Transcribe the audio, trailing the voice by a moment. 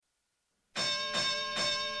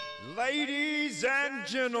Ladies and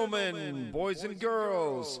gentlemen, boys and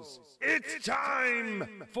girls, it's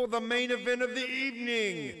time for the main event of the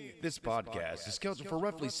evening. This podcast is scheduled for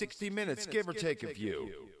roughly 60 minutes, give or take a few.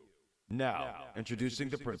 Now, introducing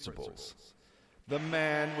the principals. The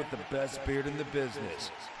man with the best beard in the business,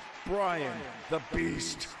 Brian the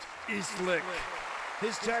Beast Eastlick.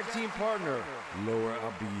 His tag team partner, Laura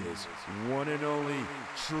Abias, one and only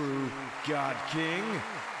true God King,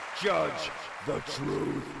 Judge the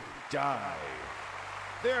Truth Die.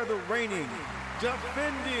 They're the reigning,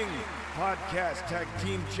 defending podcast tag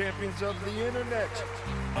team champions of the internet.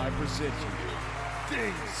 I present to you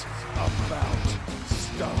Things About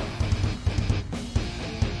Stuff.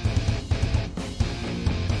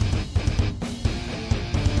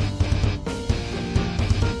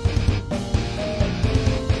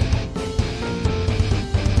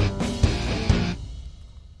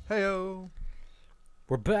 Heyo.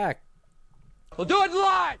 We're back. We'll do it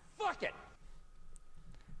live. Fuck it.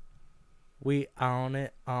 We on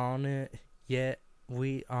it, yeah,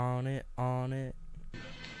 we on it.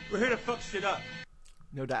 We're here to fuck shit up.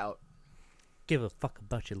 No doubt. Give a fuck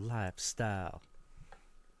about your lifestyle.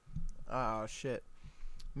 Oh, shit.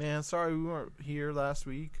 Man, sorry we weren't here last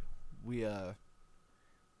week. We,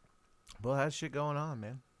 both had shit going on,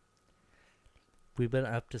 man. We've been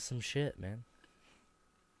up to some shit, man.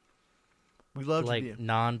 We love like to be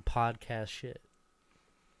non-podcast shit.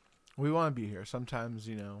 We want to be here. Sometimes,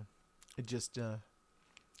 you know, it just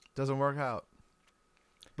doesn't work out.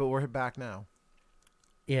 But we're back now.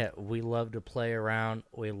 Yeah, we love to play around.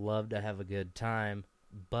 We love to have a good time.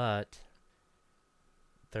 But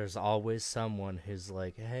there's always someone who's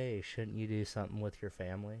like, hey, shouldn't you do something with your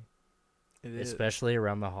family? It is. Especially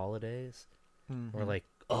around the holidays. Mm-hmm. We're like,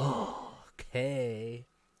 oh, okay.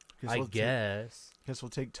 I guess. Guess we'll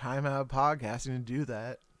take time out of podcasting to do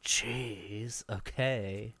that. Jeez,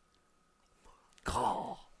 okay.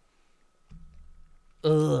 Call.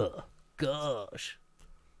 Ugh, gosh.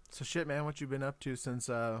 So shit, man, what you been up to since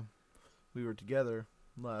we were together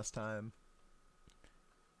last time?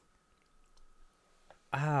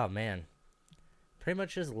 Ah, man. Pretty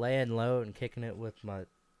much just laying low and kicking it with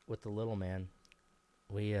the little man.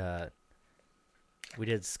 We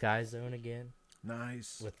did Sky Zone again.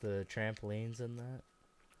 Nice. With the trampolines and that.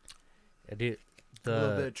 I do A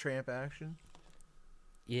little bit of tramp action.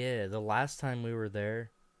 Yeah, the last time we were there,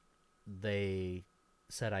 they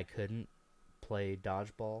said I couldn't play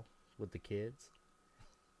dodgeball with the kids.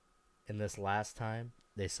 And this last time,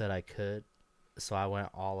 they said I could, so I went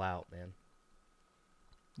all out, man.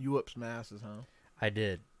 You whooped some asses, huh? I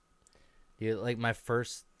did. Dude, like my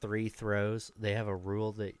first 3 throws, they have a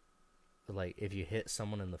rule that, like, if you hit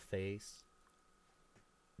someone in the face,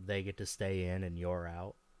 they get to stay in and you're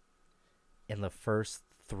out. And the first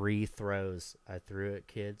 3 throws I threw at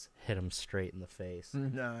kids hit them straight in the face.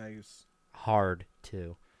 Nice. Hard,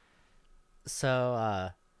 too. So,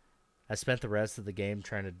 I spent the rest of the game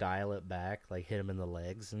trying to dial it back, like hit them in the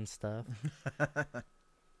legs and stuff.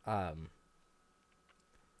 And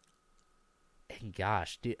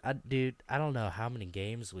gosh, dude, I don't know how many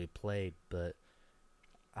games we played, but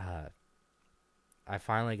I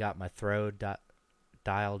finally got my throw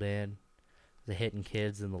dialed in, the hitting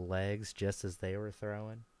kids in the legs just as they were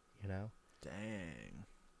throwing, you know? Dang.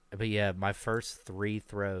 But yeah, my first 3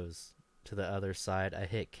 throws to the other side, I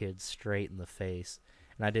hit kids straight in the face.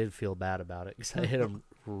 And I did feel bad about it because I hit them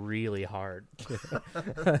really hard.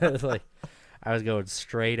 Like, I was going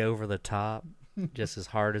straight over the top, just as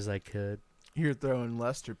hard as I could. You're throwing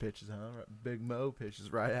Lester pitches, huh? Big Mo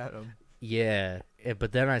pitches right at him. Yeah,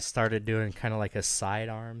 but then I started doing kind of like a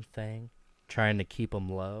sidearm thing, trying to keep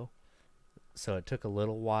them low. So it took a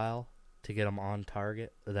little while to get them on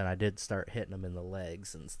target, but then I did start hitting them in the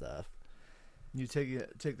legs and stuff. You take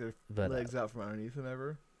their legs out from underneath them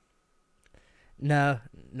ever? No,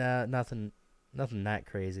 nothing that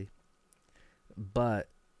crazy. But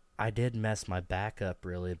I did mess my back up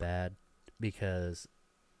really bad because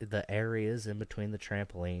the areas in between the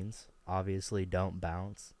trampolines obviously don't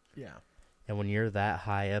bounce. Yeah. And when you're that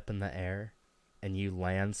high up in the air and you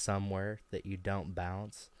land somewhere that you don't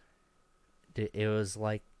bounce, it was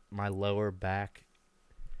like my lower back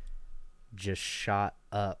just shot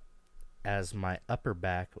up as my upper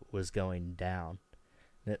back was going down.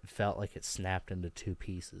 And it felt like it snapped into 2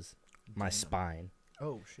 pieces. My spine.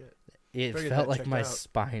 Oh, shit. It felt like my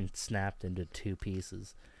spine snapped into 2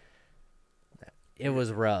 pieces. It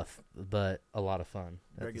was rough, but a lot of fun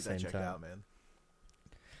at the same time. Get that checked out, man.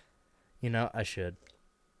 You know, I should.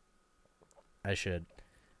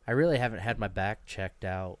 I really haven't had my back checked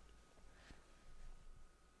out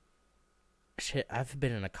Shit, I've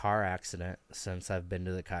been in a car accident since I've been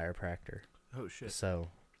to the chiropractor. Oh shit. So,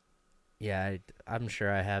 yeah, I'm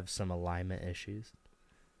sure I have some alignment issues.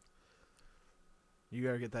 You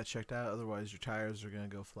gotta get that checked out, otherwise your tires are gonna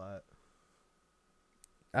go flat.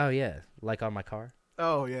 Oh, yeah, like on my car?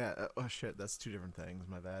 Oh yeah. Oh shit, that's two different things.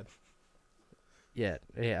 My bad.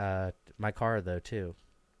 Yeah, my car, though, too.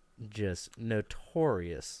 Just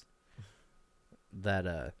notorious that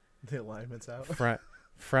The alignment's out.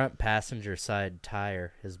 front passenger side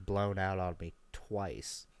tire has blown out on me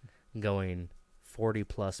twice, going 40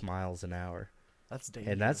 plus miles an hour. That's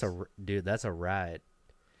dangerous. And that's a ride.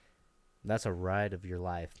 That's a ride of your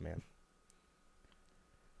life, man.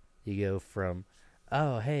 You go from,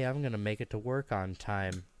 oh, hey, I'm going to make it to work on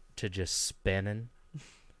time, to just spinning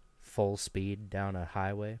full speed down a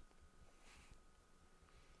highway.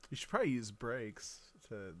 You should probably use brakes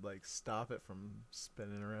to like stop it from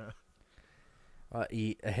spinning around.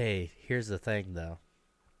 Hey, here's the thing, though.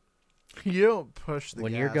 You don't push the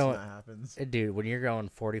When gas you're going- when that happens. Dude, when you're going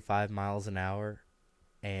 45 miles an hour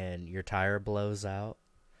and your tire blows out,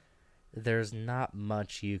 there's not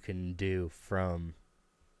much you can do from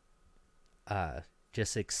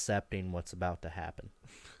just accepting what's about to happen.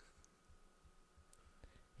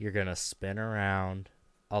 You're going to spin around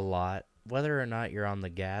a lot. Whether or not you're on the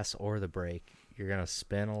gas or the brake, you're going to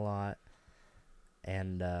spin a lot.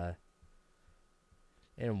 And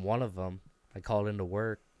in one of them, I called into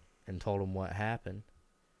work and told them what happened.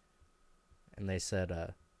 And they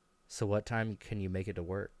said, so what time can you make it to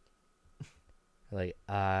work? Like,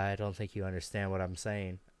 I don't think you understand what I'm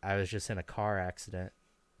saying. I was just in a car accident,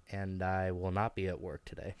 and I will not be at work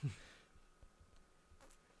today.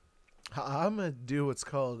 I'm gonna do what's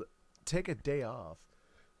called take a day off.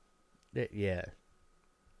 Yeah.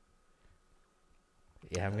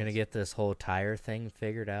 Yeah, I'm going to get this whole tire thing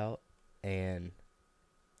figured out. And,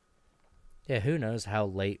 yeah, who knows how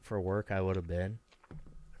late for work I would have been.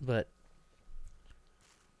 But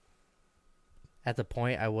at the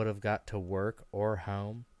point I would have got to work or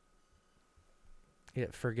home, yeah,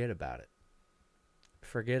 forget about it.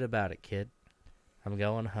 Forget about it, kid. I'm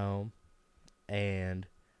going home, and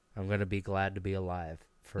I'm going to be glad to be alive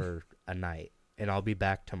for a night. And I'll be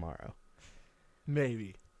back tomorrow.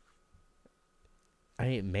 Maybe. I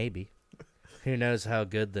mean, maybe. Who knows how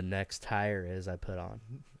good the next tire is I put on?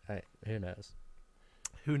 Who knows?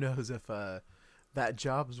 Who knows if that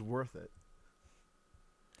job's worth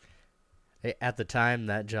it? At the time,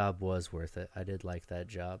 that job was worth it. I did like that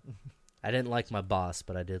job. I didn't like my boss,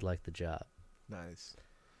 but I did like the job. Nice.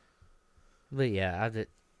 But yeah,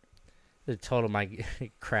 I told him I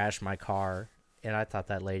crashed my car, and I thought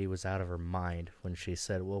that lady was out of her mind when she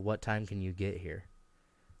said, well, what time can you get here?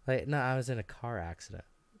 Like, no, I was in a car accident.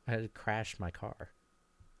 I had crashed my car.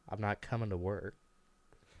 I'm not coming to work.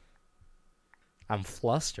 I'm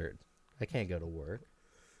flustered. I can't go to work.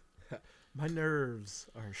 My nerves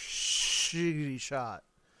are shitty shot.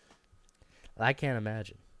 I can't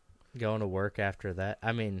imagine going to work after that.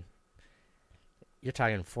 I mean, you're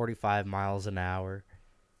talking 45 miles an hour.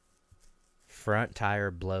 Front tire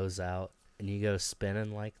blows out, and you go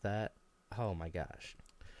spinning like that. Oh my gosh!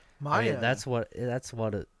 I mean, that's one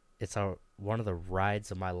of the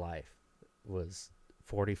rides of my life was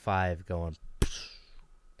 45 going,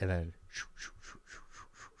 and then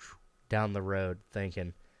down the road,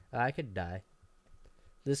 thinking I could die.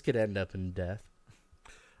 This could end up in death.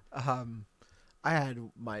 I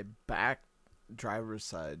had my back driver's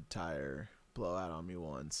side tire blow out on me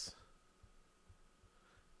once,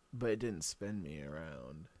 but it didn't spin me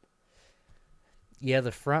around. Yeah,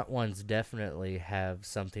 the front ones definitely have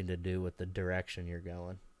something to do with the direction you're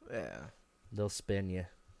going. Yeah. They'll spin you.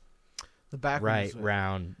 The back right ones,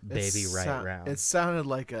 round, baby, right round. It sounded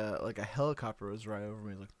like a helicopter was right over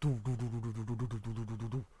me, like doo, doo, doo, doo, doo, doo, doo, doo, doo,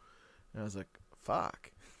 doo. And I was like,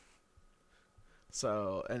 fuck.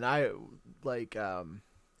 So, and I like I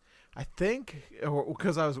think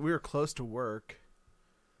because we were close to work,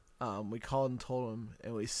 we called and told him,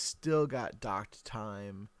 and we still got docked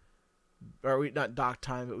time. Or we not docked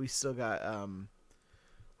time, but we still got I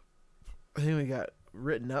think we got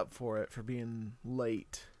written up for it for being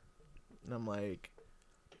late. And I'm like,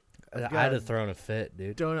 I'd have thrown a fit,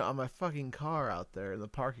 dude. Donut on my fucking car out there in the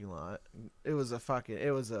parking lot. It was a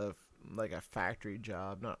like a factory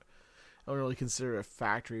job. Not, I don't really consider it a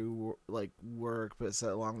factory like work, but it's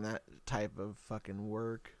along that type of fucking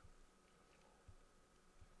work.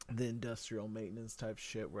 The industrial maintenance type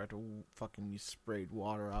shit where you sprayed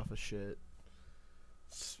water off of shit.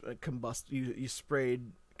 You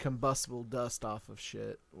sprayed combustible dust off of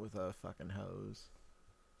shit with a fucking hose.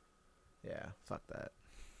 Yeah, fuck that.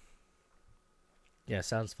 Yeah,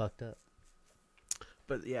 sounds fucked up.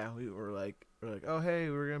 But yeah, we're like, oh hey,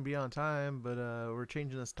 we're gonna be on time, but we're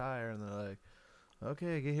changing this tire, and they're like,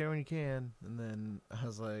 okay, get here when you can. And then I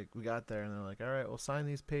was like, we got there, and they're like, all right, we'll sign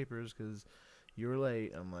these papers because you were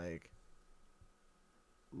late. I'm like,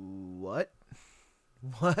 what?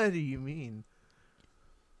 What do you mean?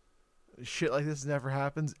 Shit like this never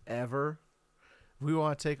happens ever. We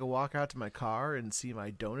want to take a walk out to my car and see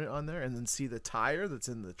my donut on there, and then see the tire that's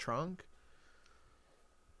in the trunk.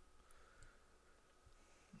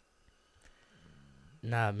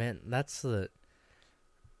 Nah, man, that's the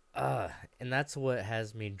and that's what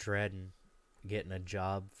has me dreading getting a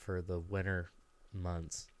job for the winter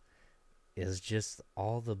months is just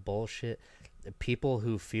all the bullshit. The people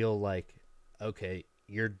who feel like, okay,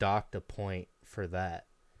 you're docked a point for that.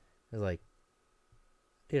 They're like,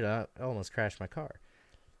 dude, I almost crashed my car.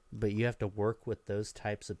 But you have to work with those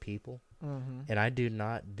types of people. Mm-hmm. And I do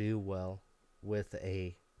not do well with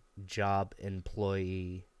a job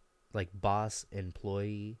employee, like boss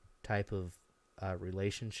employee type of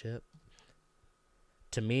relationship.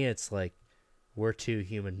 To me, it's like we're two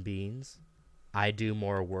human beings. I do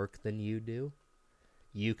more work than you do.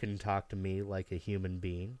 You can talk to me like a human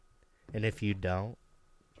being. And if you don't,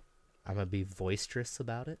 I'm going to be boisterous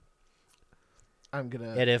about it.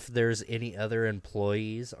 And if there's any other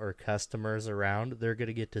employees or customers around, they're going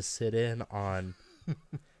to get to sit in on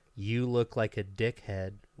you look like a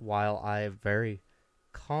dickhead while I very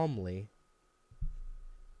calmly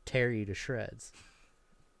tear you to shreds.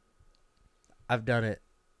 I've done it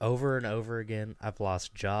over and over again. I've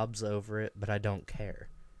lost jobs over it, but I don't care.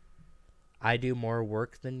 I do more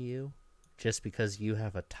work than you just because you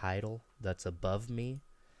have a title that's above me.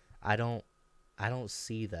 I don't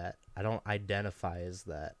see that. I don't identify as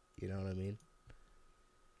that. You know what I mean?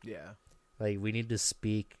 Yeah. Like, we need to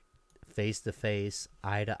speak face to face,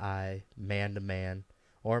 eye to eye, man to man,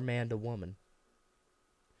 or man to woman.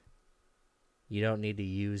 You don't need to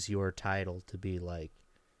use your title to be like,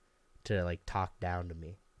 talk down to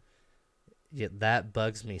me. Yeah, that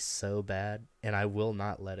bugs me so bad, and I will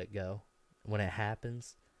not let it go. When it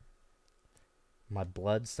happens, my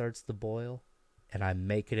blood starts to boil, and I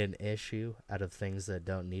make it an issue out of things that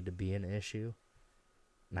don't need to be an issue,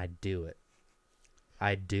 and I do it.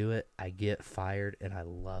 I get fired, and I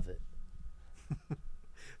love it.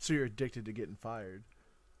 So you're addicted to getting fired?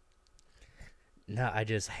 No, I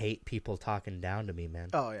just hate people talking down to me, man.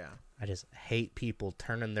 Oh, yeah. I just hate people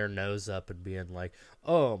turning their nose up and being like,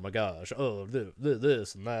 oh my gosh, oh,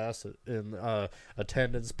 this and that, and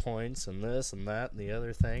attendance points and this and that and the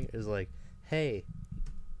other thing is like, hey,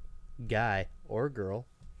 guy or girl,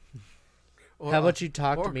 how about you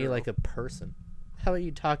talk to me like a person? How about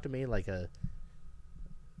you talk to me like a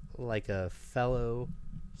fellow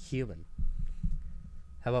human?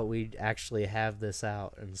 How about we actually have this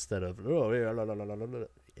out instead of, oh yeah,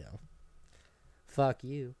 you know, fuck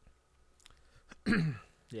you.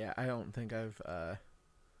 Yeah, I don't think I've, I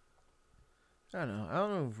don't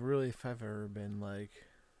know really if I've ever been like,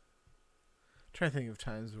 trying to think of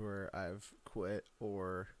times where I've quit,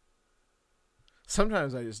 or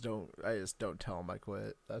sometimes I just don't tell them I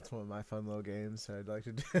quit. That's one of my fun little games that I'd like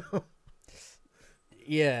to do.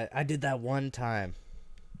 Yeah, I did that one time.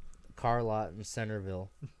 Car lot in Centerville.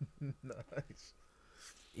 Nice.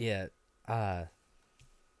 Yeah,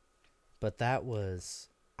 but I was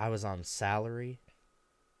on salary.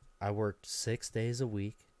 I worked 6 days a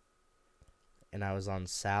week, and I was on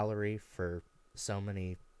salary for so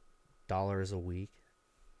many dollars a week,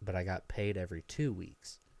 but I got paid every 2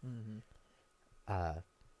 weeks. Mm-hmm.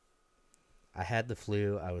 I had the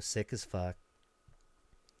flu. I was sick as fuck.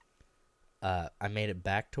 I made it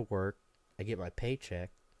back to work. I get my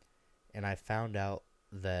paycheck, and I found out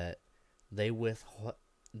that they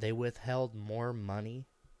withheld more money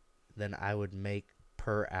than I would make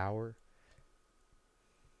per hour.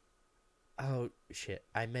 Oh shit!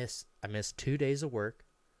 I missed 2 days of work,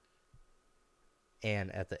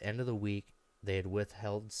 and at the end of the week, they had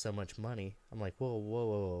withheld so much money. I'm like,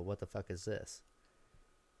 whoa, what the fuck is this?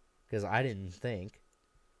 Because I didn't think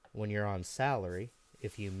when you're on salary,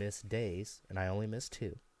 if you miss days, and I only missed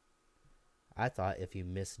 2. I thought if you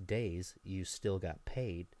missed days, you still got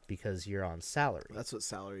paid because you're on salary. That's what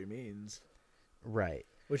salary means. Right.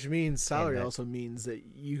 Which means salary also means that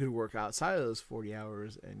you could work outside of those 40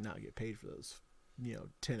 hours and not get paid for those,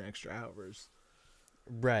 10 extra hours.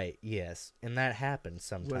 Right, yes. And that happens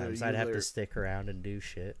sometimes. I'd have to stick around and do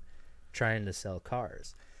shit trying to sell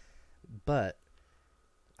cars. But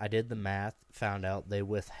I did the math, found out they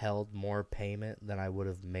withheld more payment than I would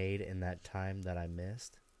have made in that time that I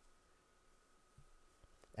missed.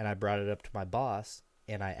 And I brought it up to my boss,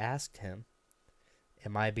 and I asked him,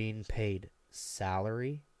 am I being paid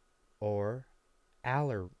salary or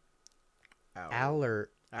hourly. Hourly.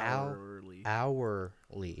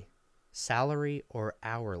 Hourly. Salary or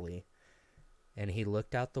hourly. And he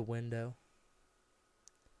looked out the window.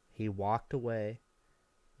 He walked away,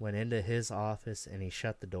 went into his office, and he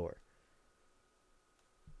shut the door.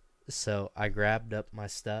 So I grabbed up my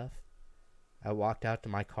stuff. I walked out to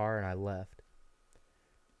my car and I left.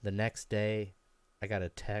 The next day, I got a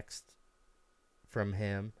text from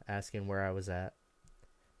him asking where I was at.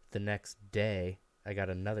 The next day, I got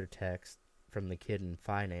another text from the kid in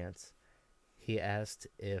finance. He asked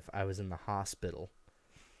if I was in the hospital.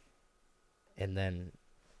 And then,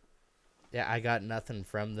 yeah, I got nothing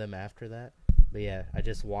from them after that. But yeah, I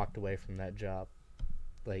just walked away from that job.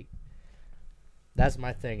 Like, that's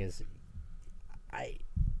my thing is, I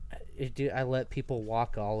let people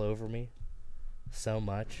walk all over me so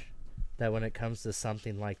much that when it comes to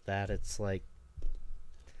something like that, it's like,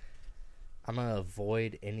 I'm going to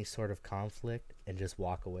avoid any sort of conflict and just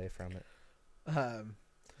walk away from it.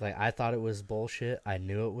 Like, I thought it was bullshit. I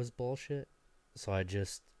knew it was bullshit. So I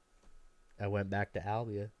went back to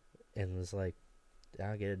Albia and was like,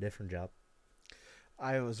 I'll get a different job.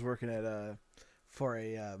 I was working at the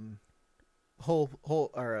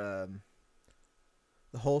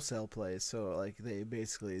wholesale place. So like they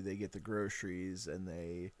get the groceries and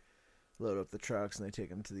they load up the trucks and they take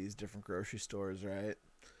them to these different grocery stores, right?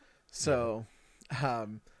 So,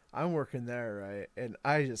 I'm working there, right? And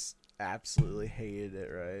I just absolutely hated it,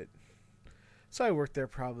 right? So I worked there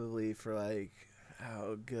probably for like,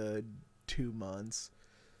 good 2 months.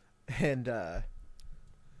 And,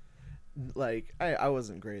 like, I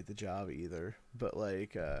wasn't great at the job either. But,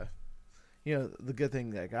 like, the good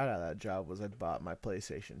thing that I got out of that job was I bought my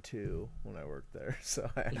PlayStation 2 when I worked there. So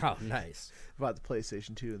I nice. Bought the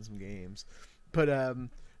PlayStation 2 and some games. But,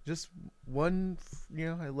 just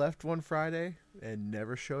I left one Friday and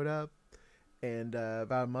never showed up. And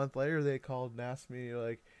about a month later, they called and asked me,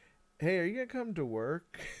 like, hey, are you going to come to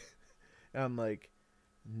work? And I'm like,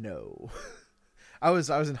 no. I was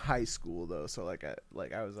in high school, though. So, I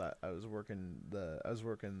was working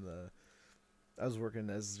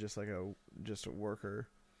as just a worker.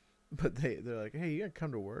 But they're like, hey, you going to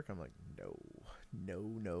come to work? I'm like, no.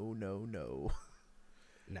 No.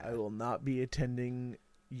 I will not be attending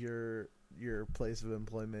your place of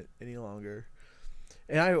employment any longer.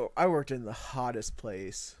 And I worked in the hottest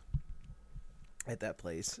place at that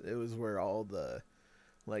place. It was where all the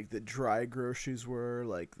dry groceries were,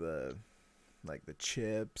 like the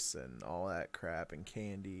chips and all that crap and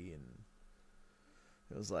candy, and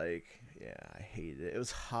it was like, yeah, I hated it. It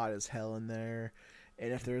was hot as hell in there.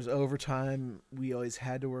 And if there was overtime, we always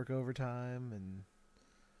had to work overtime,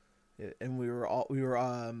 and we were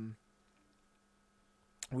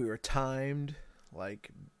timed, like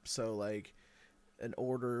an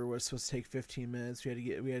order was supposed to take 15 minutes. We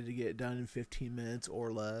had to get it done in 15 minutes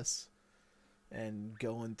or less, and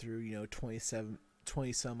going through 20 some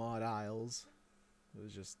odd aisles. It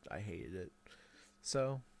was just, I hated it.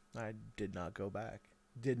 So I did not go back.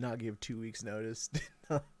 Did not give 2 weeks notice.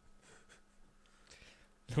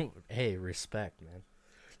 Hey, respect, man.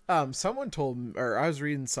 Someone told me, or I was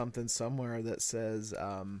reading something somewhere that says,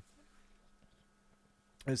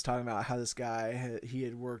 it was talking about how this guy, he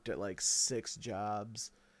had worked at like 6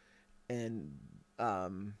 jobs, and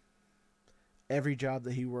every job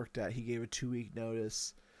that he worked at, he gave a 2-week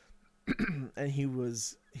notice, and he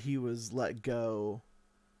was let go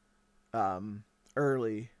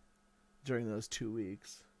early during those 2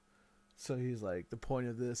 weeks. So he's like, the point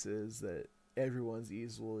of this is that everyone's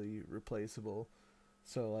easily replaceable.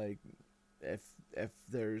 So like, if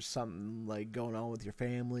there's something like going on with your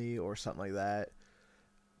family or something like that,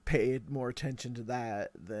 pay more attention to that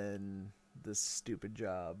than this stupid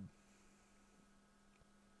job.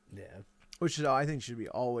 Yeah. Which I think should be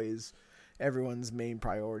always everyone's main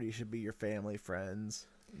priority should be your family, friends,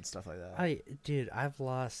 and stuff like that. I've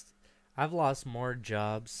lost more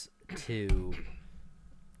jobs to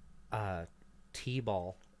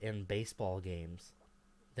T-ball and baseball games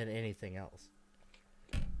than anything else.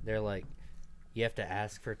 They're like, you have to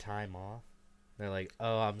ask for time off. They're like,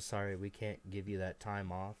 oh, I'm sorry, we can't give you that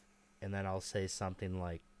time off. And then I'll say something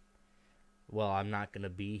like, well, I'm not going to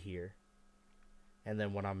be here. And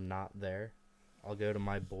then when I'm not there, I'll go to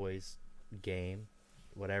my boys' game,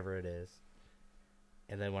 whatever it is.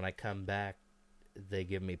 And then when I come back, they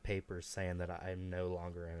give me papers saying that I'm no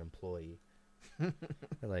longer an employee. They're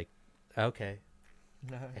like, okay.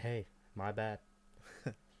 Hey, my bad.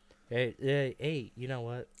 Hey, you know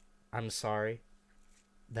what? I'm sorry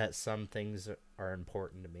that some things are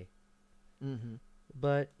important to me. Mm-hmm.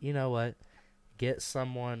 But you know what? Get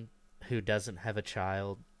someone who doesn't have a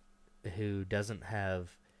child, who doesn't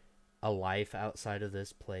have a life outside of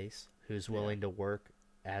this place, who's willing to work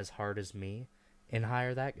as hard as me, and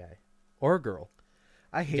hire that guy or girl.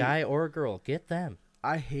 I hate Guy or girl, get them.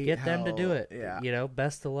 I hate Get them to do how- it. Yeah. You know,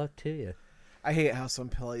 best of luck to you. I hate how some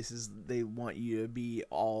places they want you to be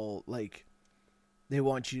all like, they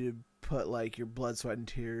want you to put like your blood, sweat, and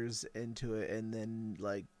tears into it, and then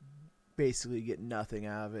like basically get nothing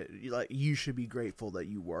out of it. Like you should be grateful that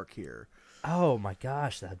you work here. Oh my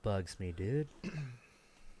gosh, that bugs me, dude.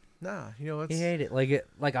 Nah, you know I what's hate it.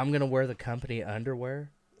 Like I'm gonna wear the company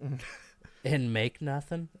underwear and make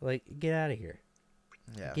nothing. Like, get out of here.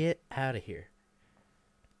 yeah. Get out of here.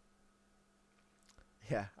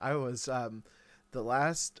 Yeah, I was the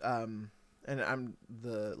last and I'm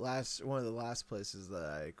the last one of the last places that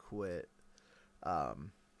I quit. I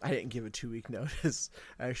didn't give a 2-week notice.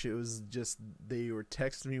 Actually, it was just they were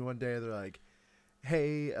texting me one day. They're like,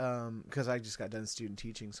 "Hey," because I just got done student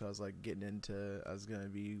teaching, so I was like I was gonna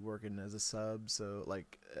be working as a sub. So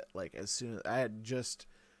like as soon as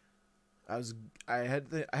I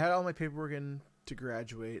had all my paperwork in to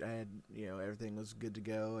graduate. I had, everything was good to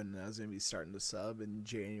go, and I was going to be starting the sub in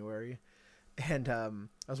January. And I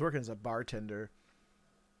was working as a bartender,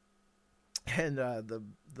 and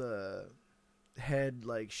the head,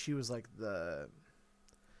 like, she was like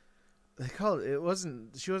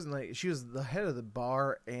she was the head of the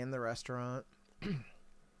bar and the restaurant.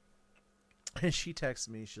 And she texted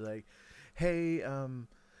me, she's like, "Hey,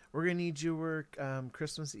 we're gonna need you to work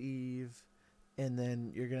Christmas Eve, and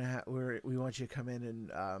then you're gonna we want you to come in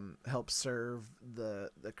and help serve the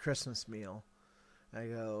Christmas meal." I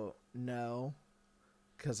go, "No,"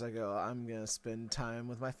 because I'm gonna spend time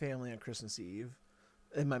with my family on Christmas Eve,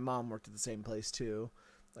 and my mom worked at the same place too.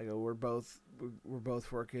 I go, we're both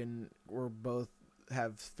working, we're both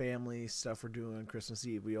have family stuff we're doing on Christmas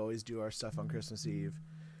Eve. We always do our stuff on Christmas Eve,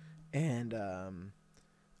 and I'm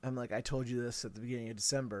like, "I told you this at the beginning of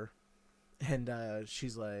December," and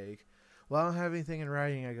she's like, "Well, I don't have anything in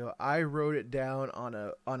writing." I go, "I wrote it down on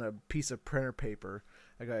a piece of printer paper.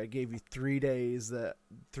 I go, I gave you 3 days that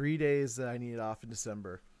I needed off in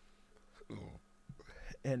December."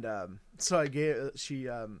 And so I gave she's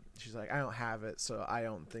like, "I don't have it, so I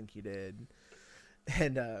don't think you did."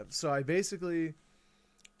 And so I basically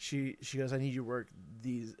she goes, I need you to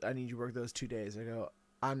work those 2 days." I go,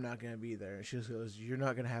 "I'm not gonna be there." And she just goes, "You're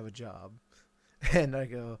not gonna have a job." And I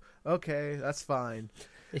go, "Okay, that's fine."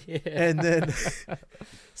 Yeah. And then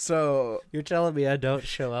so You're telling me I don't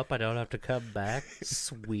show up, I don't have to come back?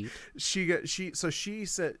 Sweet. she's like,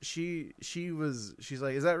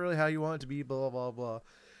 "Is that really how you want it to be?" Blah blah blah.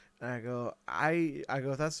 And I go,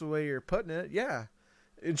 if that's the way you're putting it, yeah.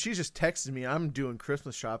 And she's just texting me. I'm doing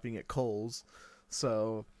Christmas shopping at Kohl's,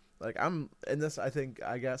 so like I think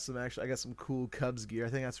I got some cool Cubs gear. I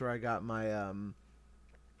think that's where I got my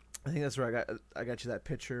I got you that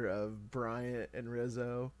picture of Bryant and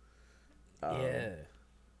Rizzo. Yeah.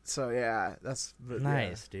 So yeah, that's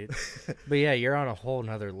Nice, dude. But yeah, you're on a whole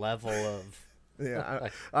nother level of... Yeah,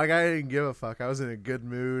 I didn't give a fuck. I was in a good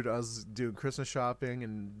mood. I was doing Christmas shopping,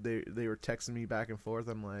 and they were texting me back and forth.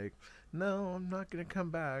 I'm like, "No, I'm not gonna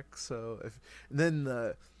come back." So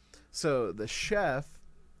the chef,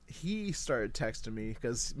 he started texting me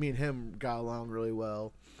because me and him got along really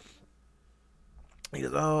well. He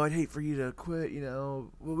goes, "Oh, I'd hate for you to quit.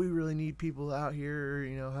 Well, we really need people out here,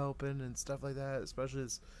 helping and stuff like that, especially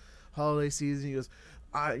this holiday season." He goes,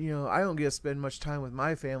 I don't get to spend much time with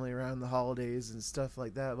my family around the holidays and stuff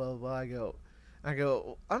like that, blah, blah, blah." I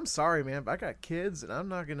go, "I'm sorry, man, but I got kids, and I'm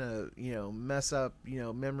not going to, mess up,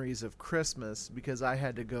 memories of Christmas because I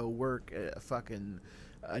had to go work at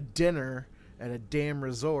a dinner at a damn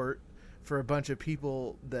resort for a bunch of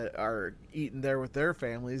people that are eating there with their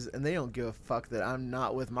families, and they don't give a fuck that I'm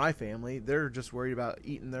not with my family. They're just worried about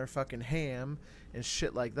eating their fucking ham and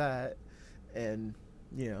shit like that. And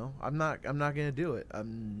I'm not gonna do it.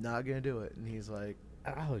 I'm not gonna do it." And he's like,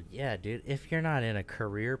 Oh, yeah, dude. If you're not in a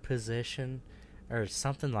career position or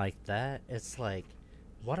something like that, it's like,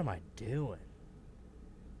 what am I doing?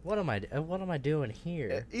 What am I doing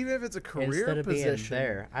here? even if it's a career Instead of being position,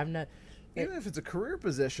 there, I'm not... even if it's a career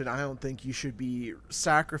position, I don't think you should be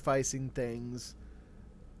sacrificing things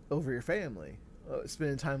over your family,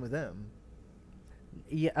 spending time with them.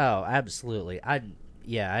 Yeah, oh, absolutely. I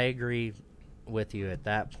agree with you at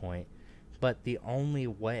that point. But the only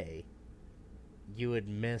way you would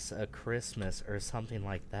miss a Christmas or something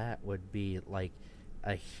like that would be like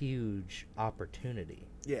a huge opportunity.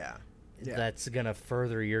 Yeah. That's gonna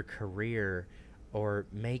further your career or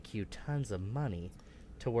make you tons of money,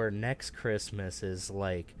 to where next Christmas is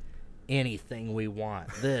like anything we want.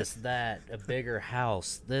 This, that, a bigger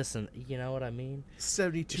house, this, and you know what I mean?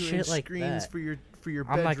 72-inch like screens that. for your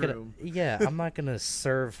I'm not bedroom. I'm not gonna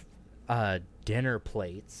serve dinner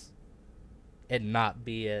plates and not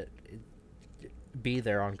be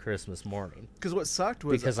there on Christmas morning Because what sucked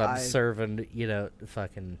was because I'm serving,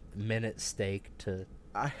 fucking minute steak to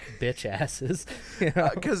bitch asses.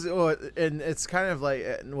 Because and it's kind of like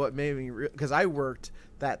what made me because I worked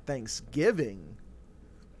that Thanksgiving.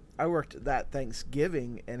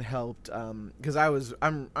 And helped because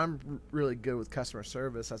I'm really good with customer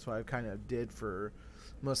service. That's what I kind of did for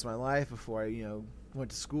most of my life before I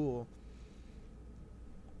went to school.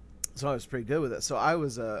 So I was pretty good with it. So I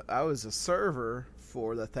was a server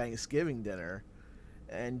for the Thanksgiving dinner,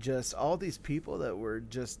 and just all these people that were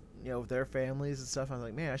just with their families and stuff. I was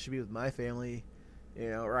like, man, I should be with my family,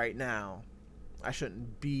 right now. I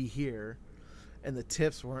shouldn't be here. And the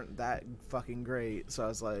tips weren't that fucking great. So I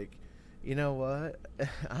was like, you know what?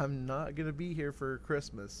 I'm not gonna be here for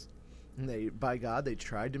Christmas. And by God, they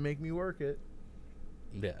tried to make me work it.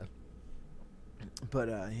 Yeah. But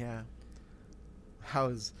yeah, I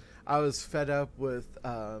was fed up with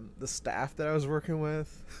the staff that I was working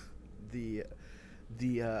with.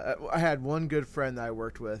 I had one good friend that I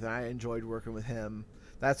worked with, and I enjoyed working with him.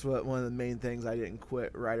 That's one of the main things I didn't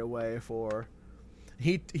quit right away for.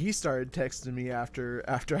 He started texting me after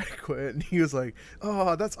I quit, and he was like,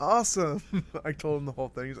 "Oh, that's awesome." I told him the whole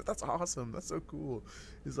thing. He's like, "That's awesome. That's so cool."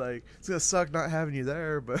 He's like, "It's gonna suck not having you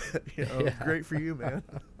there, but great for you, man."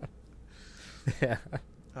 Yeah.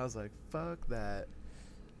 I was like, "Fuck that."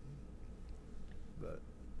 But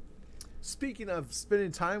speaking of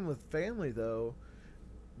spending time with family, though,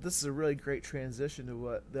 this is a really great transition to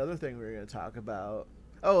what the other thing we were going to talk about.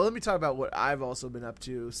 Oh, let me talk about what I've also been up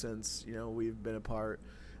to since we've been apart.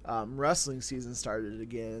 Wrestling season started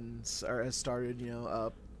again, or has started.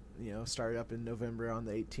 Started up in November on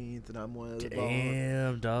the 18th, and I'm one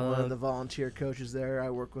of the volunteer coaches there.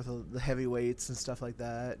 I work with the heavyweights and stuff like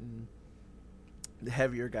that, and the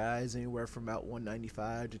heavier guys, anywhere from about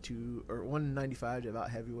 195 to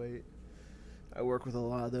about heavyweight. I work with a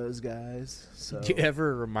lot of those guys. So do you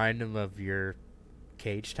ever remind them of your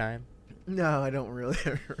cage time? No, I don't really.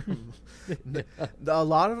 A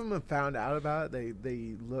lot of them have found out about it.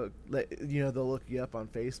 They'll look you up on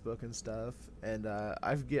Facebook and stuff, and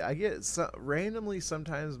I get randomly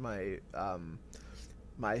sometimes my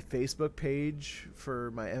my Facebook page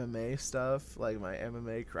for my MMA stuff, like my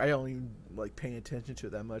MMA. I don't even like paying attention to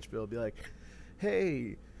it that much, but it'll be like,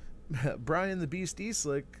 "Hey, Brian the Beast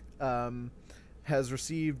Eastlick has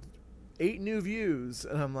received 8 new views,"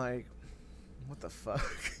 and I'm like, what the fuck?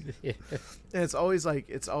 Yeah. And it's always like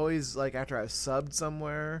after I've subbed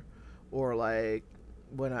somewhere, or like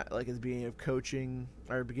when I like at the beginning of coaching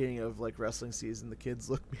or beginning of like wrestling season, the kids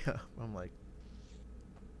look me up. I'm like,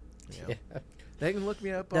 yeah. They can look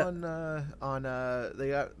me up on they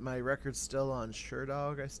got my record still on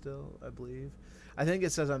SureDog. I believe. I think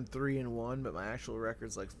it says I'm 3-1, but my actual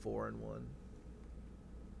record's like 4-1.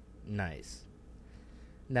 Nice.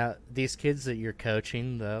 Now, these kids that you're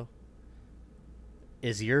coaching, though,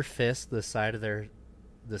 is your fist the size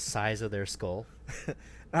of their skull?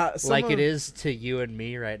 Like it is to you and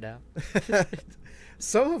me right now?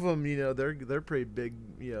 Some of them, they're pretty big,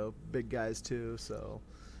 big guys too. So,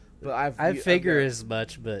 but I figure as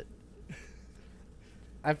much, but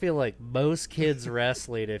I feel like most kids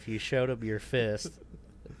wrestling, if you showed them your fist,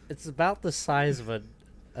 it's about the size of a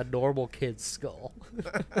normal kid's skull.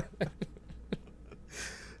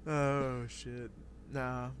 Oh shit.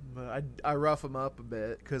 Nah, but I rough them up a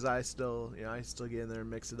bit because I still get in there and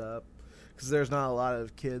mix it up because there's not a lot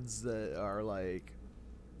of kids that are like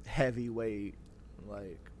heavyweight,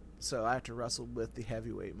 so I have to wrestle with the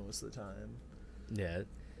heavyweight most of the time. Yeah,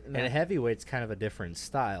 and a heavyweight's kind of a different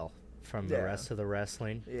style from the rest of the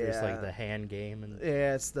wrestling. Yeah. There's like the hand game and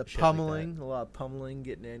it's the pummeling, a lot of pummeling,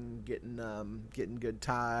 getting good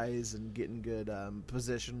ties and getting good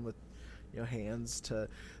position with hands to.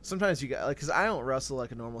 Sometimes you got because I don't wrestle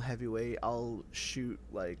like a normal heavyweight. I'll shoot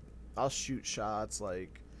shots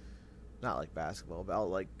like not like basketball, but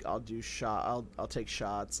I'll take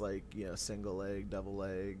shots like single leg, double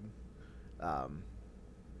leg,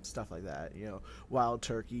 stuff like that. Wild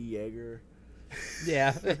turkey, Jaeger.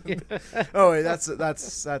 Yeah. Oh wait,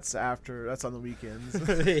 that's after. That's on the weekends.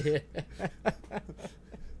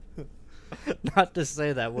 Not to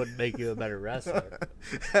say that wouldn't make you a better wrestler.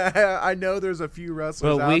 I know there's a few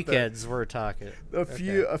wrestlers. But out weekends there. We're talking. A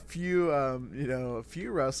few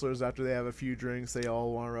wrestlers after they have a few drinks, they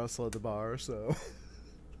all want to wrestle at the bar. So,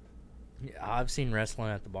 yeah, I've seen wrestling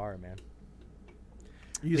at the bar, man.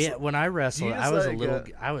 You Yeah, just, when I wrestled, just I was let it go.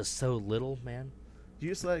 I was so little, man. do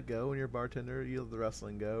you just let it go when you're a bartender? You let the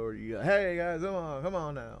wrestling go, or you go, hey guys, come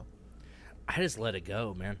on now. I just let it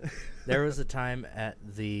go, man. There was a time at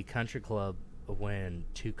the country club when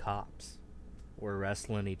two cops were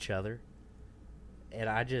wrestling each other, and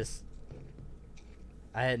I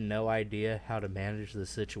had no idea how to manage the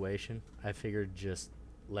situation. I figured just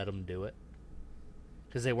let them do it.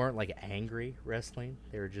 Because they weren't, like, angry wrestling.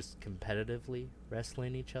 They were just competitively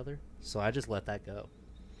wrestling each other. So I just let that go.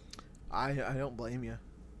 I don't blame you.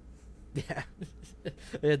 Yeah.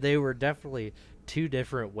 They were definitely two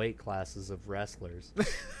different weight classes of wrestlers,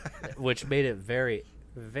 which made it very,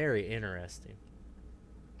 very interesting.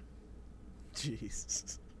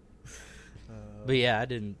 Jeez. But yeah, I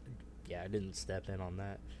didn't step in on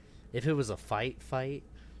that. If it was a fight,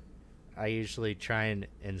 I usually try and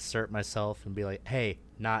insert myself and be like, "Hey,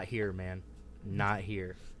 not here, man. Not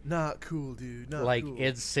here." Not cool, dude. Not like cool.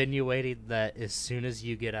 insinuating that as soon as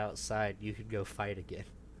you get outside, you could go fight again.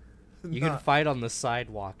 You can Not- fight on the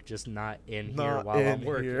sidewalk, just not in here Not while I'm in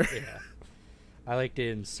working. here. Yeah. I like to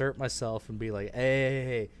insert myself and be like,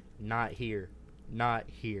 hey, not here. Not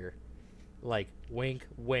here. Like, wink,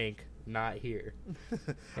 wink, not here.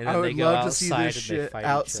 And I then they would go love to see outside this and they shit fight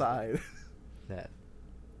outside. each other.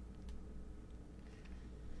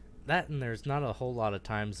 That and there's not a whole lot of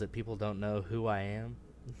times that people don't know who I am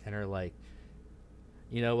and are like,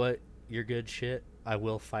 you know what? You're good shit. I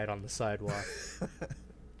will fight on the sidewalk.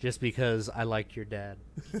 Just because I liked your dad.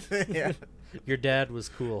 Yeah. Your dad was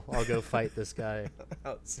cool. I'll go fight this guy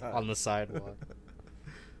Outside. on the sidewalk.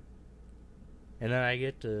 And then I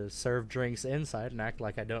get to serve drinks inside and act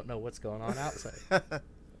like I don't know what's going on outside.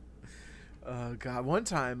 Oh God! One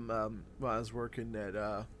time when I was working at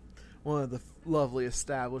one of the lovely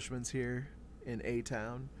establishments here in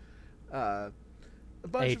A-Town, a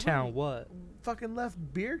bunch Hey, of town, them what? fucking left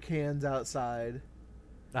beer cans outside.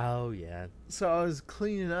 Oh, yeah. So I was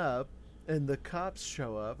cleaning up, and the cops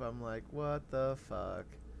show up. I'm like, what the fuck?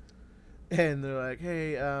 And they're like,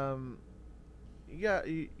 hey, you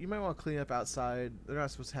might want to clean up outside. They're not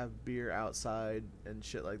supposed to have beer outside and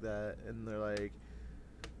shit like that. And they're like,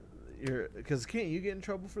 because can't you get in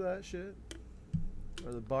trouble for that shit?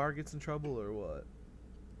 Or the bar gets in trouble, or what?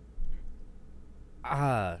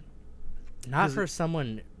 Not Is for it-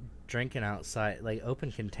 someone drinking outside. Like,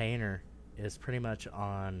 open container is pretty much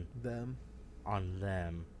on Them?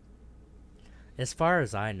 them. As far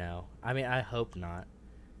as I know. I mean, I hope not.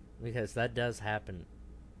 Because that does happen.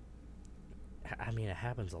 I mean, it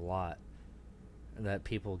happens a lot. That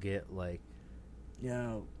people get like,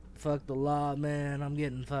 fuck the law, man. I'm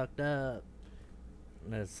getting fucked up.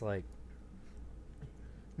 And it's like,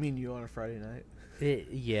 Me and you on a Friday night.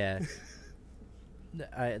 yeah.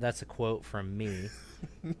 That's a quote from me,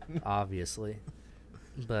 obviously.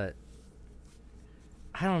 But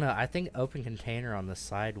I don't know. I think open container on the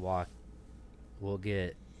sidewalk will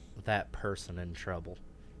get that person in trouble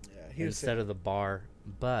Yeah, instead of the bar.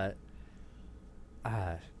 But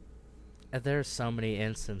there's so many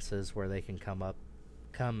instances where they can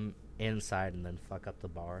come inside and then fuck up the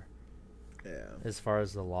bar. Yeah. As far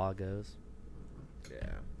as the law goes.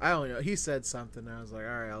 Yeah. I don't know. He said something, and I was like, all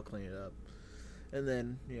right, I'll clean it up. And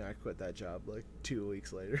then, I quit that job like 2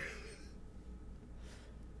 weeks later.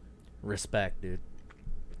 Respect, dude.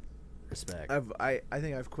 Respect. I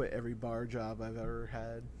think I've quit every bar job I've ever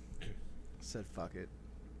had. Said fuck it.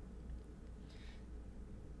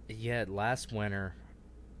 Yeah, last winter,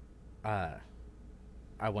 I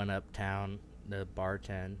went uptown to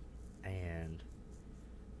bartend, and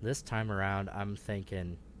this time around, I'm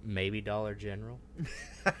thinking maybe Dollar General.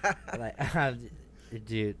 Like,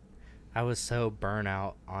 dude, I was so burnt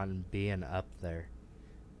out on being up there,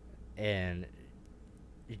 and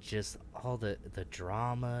just all the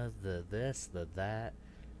drama, the this, the that,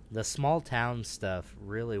 the small town stuff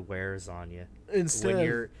really wears on you.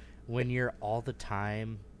 When you're all the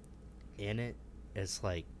time in it, it's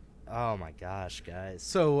like, oh my gosh, guys.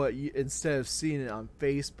 So what? Instead of seeing it on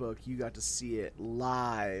Facebook, you got to see it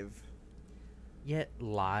live. Yet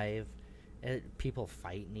live, people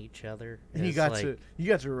fighting each other. And you it's got like,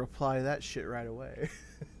 to reply to that shit right away.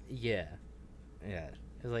 yeah.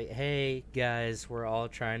 It's like, hey guys, we're all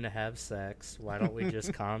trying to have sex. Why don't we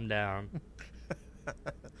just calm down?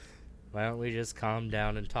 Why don't we just calm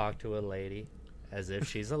down and talk to a lady as if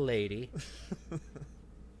she's a lady,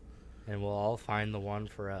 and we'll all find the one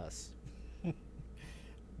for us.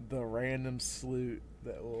 The random salute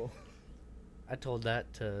that will. I told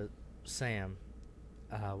that to Sam.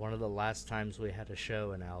 One of the last times we had a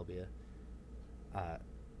show in Albia.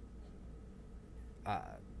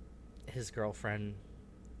 His girlfriend,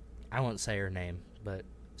 I won't say her name, but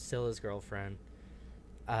still his girlfriend.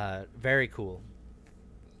 Very cool.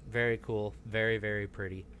 Very cool. Very, very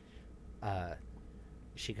pretty.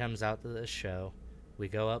 She comes out to this show. We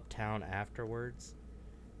go uptown afterwards.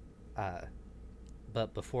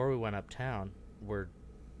 But before we went uptown, we're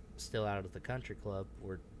still out at the country club.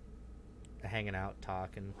 We're hanging out,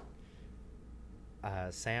 talking.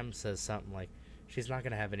 Sam says something like, she's not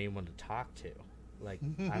going to have anyone to talk to. Like,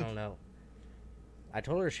 I don't know. I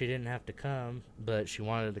told her she didn't have to come, but she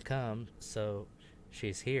wanted to come, so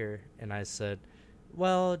she's here. And I said,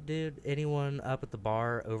 well, dude, anyone up at the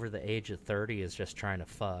bar over the age of 30 is just trying to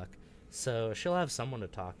fuck. So she'll have someone to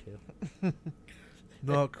talk to.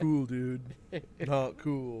 Not cool, dude. Not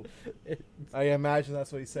cool. I imagine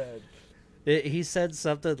that's what he said. He said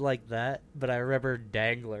something like that, but I remember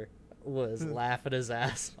Dangler was laughing his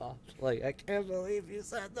ass off. Like, I can't believe you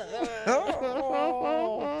said that.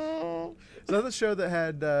 Is that the show that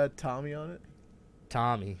had Tommy on it?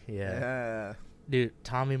 Tommy, yeah. Yeah. Dude,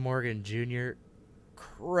 Tommy Morgan Jr.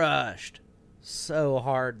 crushed so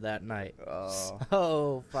hard that night. Oh.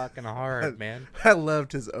 So fucking hard, man. I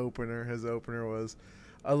loved his opener. His opener was,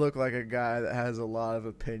 I look like a guy that has a lot of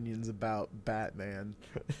opinions about Batman.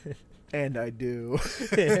 And I do.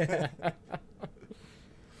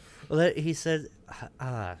 Well, he said,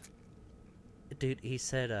 dude, he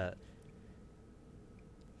said,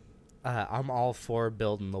 I'm all for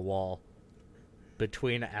building the wall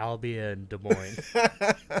between Albia and Des Moines.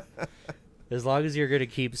 As long as you're going to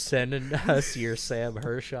keep sending us your Sam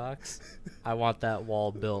Hershocks, I want that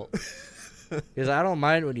wall built. Because I don't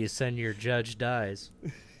mind when you send your Judge Dies.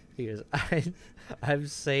 He goes,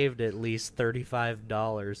 I've saved at least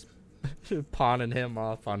 $35 pawning him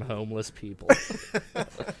off on homeless people.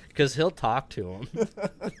 Because he'll talk to him.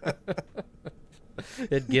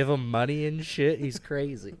 And give him money and shit. He's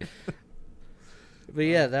crazy. But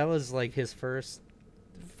yeah, that was like his first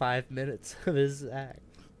 5 minutes of his act.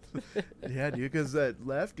 Yeah, dude, because at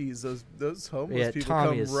Lefties, those homeless people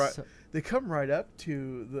Tommy come right. so... They come right up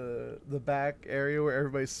to the back area where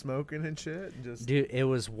everybody's smoking and shit. And just Dude, it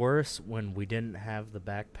was worse when we didn't have the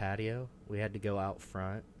back patio. We had to go out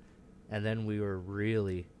front. And then we were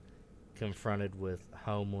really confronted with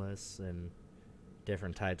homeless and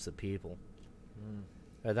different types of people.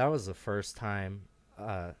 That was the first time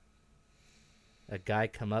a guy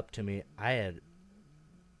come up to me. I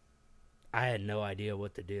had no idea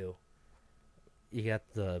what to do. You got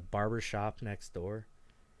the barber shop next door.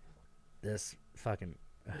 This fucking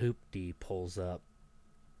hoopty pulls up,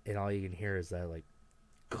 and all you can hear is that like,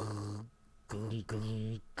 gung, gung,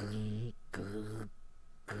 gung, gung, gung,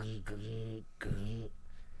 gung, gung, gung.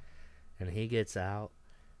 And he gets out,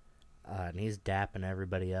 and he's dapping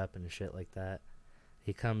everybody up and shit like that.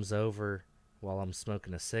 He comes over while I'm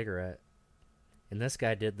smoking a cigarette, and this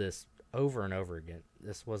guy did this over and over again.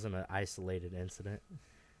 This wasn't an isolated incident.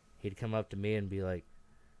 He'd come up to me and be like,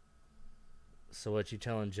 so what, you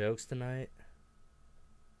telling jokes tonight?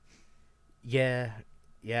 Yeah,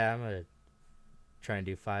 I'm gonna try and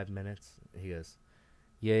do 5 minutes. He goes,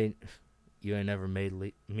 you ain't never made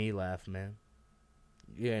me laugh, man.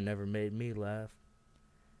 You ain't never made me laugh.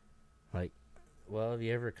 Like, well, have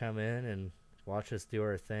you ever come in and watch us do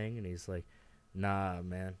our thing? And he's like, nah,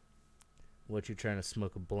 man. What, you trying to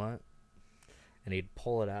smoke a blunt? And he'd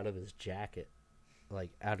pull it out of his jacket,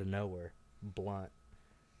 like out of nowhere, blunt.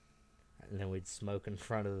 And then we'd smoke in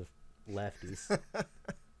front of the Lefties.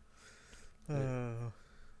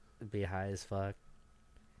 Be high as fuck.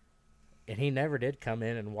 And he never did come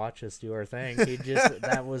in and watch us do our thing. He just,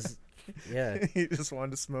 that was, yeah. He just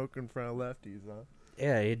wanted to smoke in front of Lefties, huh?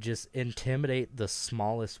 Yeah, he'd just intimidate the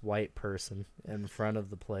smallest white person in front of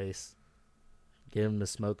the place. Get him to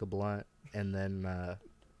smoke a blunt. And then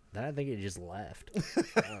I think he just left.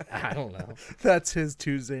 I don't know. That's his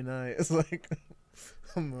Tuesday night. It's like,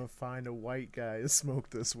 I'm going to find a white guy to smoke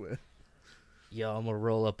this with. Yo, I'm going to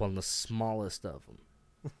roll up on the smallest of them.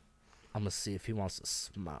 I'm going to see if he wants to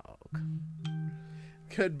smoke.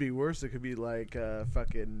 Could be worse. It could be like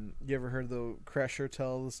fucking. You ever heard the Crusher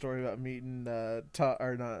tell the story about meeting not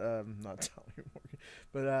Tommy Morgan,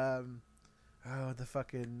 but the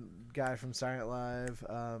fucking guy from Silent Live,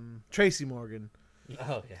 Tracy Morgan.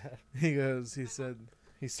 Oh yeah. He said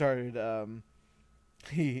he started.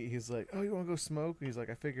 He's like, oh, you want to go smoke? And he's like,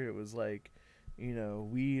 I figured it was like,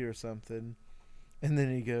 weed or something. And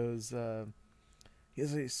then he goes,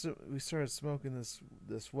 he's like, so we started smoking this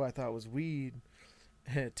what I thought was weed.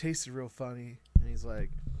 And it tasted real funny. And he's like,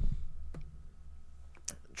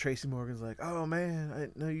 Tracy Morgan's like, "Oh man, I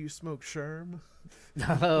didn't know you smoke Sherm."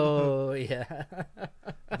 Oh yeah.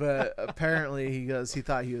 But apparently he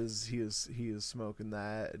thought he was smoking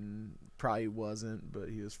that, and probably wasn't, but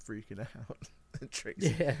he was freaking out. And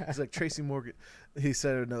Tracy, Yeah. he's like, Tracy Morgan. He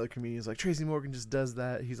said to another comedian, he's like, Tracy Morgan just does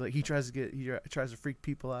that. He's like, he tries to freak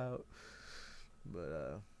people out.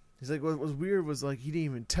 But he's like, what was weird was like he didn't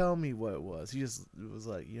even tell me what it was. He just was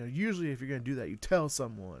like, usually if you're gonna do that, you tell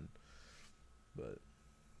someone. But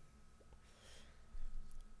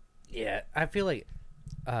Yeah, I feel like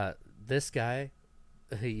this guy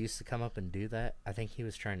who used to come up and do that, I think he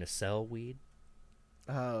was trying to sell weed.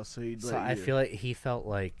 oh, so he'd So I feel like he felt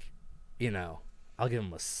like, I'll give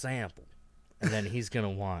him a sample, and then he's gonna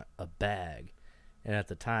want a bag. And at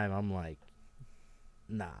the time, I'm like,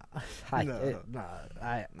 nah, I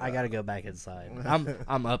gotta go back inside.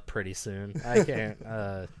 I'm up pretty soon. I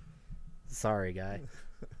can't. Sorry, guy.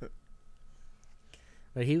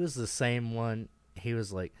 But he was the same one. He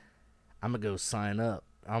was like, I'm gonna go sign up.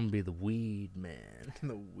 I'm gonna be the weed man.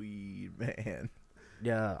 the weed man.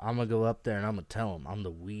 Yeah, I'm gonna go up there and I'm gonna tell him I'm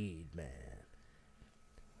the weed man.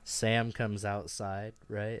 Sam comes outside,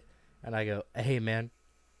 right? And I go, hey man,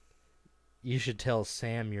 you should tell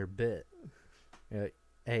Sam your bit.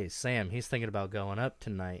 Hey Sam, he's thinking about going up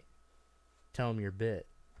tonight. Tell him your bit.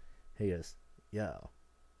 He goes, yo,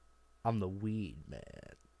 I'm the weed man.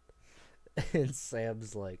 And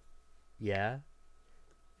Sam's like, yeah?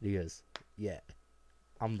 He goes, yeah,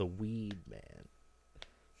 I'm the weed man.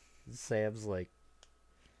 Sam's like,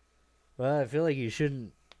 well, I feel like you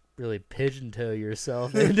shouldn't really pigeon-toe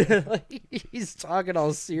yourself into, like, he's talking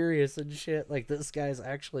all serious and shit, like this guy's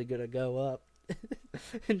actually gonna go up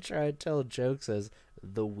and try and tell jokes as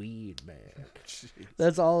the weed man. Jeez.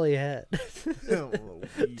 That's all he had. The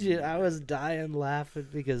weed Dude, I man. was dying laughing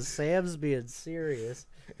because Sam's being serious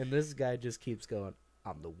and this guy just keeps going,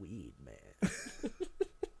 I'm the weed man.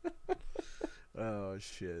 Oh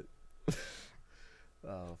shit.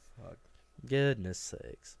 Oh fuck. Goodness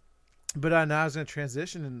sakes. But now I was gonna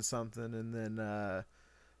transition into something, and then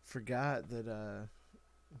forgot that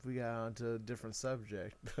we got onto a different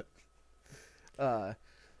subject. But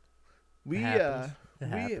we Happens. It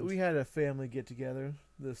happens. we had a family get together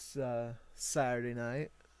this Saturday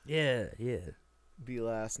night. Yeah. Be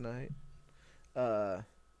last night. Yeah,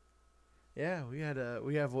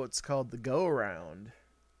 we have what's called the go around.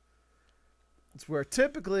 It's where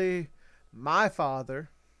typically my father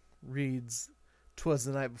reads 'Twas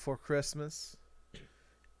the Night Before Christmas,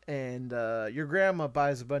 and your grandma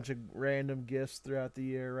buys a bunch of random gifts throughout the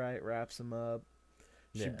year, right? Wraps them up.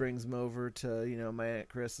 She Yeah. brings them over to my Aunt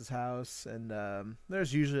Chris's house, and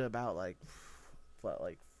there's usually about like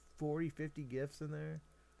 40, 50 gifts in there.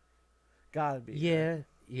 Gotta be. Yeah.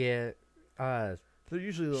 They're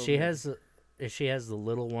usually little. She has the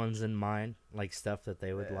little ones in mind, like stuff that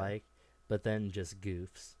they would Yeah. like, but then just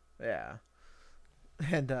goofs. Yeah.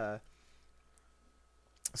 And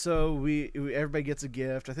so we everybody gets a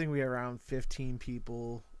gift. I think we had around 15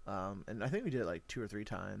 people, and I think we did it like 2 or 3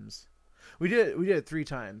 times. We did it 3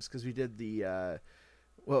 times because we did the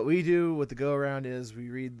what we do with the go around is we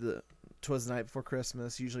read the 'Twas the Night Before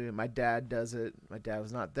Christmas. Usually my dad does it. My dad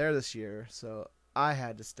was not there this year, so I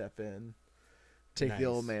had to step in, take the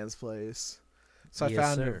old Nice. man's place. So I Yes,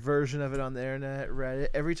 found sir. a version of it on the internet, read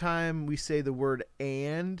it. Every time we say the word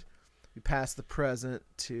 "and," we pass the present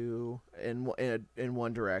to in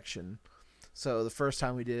one direction. So the first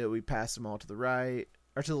time we did it, we passed them all to the right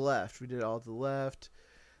or to the left. We did it all to the left,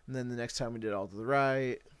 and then the next time we did it all to the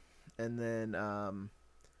right, and then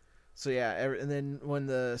so yeah, and then when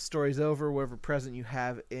the story's over, whatever present you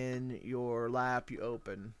have in your lap, you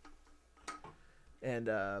open. And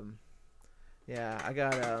yeah, I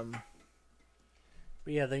got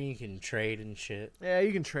But yeah, then you can trade and shit. yeah,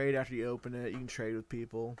 you can trade after you open it. You can trade with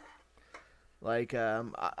people. Like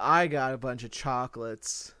I got a bunch of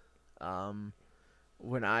chocolates when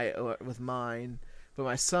with mine, but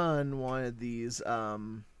my son wanted these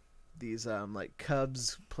like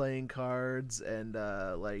Cubs playing cards and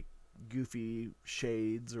like goofy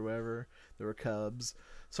shades or whatever. They were Cubs.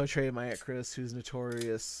 So I traded my Aunt Chris, who's a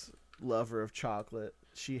notorious lover of chocolate.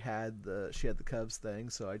 She had the Cubs thing,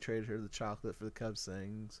 so I traded her the chocolate for the Cubs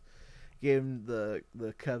things. Gave him the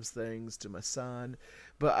Cubs things to my son,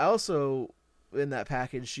 but I also in that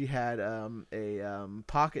package she had a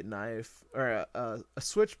pocket knife or a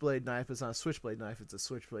switchblade knife. It's not a switchblade knife; it's a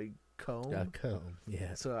switchblade comb. A comb.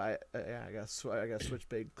 Yeah. So I got a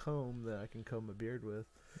switchblade comb that I can comb my beard with.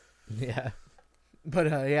 Yeah. But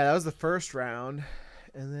yeah, that was the first round.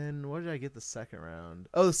 And then what did I get the second round?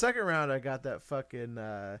 Oh, the second round I got that fucking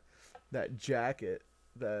that jacket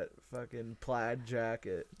that fucking plaid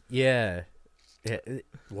jacket. Yeah.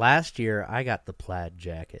 Last year, I got the plaid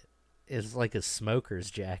jacket. It's like a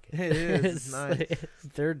smoker's jacket. It is. It's nice.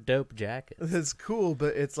 They're dope jackets. It's cool,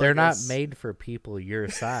 but it's like They're not made for people your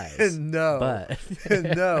size. No, But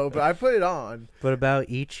no, but I put it on. But about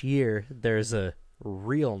each year, there's a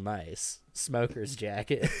real nice smoker's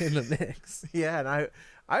jacket in the mix. Yeah, and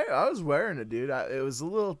I was wearing it, dude. It was a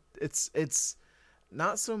little. It's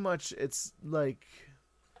not so much. It's like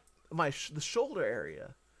the shoulder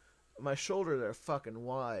area. My shoulders are fucking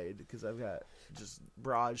wide because I've got just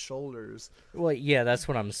broad shoulders. Well, yeah, that's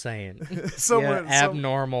what I'm saying. Someone,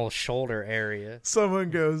 abnormal shoulder area. Someone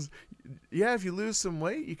goes, yeah, if you lose some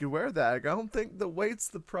weight, you could wear that. I don't think the weight's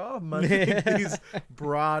the problem. I think these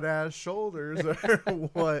broad ass shoulders are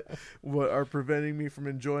what are preventing me from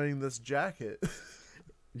enjoying this jacket.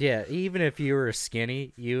 Yeah, even if you were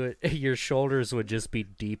skinny, your shoulders would just be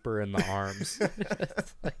deeper in the arms.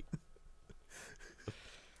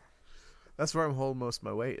 That's where I'm holding most of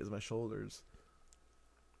my weight, is my shoulders.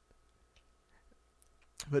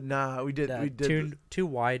 But nah, we did too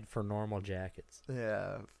wide for normal jackets.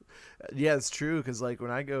 Yeah, it's true. Because like when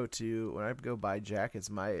I go buy jackets,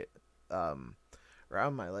 my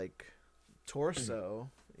around my like torso,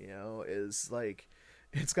 is like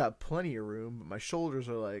it's got plenty of room, but my shoulders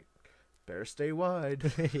are like better stay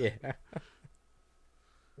wide. Yeah.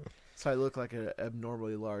 So I look like an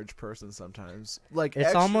abnormally large person sometimes. Like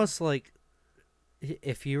it's almost like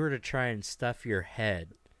if you were to try and stuff your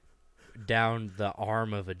head down the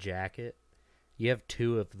arm of a jacket, you have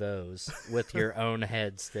two of those with your own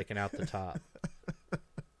head sticking out the top.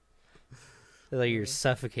 Like you're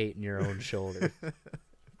suffocating your own shoulder.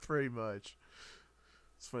 Pretty much.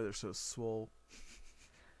 That's why they're so swole.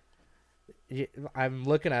 I'm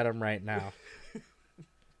looking at them right now.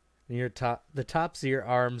 The tops of your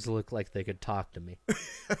arms look like they could talk to me.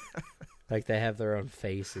 Like they have their own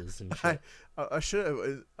faces and shit. I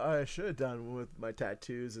should have done with my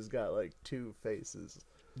tattoos. Has got like two faces.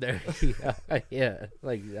 There, yeah,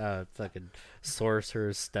 like fucking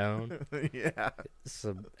Sorcerer's Stone. Yeah,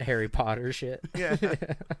 some Harry Potter shit. Yeah.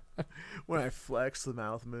 When I flex, the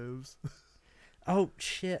mouth moves. Oh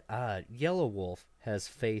shit! Yellow Wolf has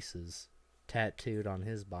faces tattooed on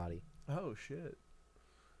his body. Oh shit!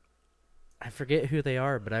 I forget who they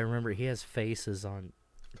are, but I remember he has faces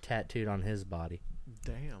tattooed on his body.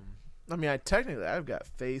 Damn. I mean, I've got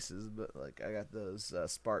faces, but like I got those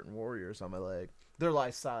Spartan warriors on my leg. They're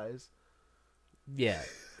life size. Yeah,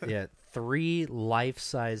 3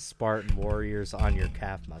 life-size Spartan warriors on your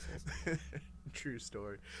calf muscles. True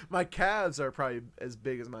story. My calves are probably as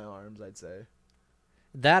big as my arms, I'd say.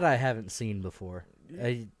 That I haven't seen before.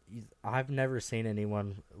 I've never seen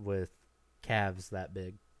anyone with calves that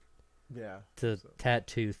big. Yeah.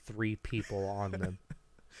 Tattoo 3 people on them.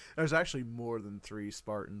 There's actually more than 3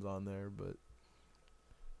 Spartans on there, but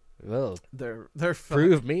well, they're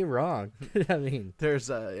prove me wrong. I mean,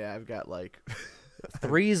 there's I've got like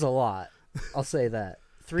 3's a lot. I'll say that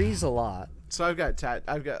 3's a lot. So I've got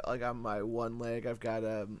like on my one leg, I've got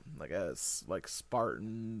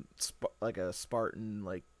Spartan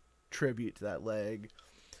like tribute to that leg,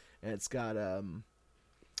 and it's got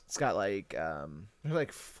like there's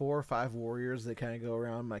like 4 or 5 warriors that kind of go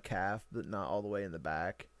around my calf, but not all the way in the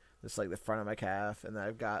back. It's like the front of my calf, and then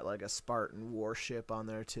I've got like a Spartan warship on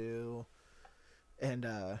there too, and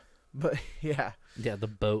but yeah, the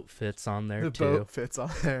boat fits on there too. The boat fits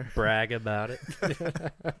on there. Brag about it.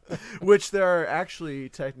 Which there are actually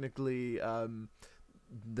technically it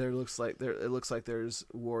looks like there's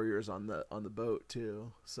warriors on the boat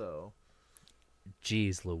too. So,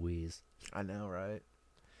 jeez Louise, I know, right?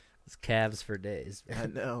 It's calves for days. I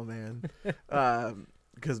know, man.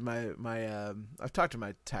 Because I've talked to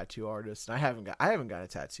my tattoo artist, and I haven't got a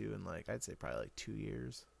tattoo in like I'd say probably like 2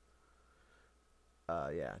 years.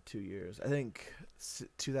 2 years. I think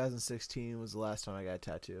 2016 was the last time I got a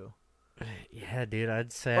tattoo. Yeah, dude,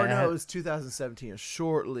 I'd say. Or no, it was 2017.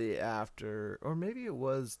 Shortly after, or maybe it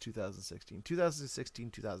was 2016.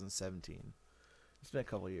 2017. It's been a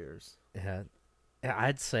couple years. Yeah,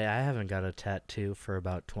 I'd say I haven't got a tattoo for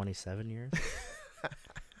about 27 years.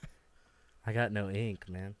 I got no ink,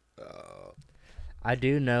 man. I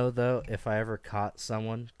do know, though, if I ever caught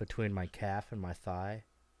someone between my calf and my thigh,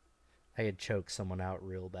 I could choke someone out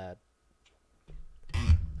real bad.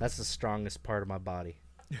 That's the strongest part of my body.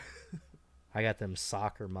 I got them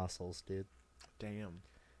soccer muscles, dude. Damn.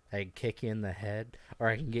 I can kick you in the head, or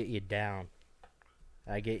I can get you down.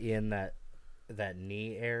 I get you in that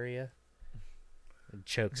knee area and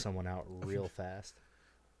choke someone out real fast.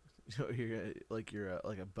 You're like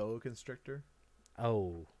a boa constrictor.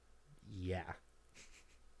 Oh, yeah.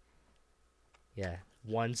 Yeah,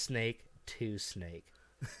 1 snake, 2 snake.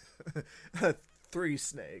 3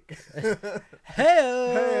 snake.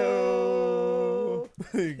 Hey-o!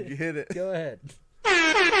 Hit it. Go ahead.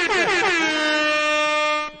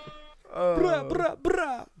 Oh. Bruh, bruh,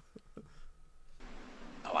 bruh.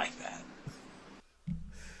 I like that.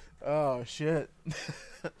 Oh shit.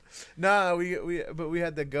 Nah, but we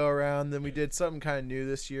had to go around. Then we did something kind of new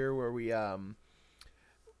this year where we I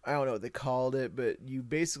don't know what they called it, but you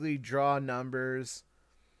basically draw numbers.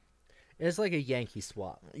 It's like a Yankee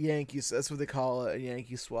swap. Yankees, that's what they call it, a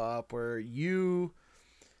Yankee swap, where you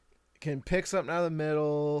can pick something out of the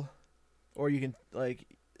middle, or you can, like,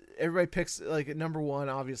 everybody picks, like, number 1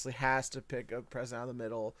 obviously has to pick a present out of the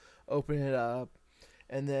middle, open it up,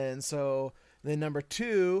 and then number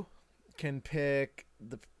 2 can pick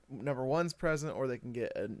the number 1's present, or they can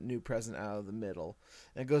get a new present out of the middle.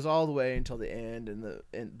 And it goes all the way until the end,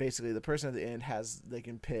 and basically the person at the end they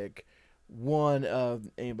can pick one of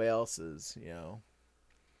anybody else's, you know.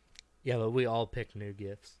 Yeah, but we all pick new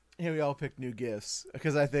gifts. Yeah, we all picked new gifts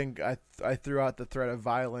because I think I threw out the threat of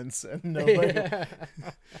violence and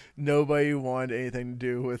nobody wanted anything to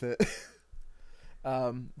do with it.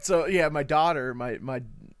 So yeah, my daughter, my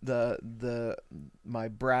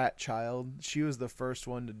brat child, she was the first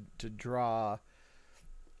one to draw,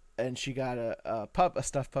 and she got a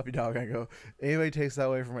stuffed puppy dog. I go, anybody takes that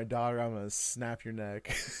away from my daughter, I'm gonna snap your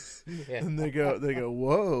neck. Yeah. And they go,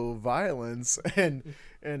 whoa, violence. And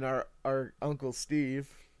our Uncle Steve,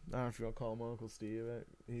 I don't know if you want to call him Uncle Steve.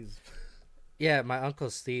 Yeah, my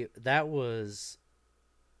Uncle Steve,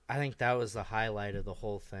 I think that was the highlight of the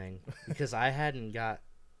whole thing, because I hadn't got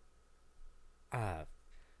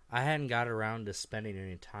around to spending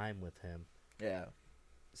any time with him. Yeah.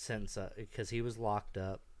 Since, because he was locked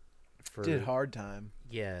up did hard time.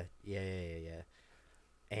 Yeah.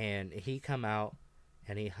 And he come out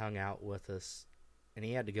and he hung out with us, and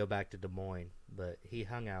he had to go back to Des Moines, but he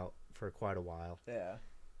hung out for quite a while. Yeah.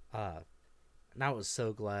 And I was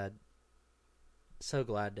so glad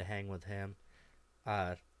to hang with him.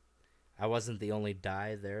 I wasn't the only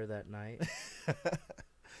die there that night.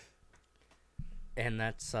 And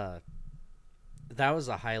that was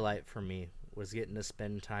a highlight for me, was getting to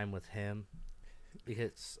spend time with him,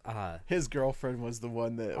 because his girlfriend was the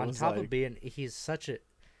one that on was top like, of being, he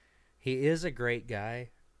is a great guy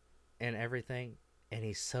and everything, and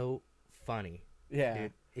he's so funny. yeah.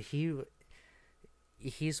 Dude,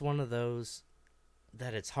 he's one of those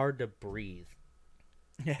that it's hard to breathe.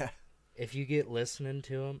 Yeah. If you get listening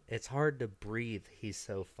to him, it's hard to breathe. He's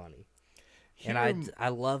so funny. And I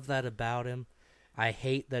love that about him. I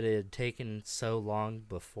hate that it had taken so long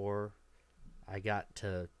before I got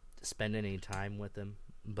to spend any time with him,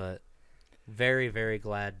 but very, very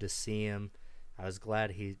glad to see him. I was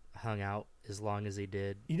glad he hung out as long as he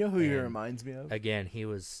did. You know who he reminds me of? Again, he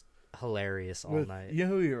was hilarious all night. You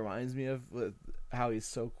know who he reminds me of, with how he's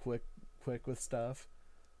so quick with stuff?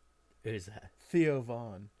 Who's that? Theo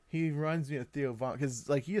Vaughn. He reminds me of Theo Vaughn because,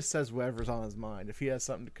 like, he just says whatever's on his mind. If he has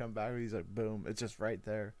something to come back with, he's like, boom, it's just right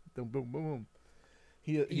there. Boom, boom, boom, boom.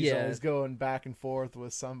 He's always going back and forth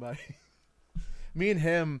with somebody. Me and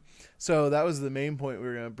him. So that was the main point we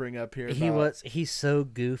were gonna bring up here. He's so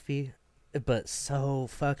goofy, but so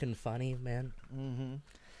fucking funny, man. Mm-hmm.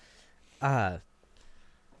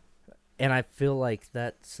 And I feel like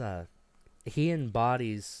that's he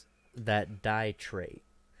embodies that die trait,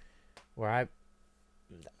 where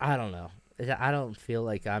I don't know. I don't feel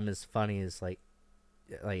like I'm as funny as like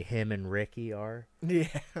him and Ricky are. Yeah.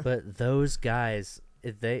 But those guys,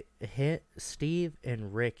 Steve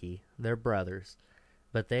and Ricky, they're brothers,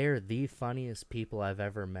 but they are the funniest people I've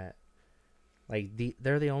ever met. Like,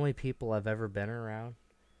 they're the only people I've ever been around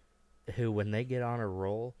who, when they get on a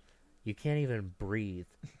roll, you can't even breathe.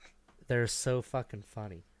 They're so fucking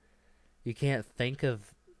funny. You can't think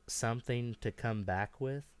of something to come back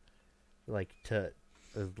with, like, to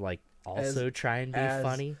also try and be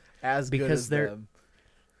funny. As good because as they're them.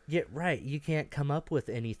 Yeah, right. You can't come up with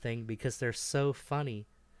anything because they're so funny.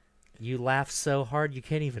 You laugh so hard you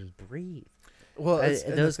can't even breathe. Well,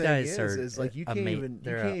 those guys is like you can't even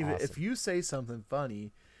awesome. if you say something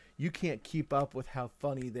funny, you can't keep up with how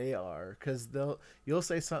funny they are, because you'll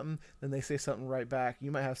say something, then they say something right back. You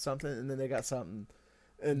might have something, and then they got something,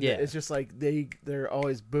 and it's just like they're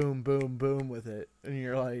always boom, boom, boom with it, and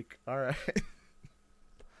you're like, all right.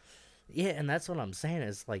 Yeah, and that's what I'm saying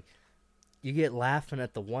is, like, you get laughing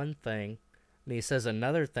at the one thing, and he says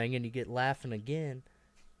another thing, and you get laughing again.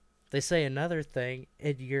 They say another thing,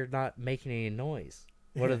 and you're not making any noise.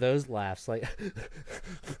 What are those laughs like?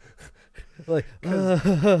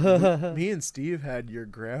 Me and Steve had your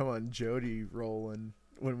grandma and Jody rolling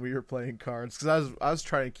when we were playing cards because I was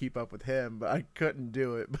trying to keep up with him, but I couldn't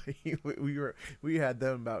do it. But we had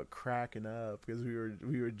them about cracking up because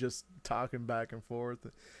we were just talking back and forth,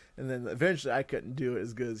 and then eventually I couldn't do it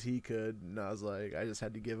as good as he could, and I was like, I just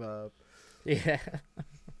had to give up. Yeah.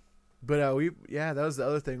 But that was the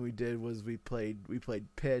other thing we did was we played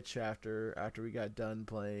pitch after we got done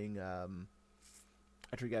playing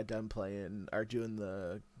or doing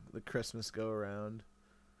the Christmas go around.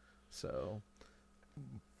 So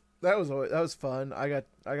that was fun. I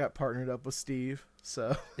got partnered up with Steve,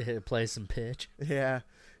 so Play some pitch. yeah.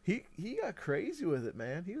 He got crazy with it,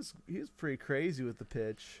 man. He was pretty crazy with the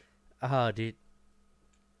pitch. Oh, dude.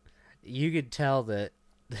 You could tell that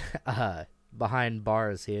behind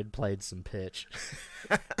bars he had played some pitch.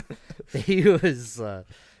 he was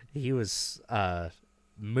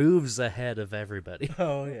moves ahead of everybody.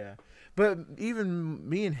 Oh yeah. But even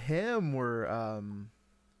me and him were I'm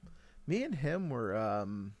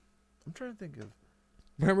trying to think of.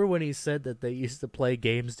 Remember when he said that they used to play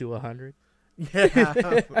games to 100? Yeah.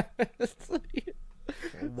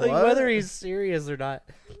 Like whether he's serious or not,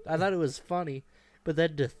 I thought it was funny. But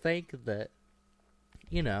then to think that,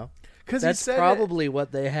 you know, that's probably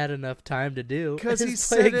what they had enough time to do. Because he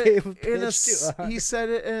said it he said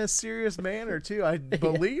it in a serious manner too. I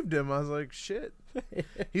believed him. I was like, shit.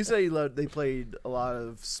 He said they played a lot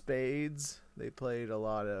of spades. They played a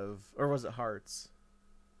lot of, or was it hearts?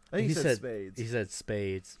 I think he said spades. He said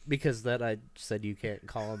spades because then I said you can't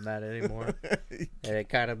call him that anymore, and it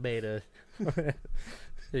kind of made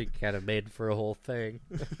for a whole thing.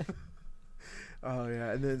 Oh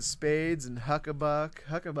yeah, and then spades and huckabuck.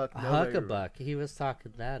 Huckabuck. He was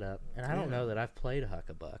talking that up, and I don't know that I've played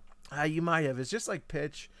huckabuck. You might have. It's just like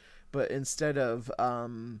pitch, but instead of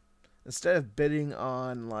bidding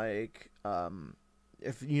on like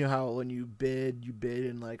if you know how when you bid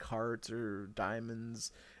in like hearts or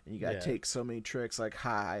diamonds, and you gotta take so many tricks like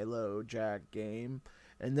high, low, jack, game.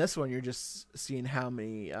 And this one you're just seeing how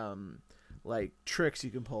many like tricks you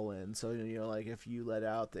can pull in. So you know, like if you let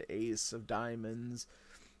out the ace of diamonds,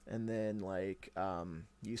 and then like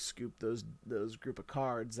you scoop those group of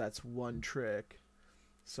cards, that's one trick.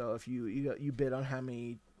 So if you bid on how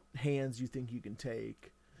many hands you think you can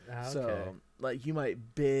take. Okay. So like you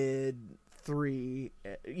might bid 3,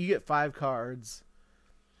 you get 5 cards,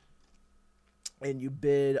 and you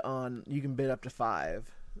can bid up to 5,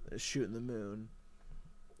 shooting the moon.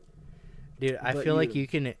 Dude, I feel like you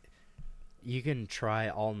can try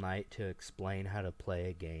all night to explain how to play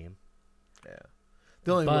a game. Yeah.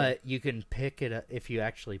 You can pick it up if you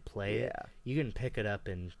actually play it. You can pick it up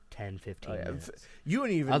in 10, 15 minutes. You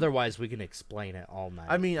wouldn't even. Otherwise, we can explain it all night.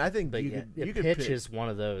 I mean, I think pitch is one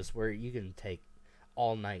of those where you can take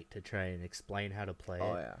all night to try and explain how to play it.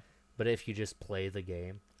 Oh yeah. But if you just play the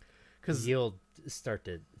game, because you'll start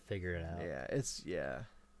to figure it out. Yeah,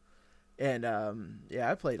 and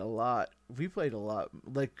I played a lot. We played a lot.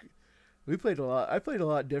 I played a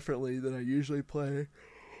lot differently than I usually play.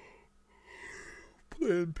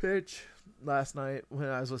 Playing pitch last night when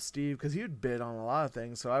I was with Steve, because he would bid on a lot of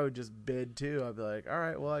things, so I would just bid too. I'd be like, all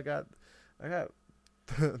right, well I got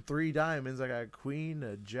 3 diamonds. I got a queen,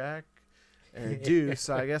 a jack, and a deuce.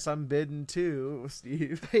 So I guess I'm bidding too,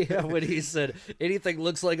 Steve. Yeah, when he said anything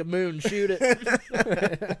looks like a moon, shoot it.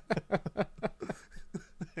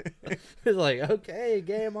 It's like, okay,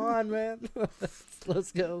 game on, man.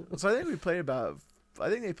 Let's go. So I think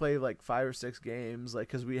they played like 5 or 6 games, like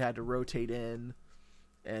because we had to rotate in,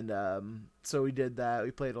 and so we did that.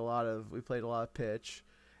 We played a lot of pitch,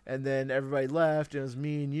 and then everybody left. And it was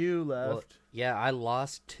me and you left. Well, yeah, I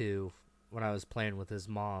lost 2 when I was playing with his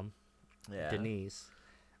mom, Denise,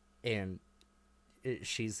 and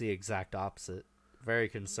she's the exact opposite. Very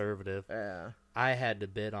conservative. Yeah. I had to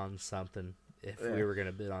bid on something if we were going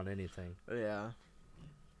to bid on anything. Yeah.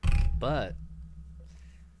 But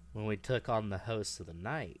when we took on the host of the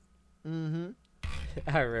night,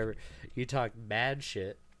 I remember you talked mad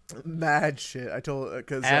shit. Mad shit. I told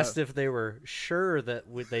because asked if they were sure that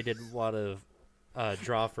they didn't want to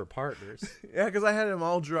draw for partners. Yeah, because I had them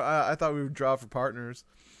all draw. I thought we would draw for partners.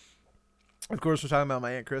 Of course, we're talking about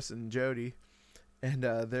my Aunt Chris and Jody, and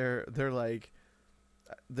they're like.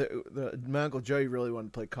 My Uncle Joey really wanted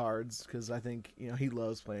to play cards because I think he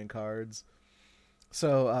loves playing cards.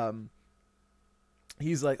 So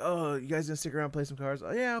he's like, "Oh, you guys gonna stick around and play some cards?"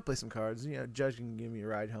 "Oh yeah, I'll play some cards." Judge can give me a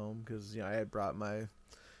ride home because I had brought my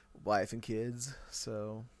wife and kids.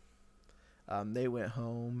 So they went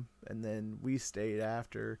home, and then we stayed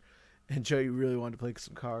after. And Joey really wanted to play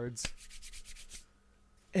some cards.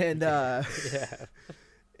 And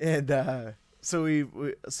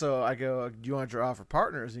So so I go, "Do you want to draw for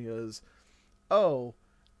partners?" And he goes, "Oh,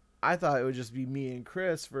 I thought it would just be me and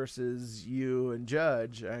Chris versus you and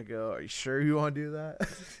Judge. I go, are you sure you want to do that?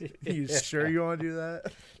 You sure you want to do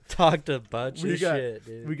that? Talked a bunch of shit,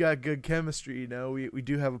 dude. We got good chemistry, you know. We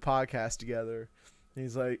do have a podcast together. And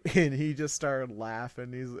he's like, and he just started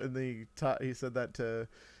laughing. He said that to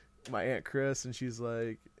my Aunt Chris, and she's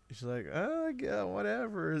like, oh yeah,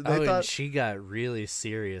 whatever. And she got really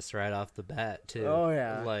serious right off the bat too. Oh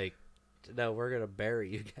yeah, like, no, we're gonna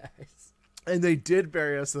bury you guys. And they did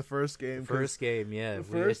bury us the first game. First game, yeah,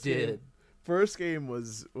 we did. First game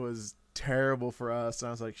was terrible for us, and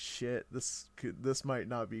I was like, shit, this might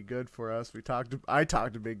not be good for us. I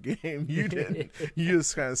talked a big game. You didn't. You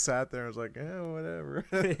just kind of sat there and was like, whatever.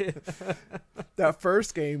 That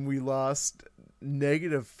first game we lost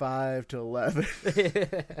 -5 to 11.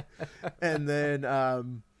 And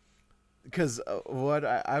then because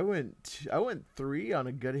I went 3 on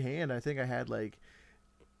a good hand. I think I had like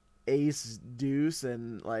ace deuce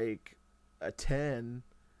and like a 10,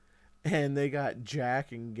 and they got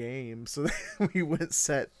jack in game, so we went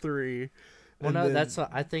set 3. Well, no, that's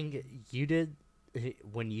what I think you did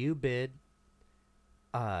when you bid.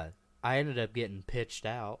 I ended up getting pitched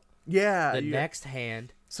out. Yeah, next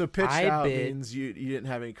hand. So pitched out means you didn't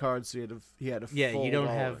have any cards, so you had to yeah, fold you don't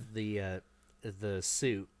all have the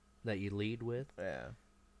suit that you lead with. Yeah,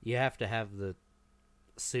 you have to have the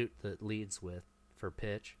suit that leads with for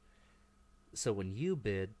pitch. So when you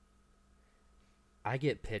bid, I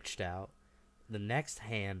get pitched out. The next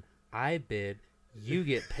hand I bid, you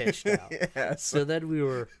get pitched out. Yeah, so then we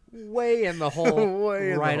were way in the hole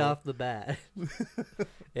right off the bat.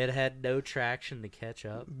 It had no traction to catch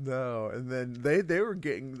up. No, and then they were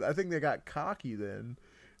getting. I think they got cocky then,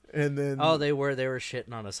 and then they were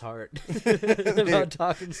shitting on us hard about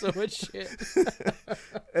talking so much shit.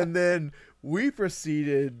 And then we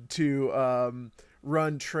proceeded to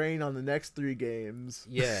run train on the next 3 games.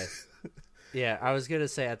 Yeah. Yeah, I was going to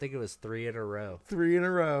say, I think it was 3 in a row. 3 in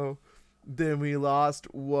a row. Then we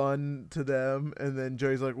lost 1 to them, and then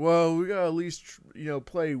Joey's like, well, we got to at least,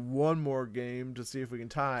 play one more game to see if we can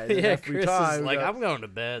tie. And yeah, if Chris we tie, is like, I'm going to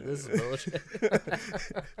bed. This is bullshit.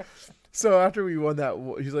 So after we won that,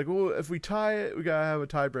 he's like, well, if we tie it, we got to have a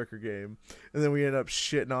tiebreaker game. And then we end up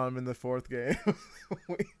shitting on him in the 4th game.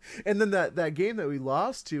 And then that game that we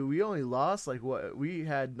lost to, we only lost, we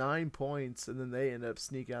had 9 points, and then they ended up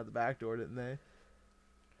sneaking out the back door, didn't they?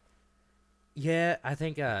 Yeah, I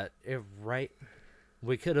think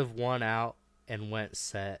we could have won out and went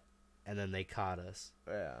set, and then they caught us.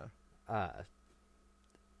 Yeah.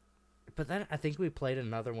 But then I think we played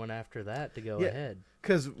another one after that to go ahead.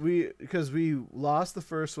 Because we lost the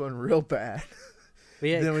first one real bad. But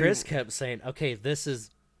yeah, Chris kept saying, okay, this is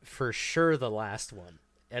for sure the last one.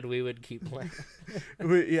 And we would keep playing.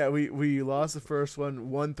 we lost the first one,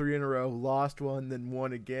 won 3 in a row, lost one, then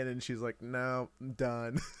won again, and she's like, no,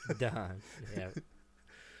 done. Done. Yeah.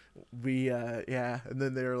 And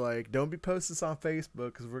then they were like, don't be posting this on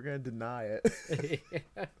Facebook because we're going to deny it.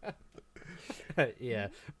 Yeah.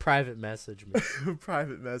 Private message me.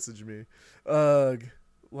 Private message me. Ugh.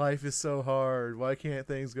 Life is so hard. Why can't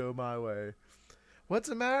things go my way? What's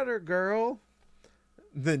the matter, girl?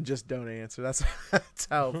 Then just don't answer. That's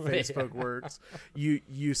how Facebook works.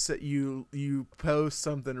 You post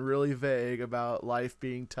something really vague about life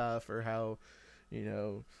being tough or how,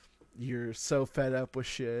 you're so fed up with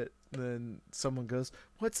shit. Then someone goes,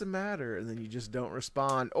 "What's the matter?" And then you just don't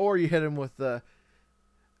respond, or you hit them with the,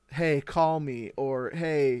 "Hey, call me," or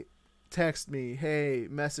 "Hey, text me," "Hey,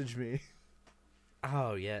 message me."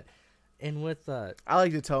 Oh yeah, and with I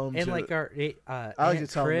like to tell them. And like our I like to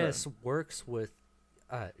tell Chris works with.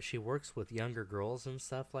 She works with younger girls and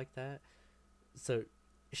stuff like that, so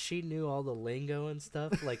she knew all the lingo and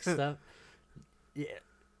stuff, like stuff. Yeah,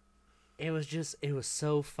 it was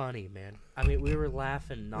so funny, man. I mean, we were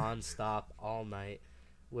laughing nonstop all night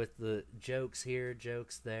with the jokes here,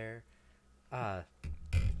 jokes there, and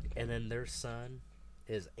then their son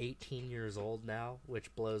is 18 years old now,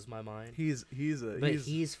 which blows my mind. He's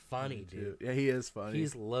funny, dude. Yeah, he is funny.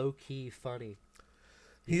 He's low key funny.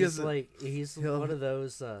 He's one of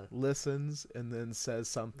those listens and then says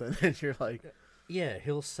something, and you're like, yeah,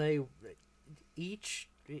 he'll say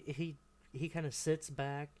he kind of sits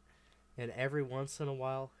back, and every once in a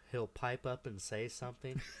while he'll pipe up and say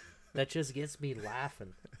something that just gets me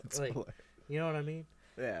laughing. Like, you know what I mean?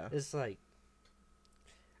 Yeah, it's like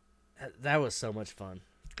that was so much fun.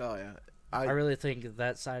 Oh yeah, I really think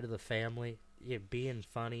that side of the family, being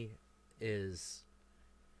funny is.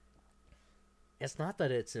 It's not that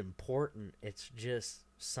it's important. It's just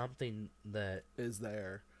something that is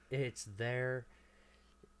there. It's there.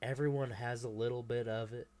 Everyone has a little bit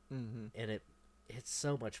of it, mm-hmm. and it's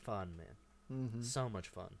so much fun, man. Mm-hmm. So much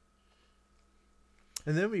fun.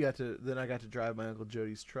 And then I got to drive my Uncle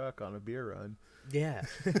Jody's truck on a beer run. Yeah.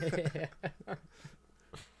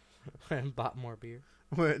 And bought more beer.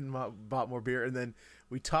 Went and bought more beer, and then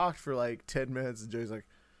we talked for like 10 minutes, and Jody's like,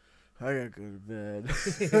 I gotta go to bed.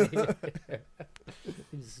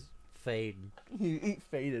 He's fading. He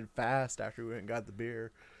faded fast after we went and got the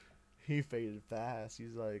beer. He faded fast.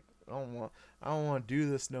 He's like, I don't want to do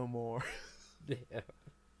this no more. Yeah.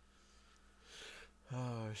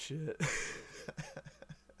 Oh shit.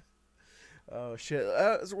 Oh shit.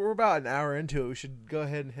 So we're about an hour into it. We should go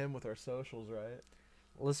ahead and hit him with our socials, right?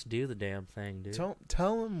 Let's do the damn thing, dude.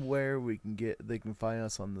 Tell them where they can find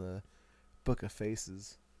us on the Book of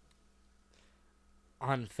Faces.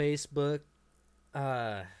 On Facebook,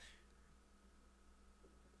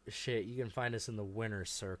 shit, you can find us in the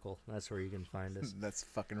Winner's Circle. That's where you can find us. That's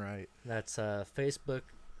fucking right. That's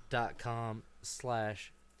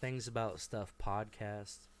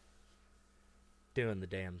facebook.com/thingsaboutstuffpodcast. Doing the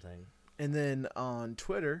damn thing. And then on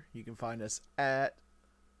Twitter, you can find us at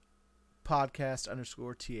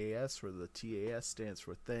podcast_TAS, where the TAS stands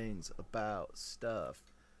for Things About Stuff.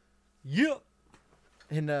 Yep.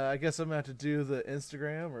 And I guess I'm going to have to do the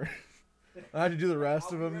Instagram, or I have to do the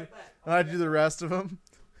rest of them. I have to do the rest of them.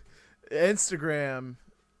 Instagram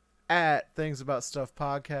at Things About Stuff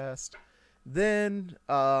Podcast. Then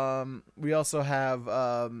we also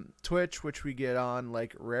have Twitch, which we get on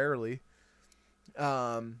like rarely.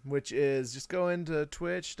 Which is just go into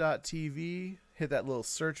twitch.tv, hit that little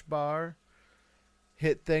search bar,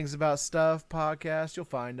 hit Things About Stuff Podcast. You'll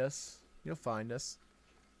find us.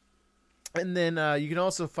 And then you can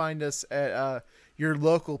also find us at your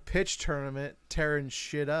local pitch tournament, tearing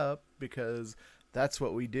shit up, because that's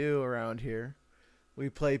what we do around here. We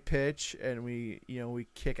play pitch, and we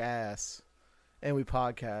kick ass, and we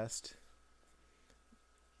podcast.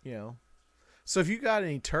 So if you got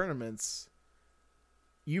any tournaments,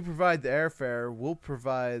 you provide the airfare, we'll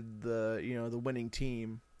provide the winning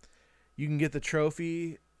team. You can get the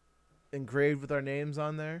trophy engraved with our names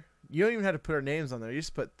on there. You don't even have to put our names on there. You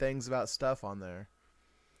just put Things About Stuff on there.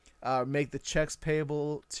 Make the checks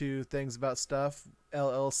payable to Things About Stuff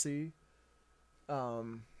LLC.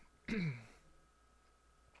 Because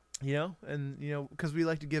we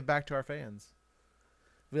like to give back to our fans.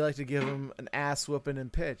 We like to give them an ass whooping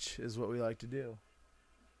and pitch is what we like to do.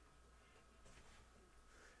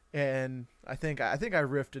 And I think I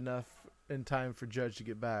riffed enough in time for Judge to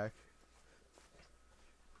get back.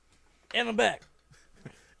 And I'm back.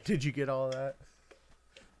 Did you get all of that?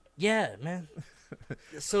 Yeah, man.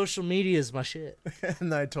 Social media is my shit.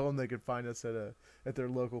 And I told them they could find us at their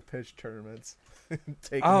local pitch tournaments,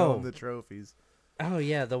 taking home the trophies. Oh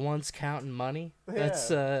yeah, the ones counting money.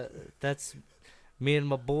 Yeah. That's me and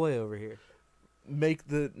my boy over here. Make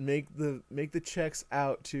the checks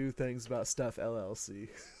out to Things About Stuff LLC.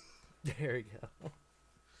 There you go.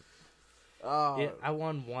 Oh, Yeah, I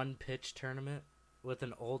won one pitch tournament with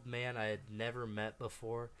an old man I had never met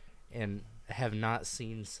before and have not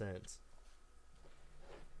seen since.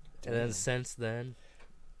 And then since then,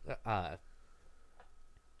 I'd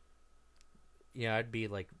be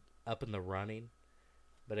like up in the running,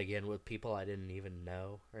 but again with people I didn't even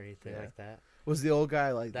know or anything like that. Was the old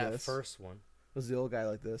guy like That this? first one. Was the old guy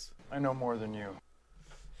like this? I know more than you.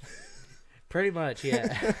 Pretty much,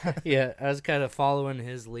 yeah. Yeah, I was kind of following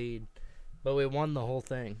his lead, but we won the whole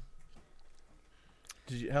thing.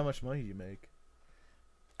 How much money did you make?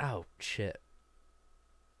 Oh, shit.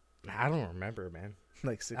 I don't remember, man.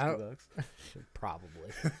 Like $60?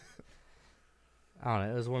 Probably. I don't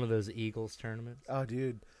know. It was one of those Eagles tournaments. Oh,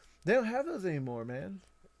 dude. They don't have those anymore, man.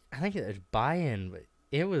 I think it was buy-in, but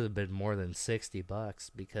it would have been more than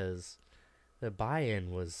 $60 because the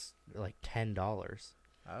buy-in was like $10.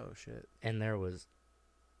 Oh, shit. And there was...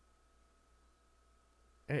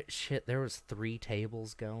 there was 3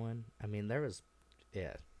 tables going. I mean, there was...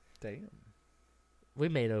 Yeah. Damn. We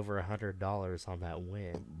made over $100 on that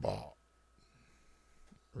win.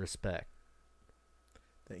 Respect.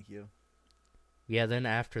 Thank you. Yeah, then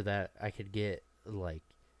after that, I could get,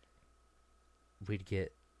 we'd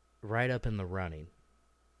get right up in the running,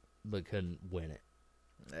 but couldn't win it.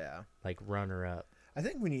 Yeah. Like, runner-up. I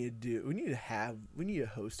think we need to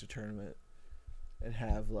host a tournament and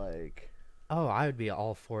have, like... Oh, I would be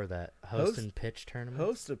all for that. Hosting pitch tournament.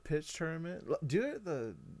 Host a pitch tournament. Do it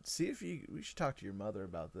we should talk to your mother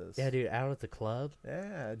about this. Yeah, dude, out at the club.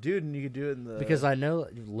 Yeah, dude, and you could do it in the... Because I know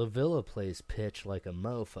La Villa plays pitch like a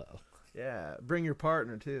mofo. Yeah, bring your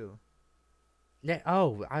partner, too. Yeah.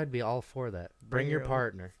 Oh, I'd be all for that. Bring your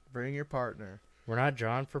partner. Bring your partner. We're not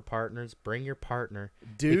drawn for partners. Bring your partner.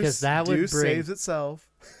 Deuce, because that would Deuce bring, saves itself.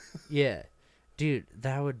 Yeah. Dude,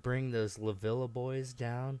 that would bring those Lavilla boys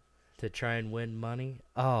down to try and win money.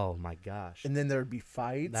 Oh my gosh. And then there would be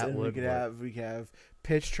fights. That and would we work. could have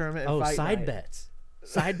pitch tournament and fight side night. bets.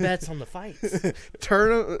 Side bets on the fights.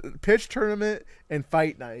 Pitch tournament and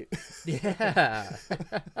fight night. Yeah.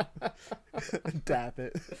 Dap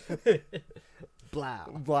it.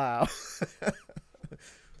 Blow. Wow.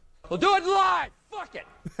 We'll do it live. Fuck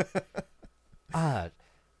it.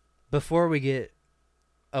 Before we get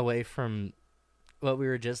away from what we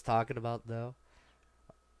were just talking about, though,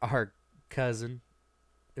 our cousin,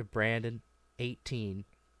 Brandon, 18,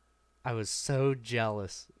 I was so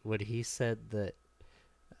jealous when he said that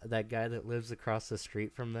guy that lives across the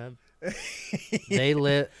street from them, they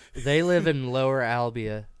live in Lower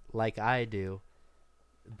Albia like I do,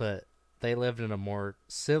 but they lived in a more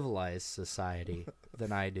civilized society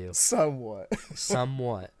than I do. Somewhat.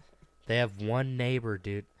 Somewhat. They have one neighbor,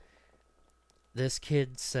 dude. This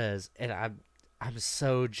kid says, and I'm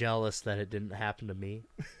so jealous that it didn't happen to me.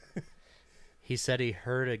 He said he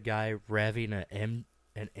heard a guy revving an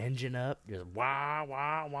engine up, just wah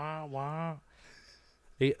wah wah wah.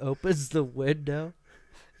 He opens the window.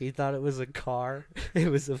 He thought it was a car. It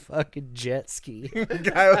was a fucking jet ski. The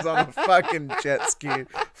guy was on a fucking jet ski,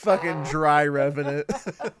 fucking dry revving it.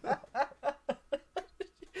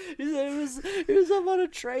 He said he was up on a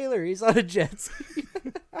trailer. He's on a jet ski.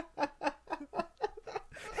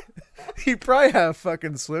 He probably had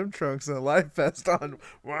fucking swim trunks and a life vest on.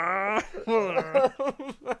 Oh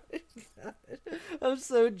my God. I'm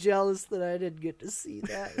so jealous that I didn't get to see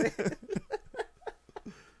that, man.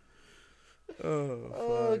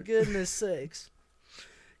 Oh, goodness sakes.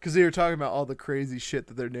 Because they were talking about all the crazy shit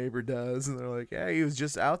that their neighbor does, and they're like, yeah, he was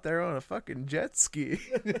just out there on a fucking jet ski.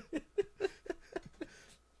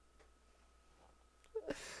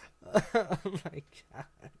 Oh my gosh.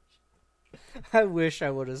 I wish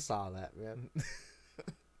I would have saw that, man.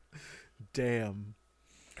 Damn.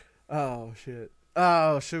 Oh, shit.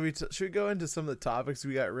 Oh, should we go into some of the topics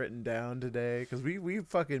we got written down today? Because we've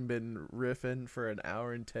fucking been riffing for an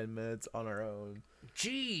hour and 10 minutes on our own.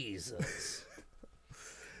 Jesus.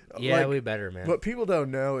 Yeah, we better, man. What people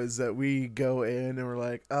don't know is that we go in and we're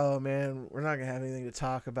like, oh man, we're not gonna have anything to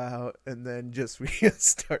talk about, and then just we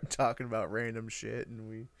start talking about random shit, and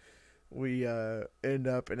we end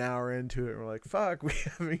up an hour into it and we're like, fuck, we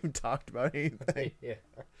haven't even talked about anything. Yeah.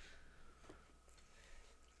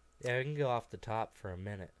 Yeah, we can go off the top for a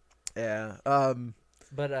minute. Yeah.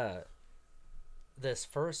 But this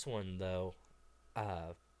first one though,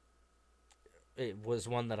 it was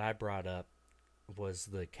one that I brought up, was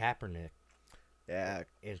the Kaepernick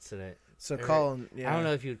incident. So Colin, yeah. I don't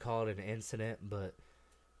know if you'd call it an incident, but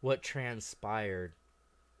what transpired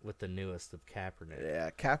with the newest of Kaepernick. Yeah,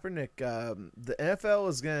 Kaepernick, the NFL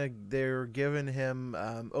is they're giving him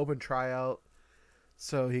open tryout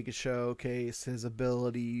so he could showcase his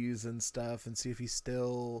abilities and stuff and see if he's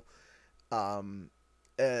still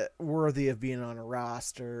worthy of being on a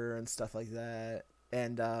roster and stuff like that.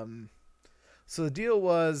 And so the deal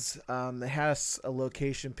was they had a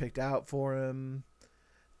location picked out for him.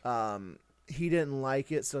 He didn't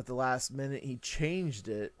like it, so at the last minute he changed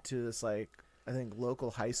it to this, like, I think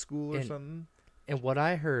local high school or something. And what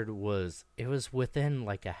I heard was it was within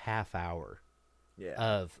like a half hour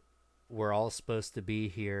of we're all supposed to be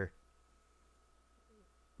here.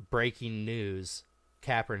 Breaking news,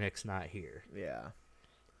 Kaepernick's not here. Yeah.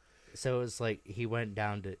 So it was like he went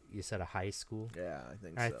down to, you said, a high school? Yeah, I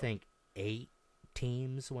think so. I think 8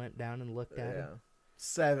 teams went down and looked at him.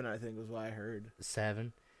 7, I think, was what I heard.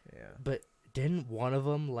 7? Yeah. But didn't one of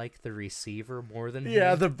them like the receiver more than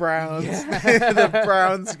Yeah, him? the Browns. Yeah. The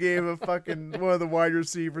Browns gave one of the wide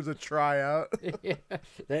receivers a tryout. Yeah.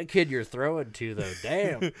 That kid you're throwing to, though,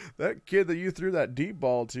 damn. That kid that you threw that deep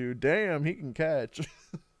ball to, damn, he can catch.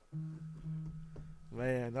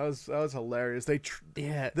 Man, that was hilarious. The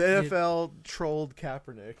NFL trolled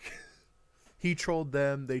Kaepernick. He trolled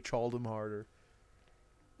them. They trolled him harder.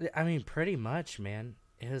 I mean, pretty much, man.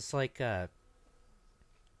 It was like,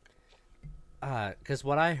 because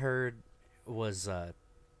what I heard was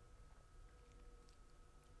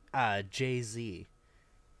Jay-Z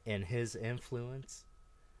and his influence,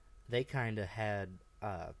 they kind of had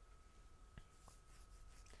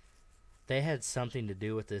they had something to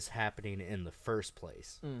do with this happening in the first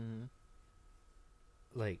place. Mm-hmm.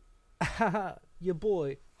 Like, your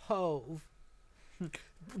boy Hove.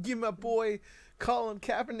 Give my boy Colin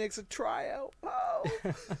Kaepernick's a tryout. Oh,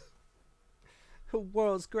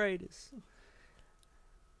 World's greatest.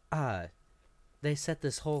 they set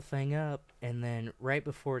this whole thing up, and then right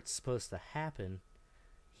before it's supposed to happen,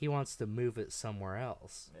 he wants to move it somewhere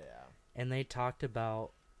else. Yeah. And they talked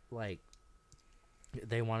about, like,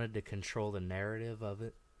 they wanted to control the narrative of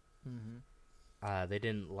it. Mm-hmm. They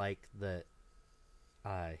didn't like that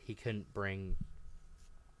he couldn't bring,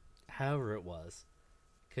 however it was,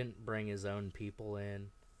 couldn't bring his own people in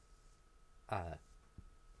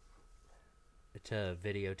to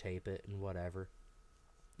videotape it and whatever.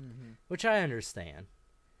 Mm-hmm. Which I understand.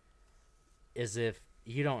 Is if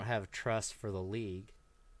you don't have trust for the league,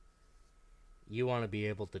 you want to be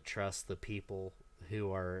able to trust the people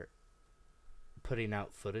who are putting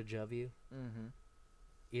out footage of you. Mm-hmm.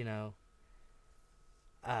 You know?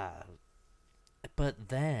 But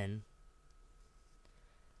then,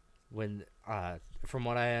 when, from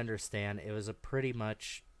what I understand, it was a pretty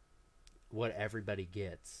much what everybody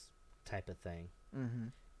gets type of thing. Mm-hmm.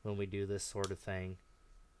 When we do this sort of thing,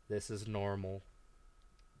 this is normal.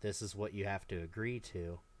 This is what you have to agree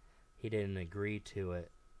to. He didn't agree to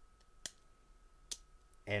it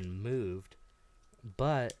and moved,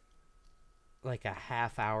 but like a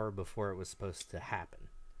half hour before it was supposed to happen.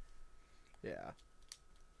 Yeah.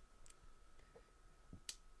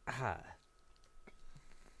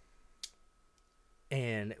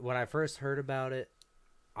 And when I first heard about it,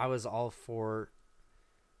 I was all for,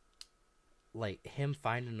 like, him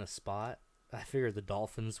finding a spot. I figured the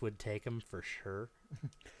Dolphins would take him for sure.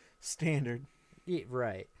 Standard. Yeah,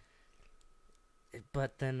 right.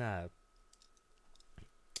 But then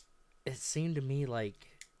it seemed to me like,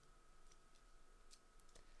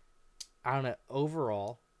 I don't know,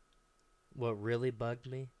 overall, what really bugged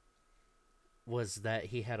me was that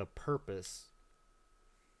he had a purpose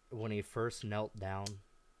when he first knelt down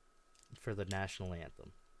for the national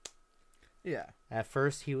anthem. Yeah. At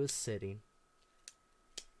first, he was sitting.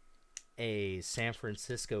 A San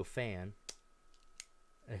Francisco fan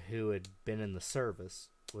who had been in the service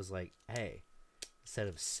was like, hey, instead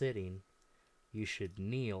of sitting, you should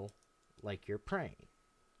kneel like you're praying.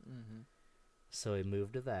 Mm-hmm. So he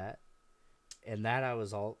moved to that. And that I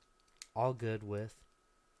was all good with.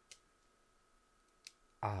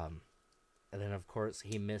 And then, of course,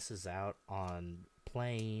 he misses out on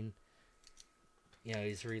playing. You know,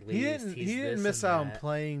 he's released. He didn't miss out on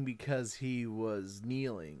playing because he was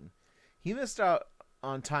kneeling. He missed out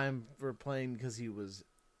on time for playing because he was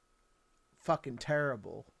fucking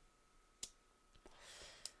terrible.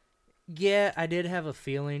 Yeah, I did have a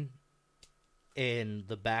feeling in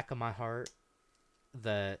the back of my heart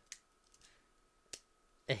that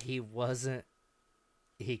he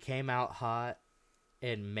came out hot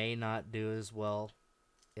and may not do as well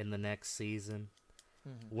in the next season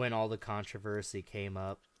when all the controversy came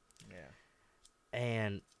up. Yeah.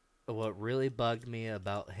 And what really bugged me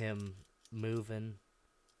about him moving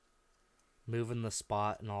the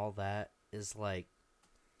spot and all that is, like,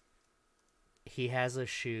 he has a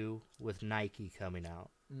shoe with Nike coming out.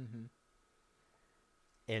 Mm-hmm.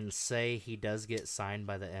 And say he does get signed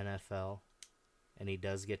by the NFL and he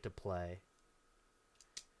does get to play,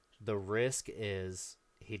 the risk is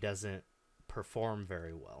he doesn't perform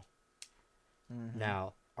very well. Mm-hmm.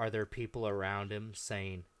 Now, are there people around him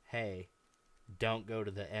saying, hey, don't go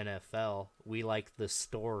to the NFL. We like the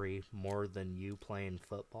story more than you playing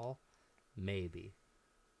football? Maybe.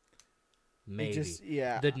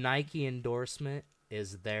 The Nike endorsement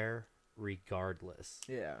is there regardless.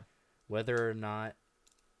 Yeah. Whether or not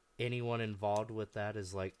anyone involved with that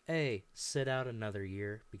is like, hey, sit out another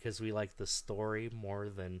year because we like the story more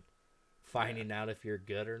than finding out if you're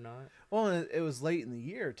good or not. Well, and it was late in the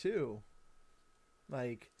year too.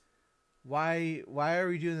 Like, why are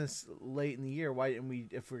we doing this late in the year? Why didn't we,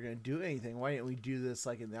 if we're gonna do anything, why didn't we do this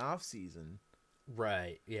like in the off season?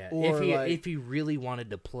 Right. Yeah. Or if he really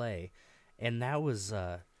wanted to play, and that was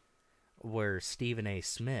where Stephen A.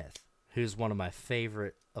 Smith, who's one of my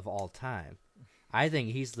favorite of all time. I think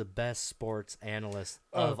he's the best sports analyst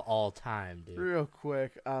of all time, dude. Real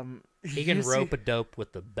quick, he can rope a dope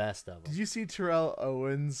with the best of them. Did you see Terrell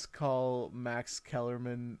Owens call Max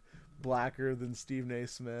Kellerman blacker than Stephen A.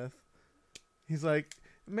 Smith? He's like,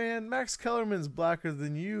 man, Max Kellerman's blacker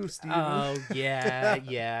than you, Stephen. Oh,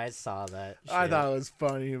 yeah, I saw that. I thought it was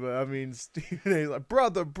funny, but I mean, Stephen A's like,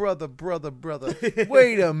 brother.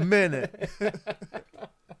 Wait a minute.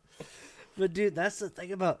 But, dude, that's the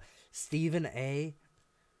thing about Stephen A.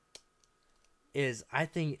 is I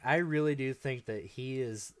really do think that he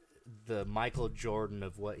is the Michael Jordan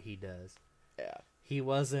of what he does. Yeah. He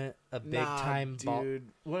wasn't a big time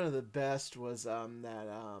dude. One of the best was who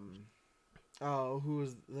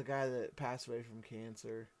was the guy that passed away from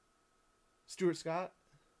cancer? Stuart Scott?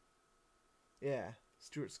 Yeah,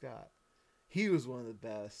 Stuart Scott. he was one of the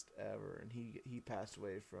best ever, and he passed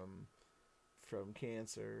away from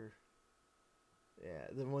cancer. Yeah,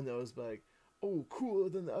 the one that was like, oh, cooler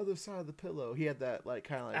than the other side of the pillow. He had that like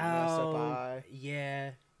kind of like messed up eye.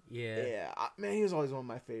 Yeah. Yeah, man, he was always one of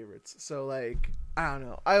my favorites. So like, I don't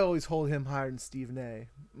know, I always hold him higher than Stephen A.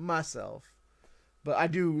 myself, but I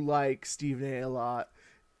do like Stephen A. a lot.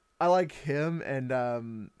 I like him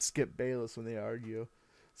and Skip Bayless when they argue.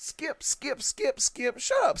 Skip.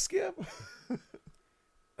 Shut up, Skip.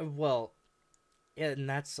 Well, and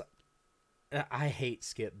that's... I hate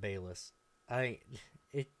Skip Bayless.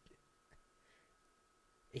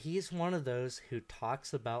 He's one of those who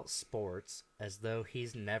talks about sports as though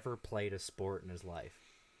he's never played a sport in his life.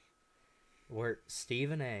 Where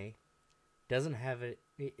Stephen A. doesn't have it...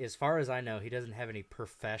 As far as I know, he doesn't have any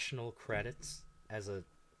professional credits as a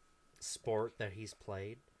sport that he's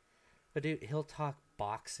played. But dude, he'll talk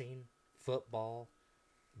boxing, football,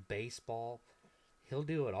 baseball. He'll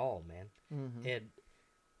do it all, man. Mm-hmm. And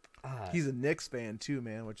he's a Knicks fan too,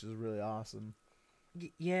 man, which is really awesome.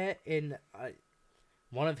 Yeah, and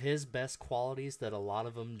one of his best qualities that a lot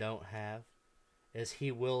of them don't have is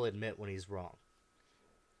he will admit when he's wrong.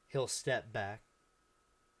 He'll step back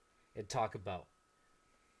and talk about,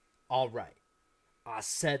 all right, I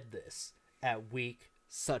said this at week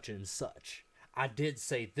such and such. I did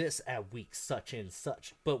say this at week such and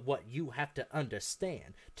such, but what you have to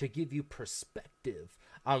understand to give you perspective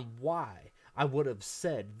on why I would have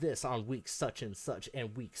said this on week such and such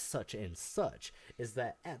and week such and such is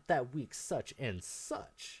that at that week such and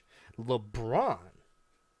such, LeBron,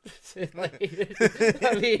 like,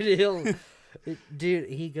 I mean, dude,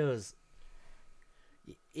 he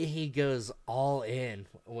goes all in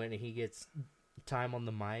when he gets time on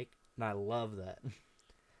the mic, and I love that.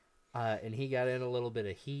 And he got in a little bit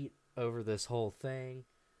of heat over this whole thing.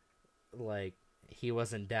 Like, he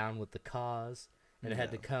wasn't down with the cause and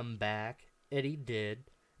had to come back. And he did.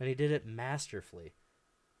 And he did it masterfully.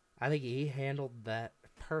 I think he handled that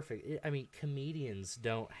perfect. I mean, comedians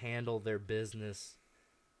don't handle their business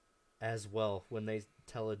as well when they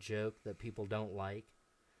tell a joke that people don't like.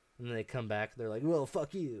 And then they come back, they're like, well,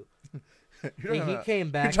 fuck you. He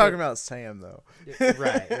came back. You're talking about Sam, though.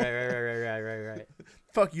 Right.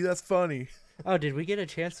 Fuck you, that's funny. Oh, did we get a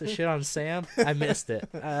chance to shit on Sam? I missed it.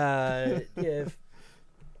 Yeah.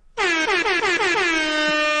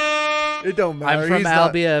 It don't matter. I'm from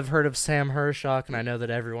Albia. I've heard of Sam Hershock, and I know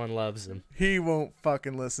that everyone loves him. He won't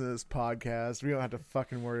fucking listen to this podcast. We don't have to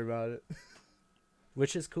fucking worry about it.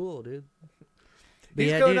 Which is cool, dude.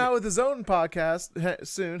 He's going out with his own podcast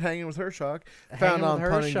soon, Hanging with Hershock, found on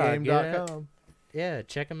punninggame.com. Yeah,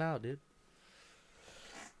 check him out, dude.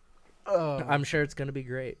 I'm sure it's going to be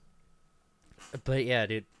great. But yeah,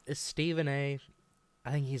 dude, it's Stephen A.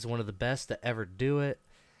 I think he's one of the best to ever do it.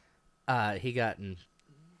 He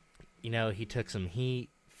took some heat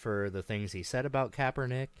for the things he said about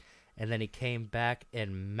Kaepernick, and then he came back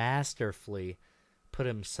and masterfully put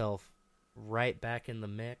himself right back in the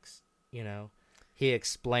mix. He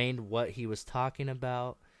explained what he was talking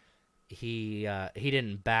about. He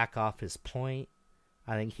didn't back off his point.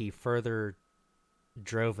 I think he further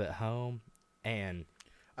drove it home, and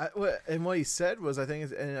what he said was, I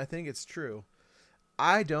think it's true.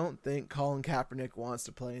 I don't think Colin Kaepernick wants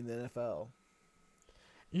to play in the NFL.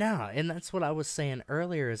 No, and that's what I was saying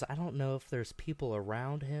earlier. Is I don't know if there's people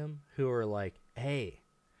around him who are like, "Hey,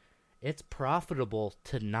 it's profitable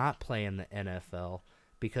to not play in the NFL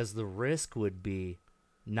because the risk would be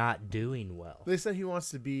not doing well." They said he wants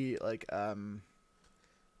to be like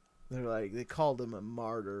they called him a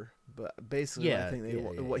martyr, but basically I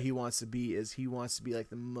think what he wants to be is he wants to be like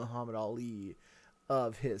the Muhammad Ali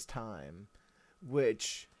of his time,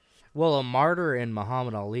 which well, a martyr and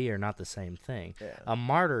Muhammad Ali are not the same thing. Yeah. A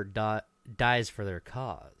martyr dies for their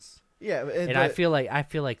cause. Yeah, and I feel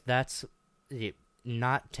like that's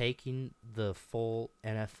not taking the full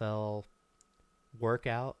NFL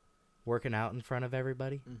working out in front of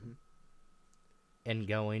everybody, mm-hmm. and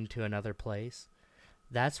going to another place.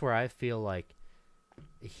 That's where I feel like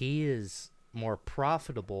he is more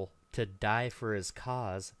profitable to die for his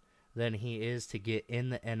cause than he is to get in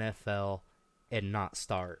the NFL and not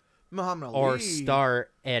start. Muhammad Ali or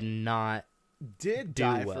start and not did do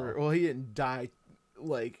die well. for. Well, he didn't die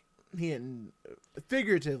like he didn't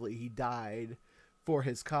figuratively. He died for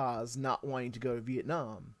his cause, not wanting to go to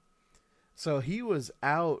Vietnam. So he was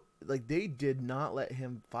out. Like, they did not let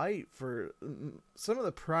him fight for some of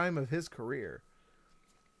the prime of his career.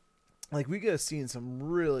 Like, we could have seen some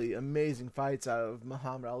really amazing fights out of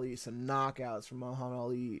Muhammad Ali, some knockouts from Muhammad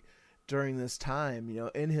Ali during this time,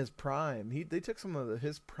 in his prime. They took some of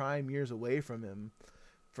his prime years away from him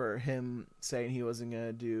for him saying he wasn't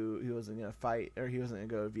gonna fight, or he wasn't gonna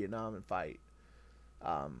go to Vietnam and fight.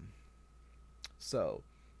 So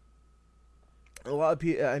a lot of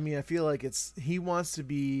people, I mean, I feel like he wants to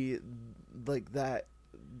be like that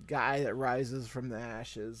guy that rises from the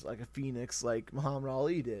ashes, like a phoenix, like Muhammad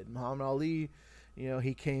Ali did. Muhammad Ali,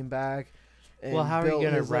 he came back and built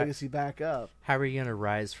his legacy back up. How are you gonna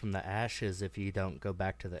rise from the ashes if you don't go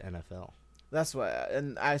back to the NFL? That's why,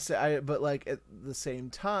 and but like at the same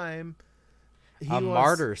time,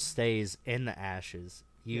 martyr stays in the ashes.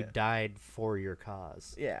 You Yeah. died for your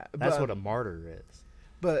cause. Yeah, That's what a martyr is.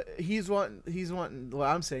 But he's wanting. What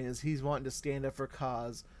I'm saying is he's wanting to stand up for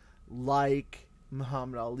cause, like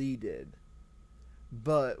Muhammad Ali did.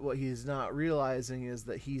 But what he's not realizing is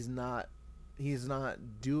that he's gonna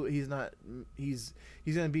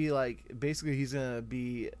be like, basically he's gonna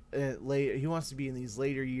be late. He wants to be in these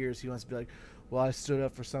later years. He wants to be like, well, I stood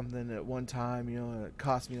up for something at one time, and it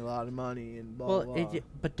cost me a lot of money and blah blah.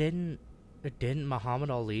 But didn't Muhammad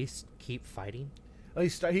Ali keep fighting? Oh,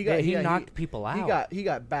 he knocked people out. He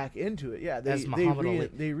got back into it. Yeah,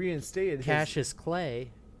 they reinstated Cassius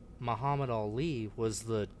Clay. Muhammad Ali was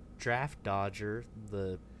the draft dodger,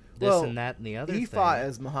 and that and the other. He fought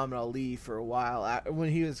as Muhammad Ali for a while. When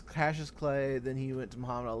he was Cassius Clay, then he went to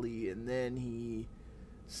Muhammad Ali, and then he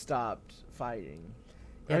stopped fighting.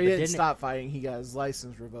 Yeah, he didn't stop fighting. He got his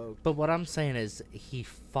license revoked. But what I'm saying is, he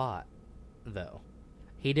fought, though.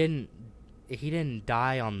 He didn't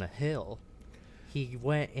die on the hill. He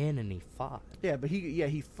went in and he fought. Yeah, but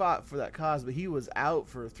he fought for that cause, but he was out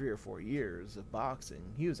for 3 or 4 years of boxing.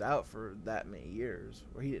 He was out for that many years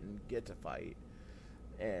where he didn't get to fight.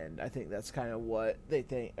 And I think that's kind of what they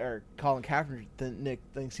think, or Colin Kaepernick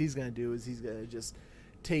thinks he's going to do, is he's going to just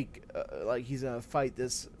take, he's going to fight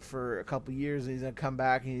this for a couple years, and he's going to come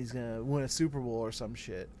back and he's going to win a Super Bowl or some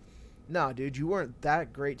shit. No, dude, you weren't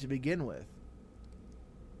that great to begin with.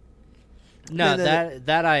 No,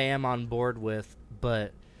 that I am on board with,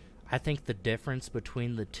 but I think the difference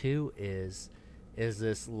between the two is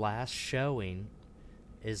this last showing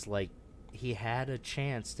is like he had a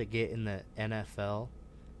chance to get in the NFL,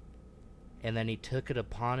 and then he took it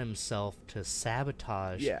upon himself to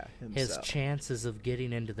sabotage his chances of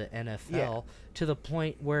getting into the NFL to the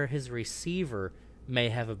point where his receiver may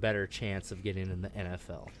have a better chance of getting in the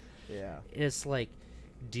NFL. Yeah. It's like,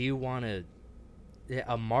 do you want to...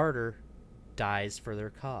 A martyr dies for their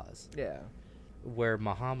cause. Yeah. Where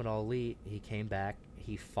Muhammad Ali, he came back,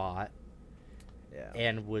 he fought,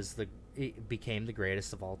 and became the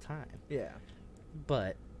greatest of all time. Yeah.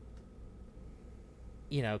 But,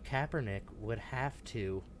 Kaepernick would have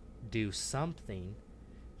to do something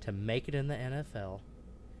to make it in the NFL,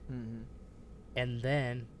 and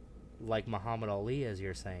then, like Muhammad Ali, as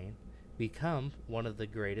you're saying, become one of the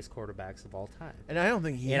greatest quarterbacks of all time. And I don't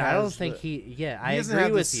think he. And I don't think I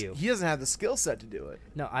agree with you. He doesn't have the skill set to do it.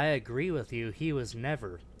 No, I agree with you. He was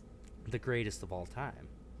never the greatest of all time.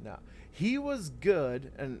 No, he was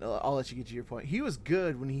good, and I'll let you get to your point. He was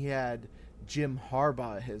good when he had Jim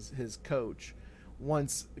Harbaugh, his coach,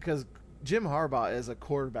 once, because Jim Harbaugh is a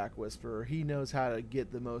quarterback whisperer. He knows how to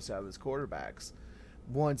get the most out of his quarterbacks.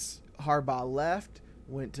 Once Harbaugh left,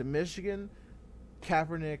 went to Michigan,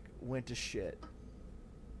 Kaepernick went to shit,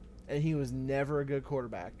 and he was never a good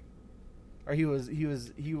quarterback, or he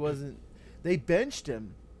wasn't. They benched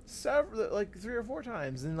him like 3 or 4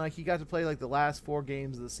 times, and like he got to play like the last 4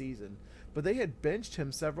 games of the season, but they had benched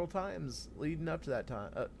him several times leading up to that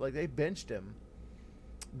time. Like they benched him.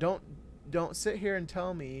 Don't sit here and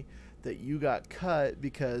tell me that you got cut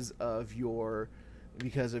because of your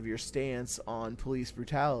stance on police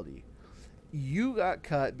brutality. You got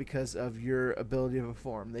cut because of your ability to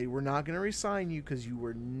perform. They were not going to re-sign you because you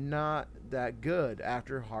were not that good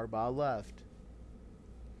after Harbaugh left.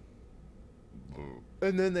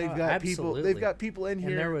 And then they've got people. They've got people in here.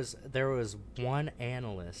 And there was one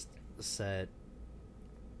analyst said,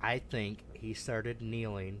 I think he started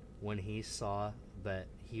kneeling when he saw that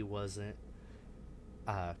he wasn't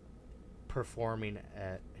performing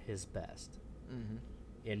at his best,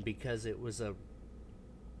 and because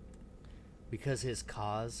his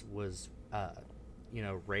cause was,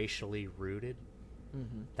 racially rooted,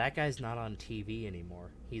 that guy's not on TV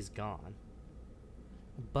anymore. He's gone.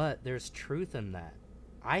 But there's truth in that,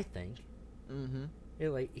 I think.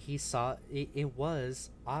 He saw it was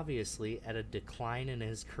obviously at a decline in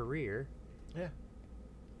his career. Yeah.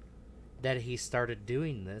 That he started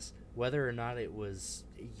doing this, whether or not it was,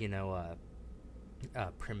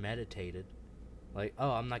 premeditated. Like,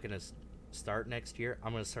 oh, I'm not gonna start next year.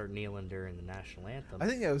 I'm going to start kneeling during the national anthem. I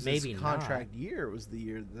think that was maybe his contract year. Was the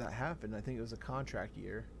year that happened. I think it was a contract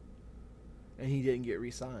year. and he didn't get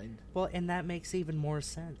re-signed. Well, and that makes even more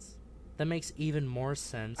sense. That makes even more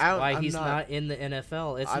sense I'm why he's not- not in the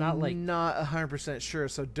NFL. It's I'm not like not 100% sure,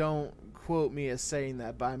 so don't quote me as saying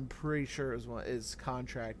that, but I'm pretty sure it was his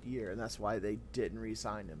contract year, and that's why they didn't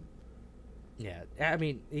re-sign him. yeah. I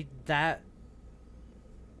mean that.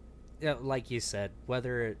 Yeah, like you said,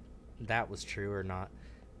 whether that was true or not,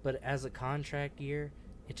 but as a contract year,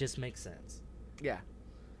 it just makes sense. Yeah.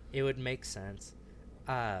 It would make sense.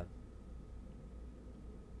 And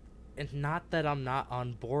not that I'm not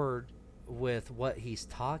on board with what he's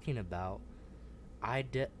talking about. I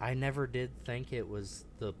never did think it was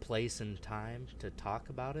the place and time to talk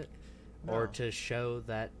about it or No. to show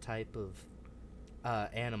that type of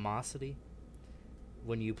animosity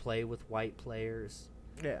when you play with white players.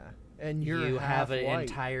 Yeah. And you're You half have an white.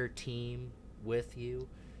 entire team with you.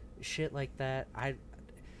 Shit like that.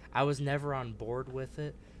 I was never on board with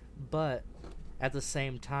it, but at the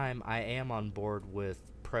same time I am on board with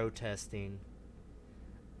protesting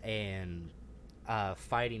and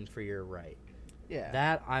fighting for your right. Yeah.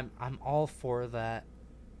 That I'm all for that.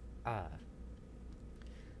 But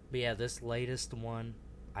yeah, this latest one,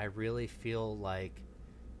 I really feel like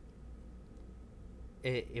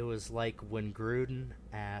it was like when Gruden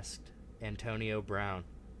asked Antonio Brown,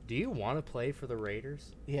 "Do you want to play for the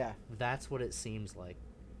Raiders?" Yeah. That's what it seems like.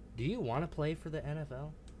 Do you want to play for the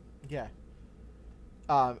NFL? Yeah.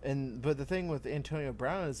 But the thing with Antonio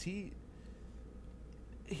Brown is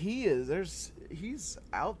he's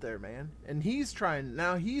out there, man, and he's trying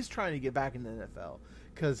to get back in the NFL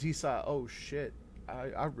because he saw, oh shit,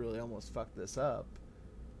 I really almost fucked this up.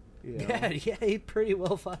 You know? Yeah, he pretty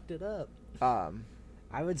well fucked it up. Um,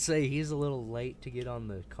 I would say he's a little late to get on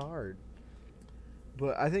the card.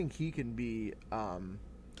 but I think he can be. I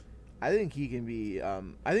think he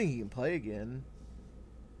can play again.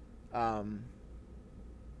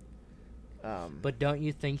 But don't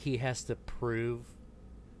you think he has to prove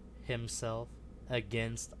himself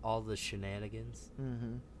against all the shenanigans?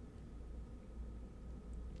 Mm-hmm.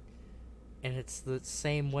 And it's the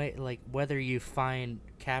same way, like, whether you find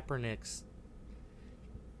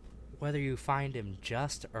whether you find him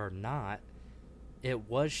just or not, it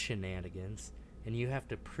was shenanigans, and you have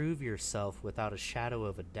to prove yourself without a shadow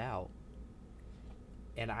of a doubt.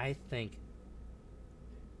 And I think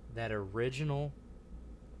that original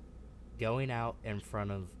going out in front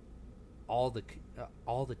of all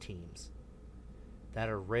the teams, that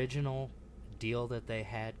original deal that they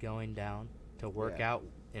had going down to work Yeah. out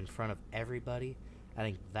in front of everybody, I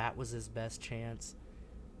think that was his best chance.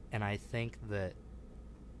 And I think that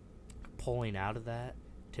pulling out of that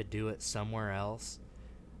to do it somewhere else,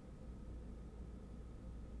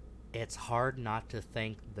 it's hard not to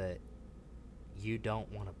think that you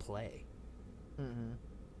don't want to play. Mm-hmm.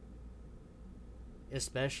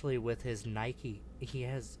 Especially with his Nike, he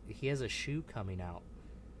has a shoe coming out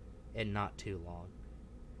in not too long.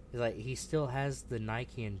 Like, he still has the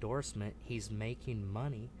Nike endorsement. He's making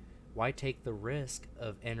money. Why take the risk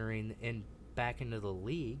of entering back into the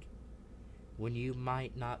league when you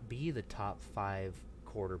might not be the top 5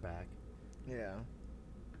 quarterback? Yeah.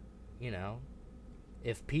 You know,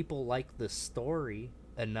 if people like the story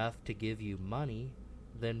enough to give you money,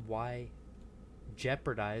 then why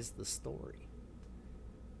jeopardize the story?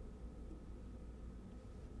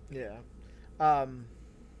 Yeah.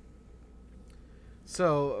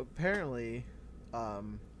 So apparently,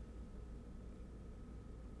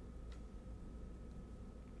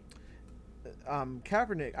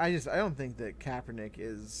 Kaepernick. I don't think that Kaepernick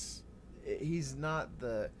is. He's not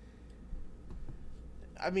the.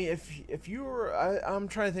 I mean, if you were, I'm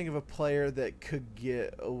trying to think of a player that could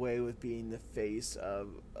get away with being the face of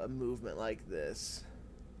a movement like this.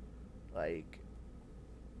 Like,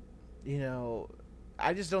 you know,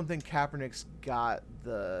 I just don't think Kaepernick's got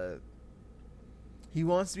the. He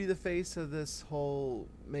wants to be the face of this whole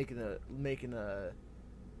making a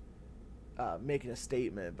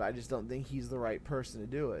statement, but I just don't think he's the right person to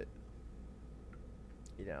do it.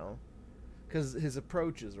 You know, because his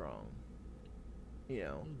approach is wrong. You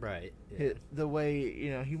know, Right. Yeah. the way,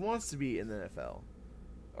 you know, he wants to be in the NFL,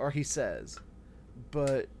 or he says,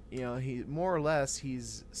 but you know, he more or less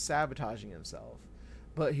he's sabotaging himself.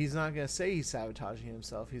 But he's not going to say he's sabotaging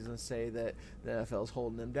himself. He's going to say that the NFL is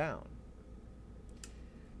holding him down.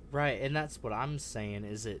 Right, and that's what I'm saying,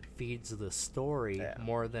 is it feeds the story Yeah.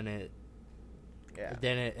 more than it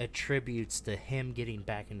attributes to him getting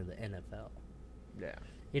back into the NFL. Yeah.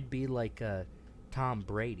 It'd be like Tom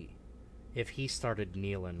Brady if he started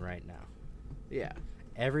kneeling right now. Yeah.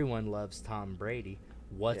 Everyone loves Tom Brady.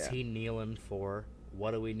 What's Yeah. he kneeling for?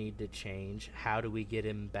 What do we need to change? How do we get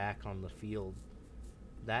him back on the field?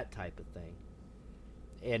 That type of thing.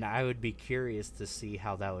 And I would be curious to see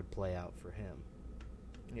how that would play out for him.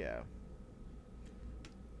 Yeah.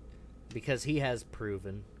 Because he has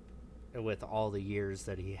proven, with all the years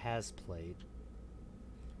that he has played,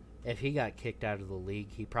 if he got kicked out of the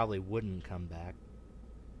league, he probably wouldn't come back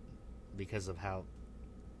because of how,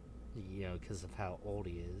 because of how old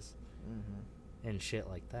he is and shit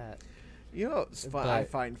like that. You know what I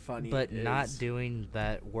find funny But is... not doing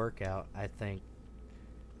that workout, I think,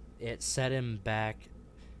 it set him back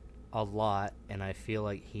a lot, and I feel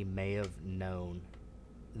like he may have known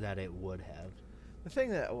that it would have. The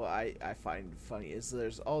thing that I find funny is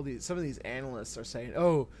there's some of these analysts are saying,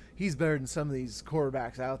 oh, he's better than some of these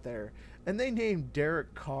quarterbacks out there. And they named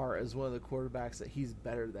Derek Carr as one of the quarterbacks that he's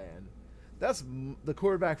better than. That's the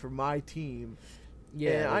quarterback for my team.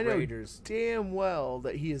 Yeah, and I know Raiders. damn well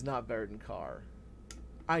that he is not better than Carr.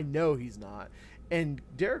 I know he's not. And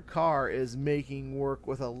Derek Carr is making work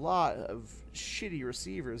with a lot of shitty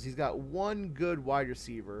receivers. He's got one good wide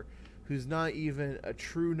receiver who's not even a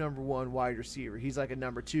true number one wide receiver. He's like a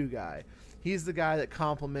number two guy. He's the guy that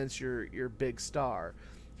complements your big star.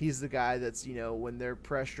 He's the guy that's, when they're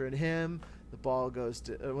pressuring him, the ball goes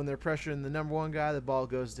to... when they're pressuring the number one guy, the ball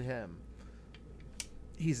goes to him.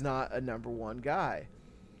 He's not a number one guy.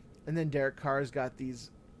 And then Derek Carr's got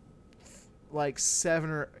these like 7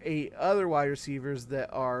 or 8 other wide receivers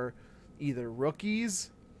that are either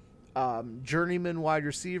rookies, journeyman wide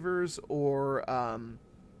receivers, or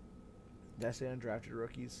did I say undrafted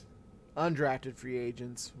rookies? Undrafted free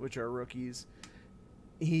agents, which are rookies.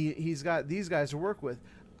 He's got these guys to work with.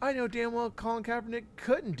 I know damn well Colin Kaepernick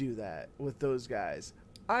couldn't do that with those guys.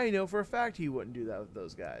 I know for a fact he wouldn't do that with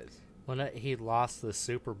those guys. Well, he lost the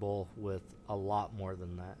Super Bowl with a lot more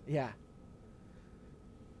than that. Yeah.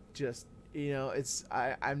 Just, it's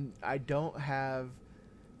I'm not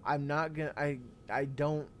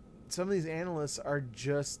gonna some of these analysts are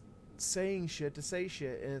just saying shit to say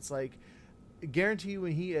shit, and it's like, guarantee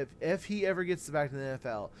when if he ever gets back to the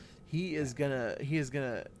NFL,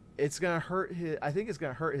 it's gonna hurt his, I think it's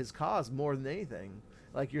gonna hurt his cause more than anything.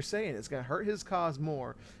 Like you're saying, it's gonna hurt his cause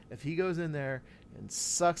more if he goes in there and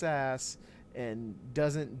sucks ass and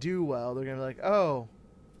doesn't do well. They're gonna be like, oh,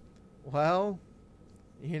 well,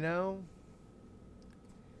 you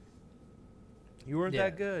weren't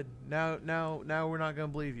that good. Now we're not gonna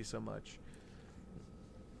believe you so much.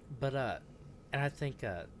 But and I think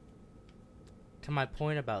to my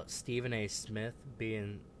point about Stephen A. Smith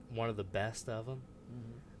being one of the best of them,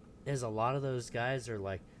 is a lot of those guys are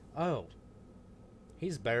like, oh,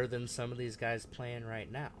 he's better than some of these guys playing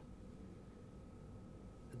right now.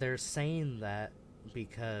 They're saying that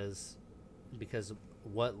because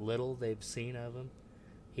what little they've seen of him,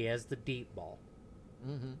 he has the deep ball.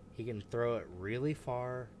 Mm-hmm. He can throw it really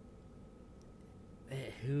far.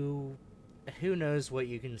 Who knows what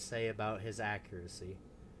you can say about his accuracy?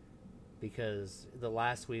 Because the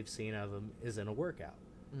last we've seen of him is in a workout.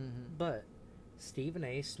 Mm-hmm. But Stephen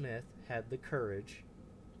A. Smith had the courage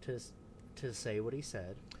to say what he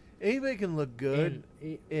said. Anybody can look good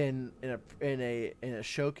in a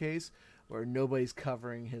showcase where nobody's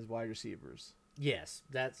covering his wide receivers. Yes,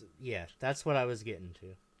 that's what I was getting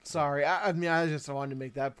to. Sorry, I mean, I just wanted to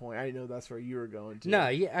make that point. I didn't know that's where you were going to. No,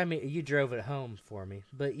 yeah, I mean, you drove it home for me.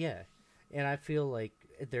 But yeah, and I feel like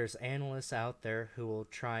there's analysts out there who will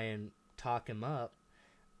try and talk him up,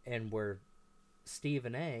 and where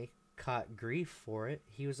Stephen A. caught grief for it,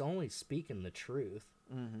 he was only speaking the truth.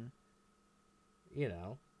 Mm-hmm.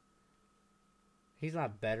 He's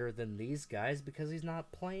not better than these guys because he's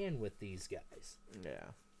not playing with these guys.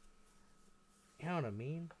 Yeah. You know what I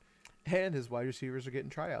mean? And his wide receivers are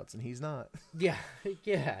getting tryouts, and he's not. Yeah,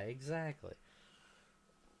 exactly.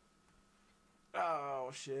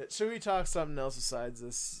 Oh, shit. Should we talk something else besides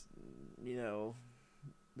this,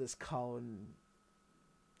 this Colin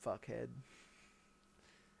fuckhead?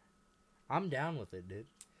 I'm down with it, dude.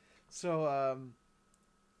 So,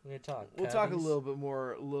 We're gonna talk. we'll talk a little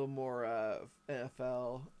more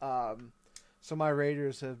NFL. So my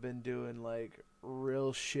Raiders have been doing like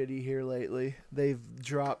real shitty here lately. They've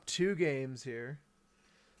dropped 2 games here.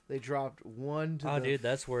 They dropped one to dude,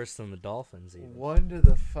 that's worse than the Dolphins even. one to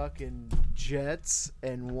the fucking Jets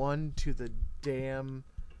and one to the damn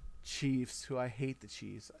Chiefs, who I hate the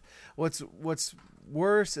Chiefs. What's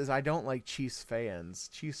worse is I don't like Chiefs fans.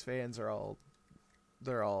 Chiefs fans are all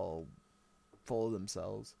full of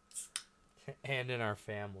themselves. And in our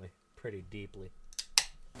family, pretty deeply.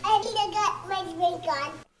 I think I got my drink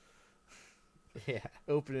on. Yeah.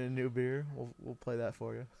 Opening a new beer. We'll play that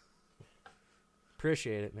for you.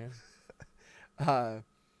 Appreciate it, man.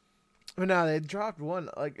 But no, they dropped one.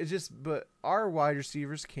 Like it's just, but our wide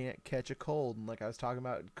receivers can't catch a cold. And like I was talking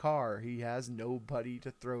about Carr, he has nobody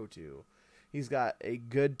to throw to. He's got a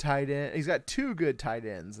good tight end. He's got two good tight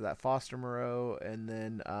ends, that Foster Moreau and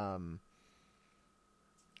then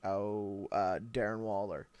Darren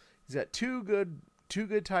Waller. He's got two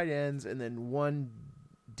good tight ends and then one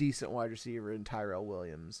decent wide receiver in Tyrell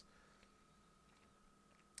Williams.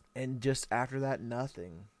 And just after that,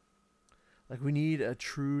 nothing. Like, we need a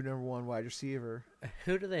true number one wide receiver.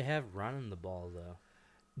 Who do they have running the ball, though?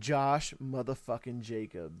 Josh motherfucking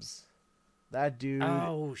Jacobs. That dude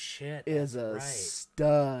Oh, shit. is that's a right.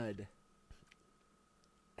 stud.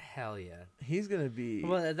 Hell yeah. He's going to be...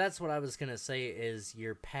 Well, that's what I was going to say is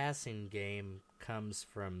your passing game comes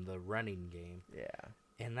from the running game. Yeah.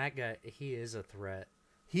 And that guy, he is a threat.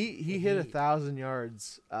 He hit 1,000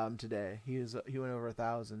 yards today. He went over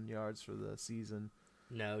 1,000 yards for the season.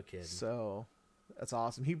 No kidding. So that's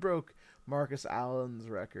awesome. He broke Marcus Allen's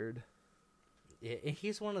record. Yeah,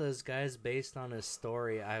 he's one of those guys, based on his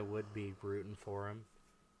story, I would be rooting for him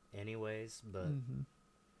anyways, but... Mm-hmm.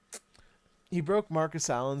 He broke Marcus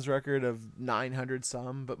Allen's record of 900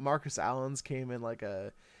 some, but Marcus Allen's came in like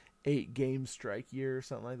a 8-game strike year or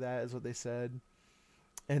something like that is what they said.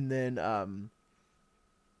 And then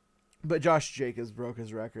but Josh Jacobs broke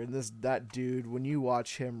his record. And that dude, when you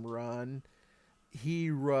watch him run, he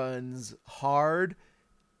runs hard.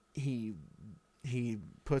 He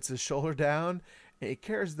puts his shoulder down and he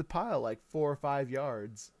carries the pile like 4 or 5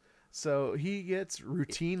 yards. So he gets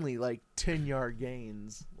routinely like 10-yard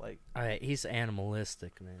gains. Like, he's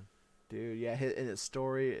animalistic, man. dude, yeah, and his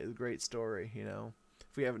story is a great story, you know.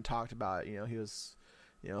 If we haven't talked about it, you know, he was,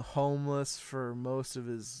 you know, homeless for most of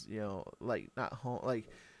his, you know, like not home, like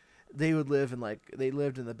they lived in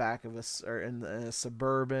the back of or in a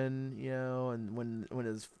suburban, you know, and when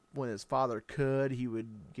his father could, he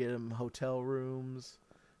would get him hotel rooms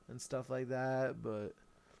and stuff like that, but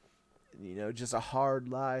you know, just a hard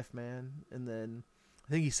life, man. And then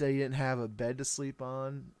I think he said he didn't have a bed to sleep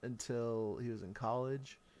on until he was in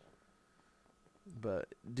college. But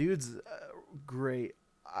dude's a great,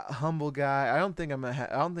 humble guy. I don't think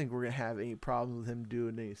we're gonna have any problems with him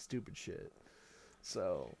doing any stupid shit.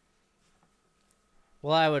 So,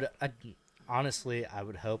 Well, honestly, I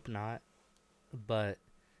would hope not. But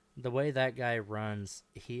the way that guy runs,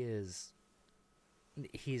 he's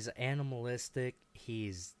animalistic.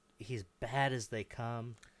 He's bad as they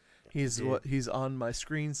come. he's Dude. he's on my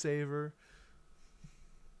screensaver.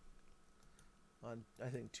 On, I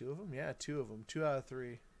think 2 of them. Yeah, 2 of them. 2 out of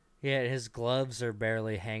 3. Yeah, his gloves are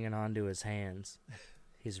barely hanging onto his hands.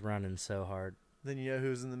 He's running so hard. Then you know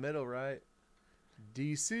who's in the middle, right?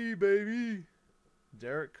 DC, baby.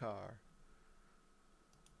 Derek Carr.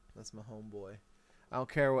 That's my homeboy. I don't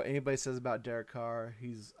care what anybody says about Derek Carr.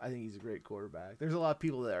 I think he's a great quarterback. There's a lot of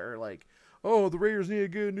people that are like, "Oh, the Raiders need to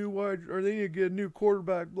get a new they need to get a new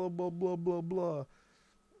quarterback." Blah blah blah blah blah.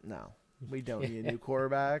 No, we don't need a new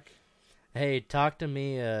quarterback. Hey, talk to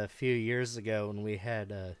me a few years ago when we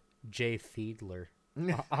had Jay Fiedler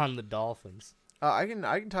on the Dolphins. I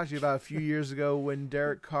can talk to you about a few years ago when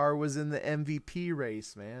Derek Carr was in the MVP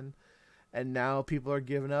race, man. And now people are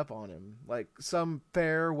giving up on him. Like some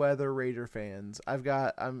fair weather Raider fans.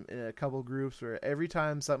 I'm in a couple groups where every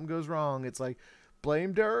time something goes wrong, it's like,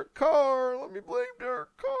 blame Derek Carr. Let me blame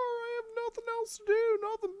Derek Carr. I have nothing else to do,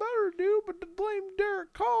 nothing better to do but to blame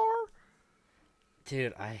Derek Carr.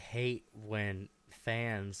 Dude, I hate when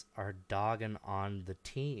fans are dogging on the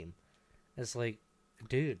team. It's like,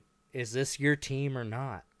 dude, is this your team or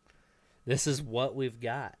not? This is what we've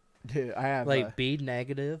got. Dude, I have Like, be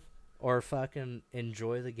negative or fucking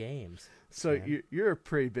enjoy the games. So man. you're a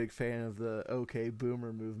pretty big fan of the OK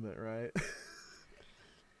Boomer movement, right?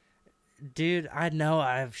 Dude, I know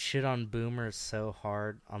I've shit on boomers so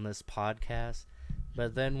hard on this podcast,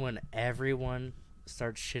 but then when everyone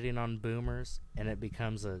starts shitting on boomers and it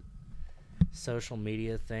becomes a social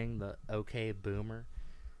media thing, the OK Boomer,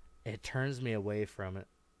 it turns me away from it.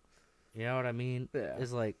 You know what I mean? Yeah.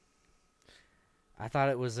 It's like, I thought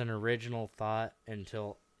it was an original thought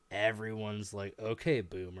until everyone's like, "Okay,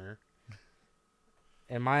 Boomer."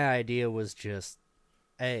 And my idea was just,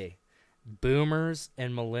 hey, boomers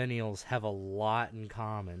and millennials have a lot in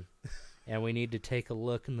common, and we need to take a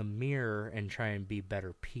look in the mirror and try and be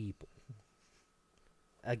better people.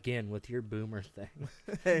 Again, with your boomer thing.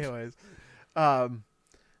 Anyways,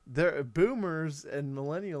 boomers and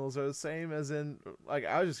millennials are the same as in, like,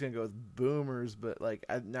 I was just gonna go with boomers, but like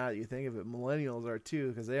now that you think of it, millennials are too,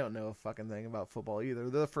 because they don't know a fucking thing about football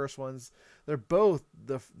either. They're the first ones. They're both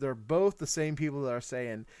the same people that are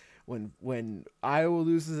saying when Iowa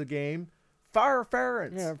loses a game, Fire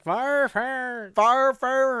Ference. Yeah, Fire Ference. Fire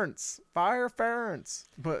Ference. Fire Ference.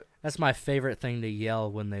 But That's my favorite thing to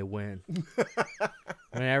yell when they win.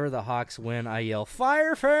 Whenever the Hawks win, I yell,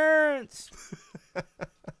 Fire Ference!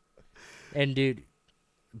 And, dude,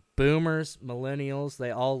 boomers, millennials,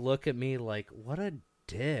 they all look at me like, what a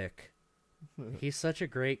dick. He's such a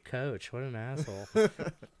great coach. What an asshole.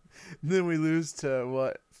 then we lose to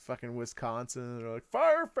what? Fucking Wisconsin. And they're like,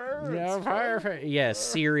 Fire Ference. Yeah, Fire Ference. Yeah,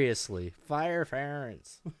 seriously. Fire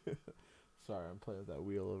Ference. Sorry, I'm playing with that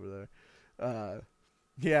wheel over there.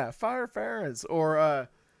 Yeah, Fire Ference. Or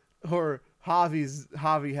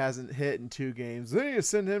Javi hasn't hit in 2 games. Then you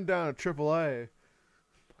send him down to AAA.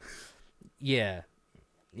 Yeah.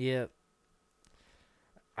 Yep.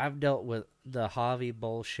 I've dealt with the Javi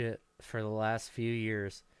bullshit for the last few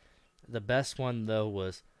years. The best one, though,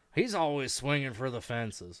 was he's always swinging for the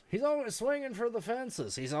fences. He's always swinging for the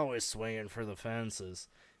fences. He's always swinging for the fences.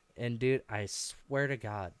 And, dude, I swear to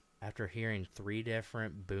God, after hearing 3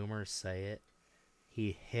 different boomers say it,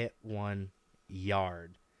 he hit 1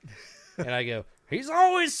 yard. And I go, he's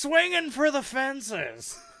always swinging for the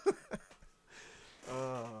fences.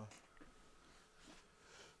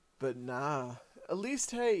 But nah. At least,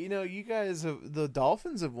 hey, you guys the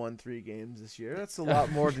Dolphins have won 3 games this year. That's a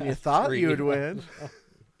lot more than you thought you would win.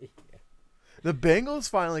 Yeah. The Bengals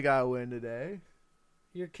finally got a win today.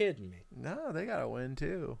 You're kidding me. No, they got a win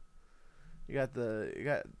too. You got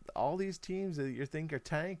all these teams that you think are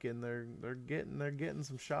tanking. They're getting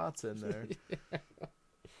some shots in there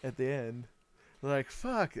at the end. They're like,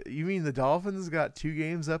 fuck, you mean the Dolphins got 2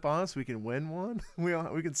 games up on us? We can win one.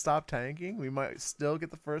 We can stop tanking. We might still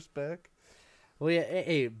get the first pick. Well, yeah,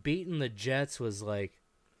 hey, beating the Jets was like,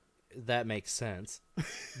 that makes sense.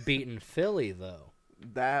 Beating Philly, though,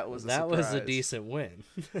 that was a decent win.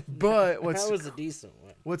 But that was a decent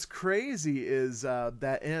win. What's crazy is that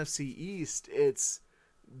NFC East.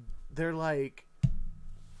 They're like,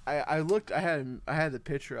 I looked. I had the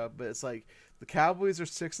picture up, but it's like the Cowboys are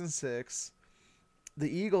 6-6, the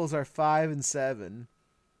Eagles are 5-7,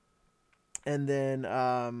 and then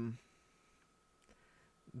where'd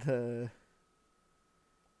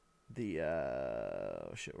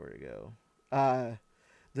it go?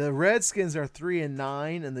 The Redskins are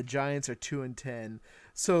 3-9 and the Giants are 2-10.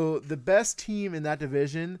 So the best team in that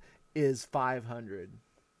division is 500.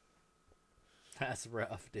 That's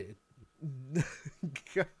rough, dude.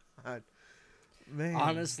 God, man.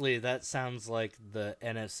 Honestly, that sounds like the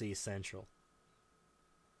NFC Central.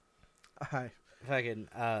 Fucking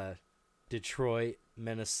Detroit,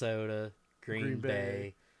 Minnesota, Green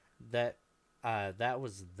Bay. That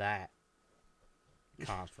was that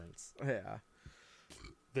conference. Yeah.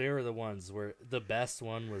 They were the ones where the best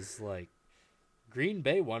one was like Green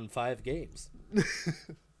Bay won 5 games.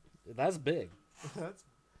 That's big.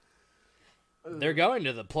 They're going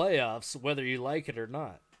to the playoffs whether you like it or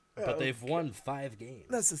not. But they've won 5 games.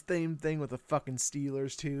 That's the same thing with the fucking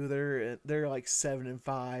Steelers too. They're like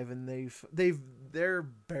 7-5 and they're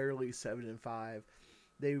barely 7-5.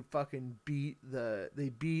 They fucking beat the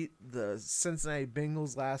Cincinnati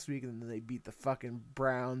Bengals last week and then they beat the fucking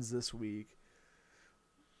Browns this week.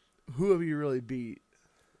 Who have you really beat?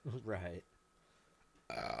 Right.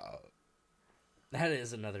 That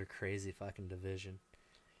is another crazy fucking division.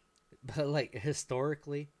 But like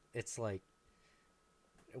historically, it's like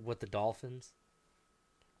with the Dolphins,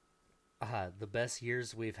 the best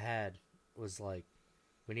years we've had was like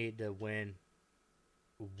we need to win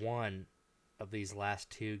 1 of these last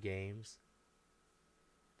 2 games.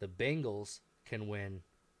 The Bengals can win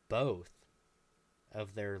both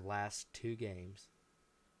of their last 2 games.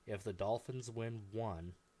 If the Dolphins win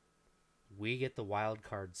 1, we get the wild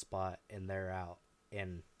card spot and they're out,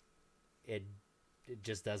 and it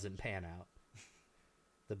just doesn't pan out.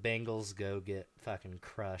 The Bengals go get fucking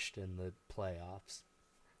crushed in the playoffs,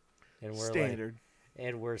 and we're standard.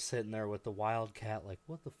 And we're sitting there with the Wildcat, like,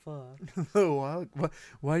 what the fuck? Oh,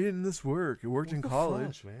 why didn't this work? It worked in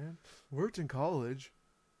college, man. Worked in college.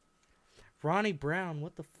 Ronnie Brown,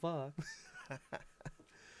 what the fuck?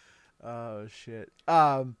 Oh shit.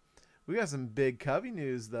 We got some big Cubby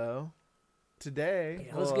news though. Today.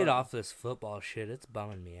 Yeah, let's get off this football shit. It's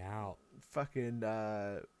bumming me out. Fucking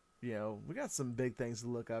we got some big things to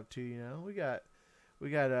look up to, We got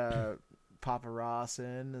Papa Ross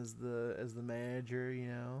in as the manager,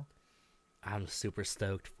 I'm super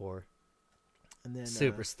stoked for. And then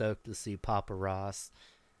super stoked to see Papa Ross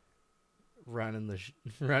running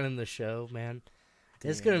the show, man.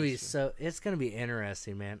 It's gonna be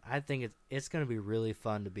interesting, man. I think it's gonna be really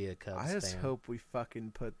fun to be a Cubs fan. I just hope we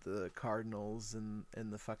fucking put the Cardinals in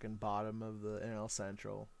the fucking bottom of the NL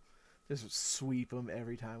Central. Just sweep them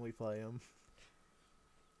every time we play them.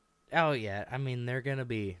 Oh yeah, I mean they're gonna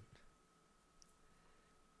be.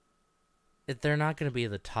 They're not gonna be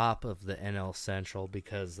the top of the NL Central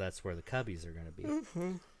because that's where the Cubbies are gonna be.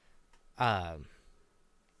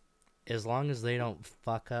 As long as they don't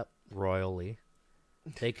fuck up royally,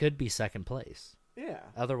 they could be second place. Yeah.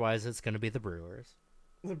 Otherwise, it's gonna be the Brewers.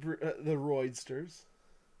 The Roydsters.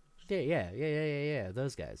 Yeah.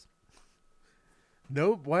 Those guys.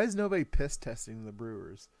 Nope. Why is nobody piss testing the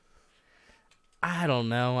Brewers? I don't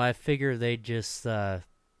know. I figure they just, they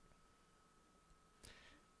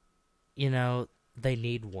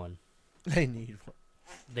need one. They need one.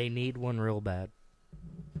 They need one real bad.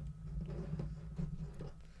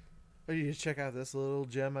 Oh, you just check out this little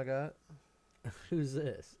gem I got. Who's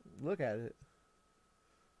this? Look at it.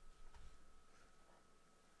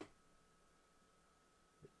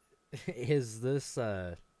 Is this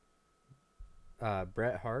Bret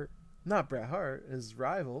Hart? Not Bret Hart, his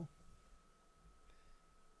rival.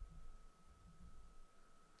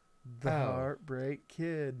 The Oh. Heartbreak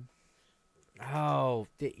Kid. Oh,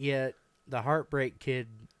 yeah, the Heartbreak Kid.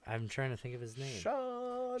 I'm trying to think of his name.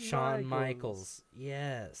 Shawn Michaels.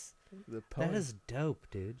 Yes. The That pony. is dope,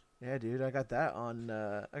 dude. Yeah, dude, I got that on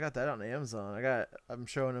Amazon. I'm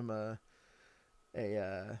showing him a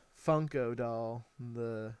Funko doll,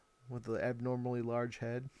 with the abnormally large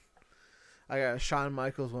head. I got a Shawn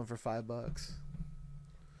Michaels one for $5.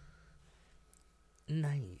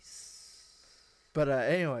 Nice. But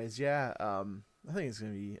anyways, yeah, I think it's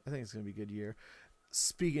gonna be a good year.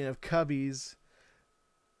 Speaking of Cubbies,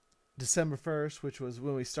 December 1st, which was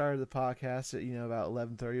when we started the podcast at about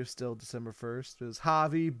 11:30, it was still December 1st. It was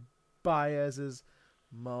Javi Baez's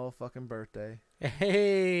motherfucking birthday.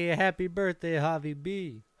 Hey, happy birthday, Javi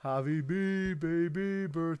B. Javi B, baby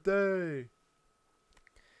birthday.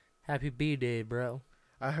 Happy B-Day, bro.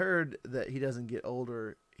 I heard that he doesn't get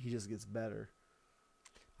older, he just gets better.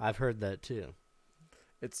 I've heard that too.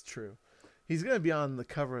 It's true. He's gonna be on the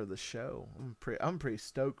cover of the show. I'm pretty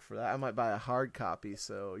stoked for that. I might buy a hard copy,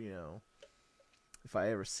 so if I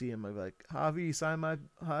ever see him, I'll be like, Javi,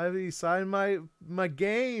 sign my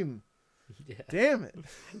game. Yeah. Damn it.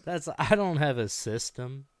 I don't have a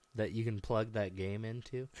system that you can plug that game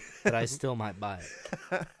into, but I still might buy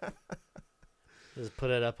it. Just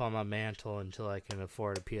put it up on my mantle until I can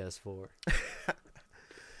afford a PS4.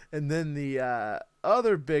 And then the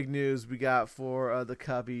other big news we got for the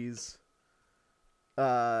Cubbies,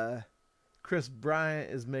 Chris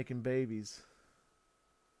Bryant is making babies.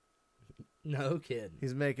 No kidding.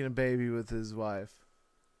 He's making a baby with his wife.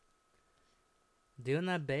 Doing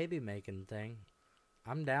that baby making thing.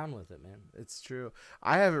 I'm down with it, man. It's true.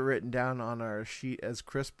 I have it written down on our sheet as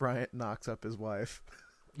Chris Bryant knocks up his wife.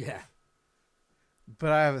 Yeah.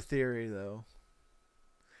 But I have a theory though.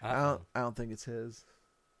 Uh-oh. I don't think it's his.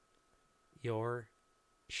 You're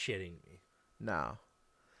shitting me. No.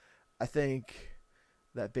 I think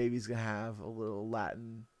that baby's gonna have a little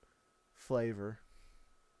Latin flavor.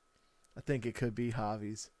 I think it could be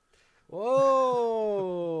Javi's.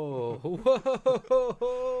 Whoa!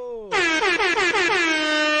 Whoa!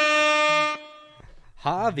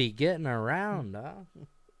 Javi getting around,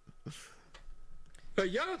 huh?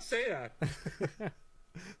 You don't say that.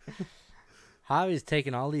 Javi's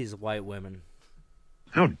taking all these white women.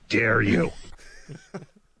 How dare you?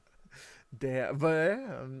 Damn, but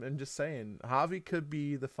yeah, I'm just saying, Javi could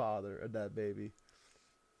be the father of that baby.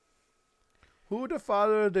 Who the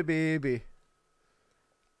father of the baby?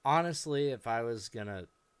 Honestly, if I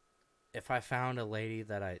found a lady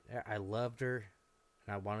that I loved her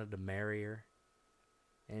and I wanted to marry her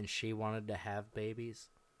and she wanted to have babies,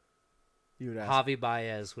 You would ask. Javi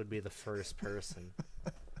Baez would be the first person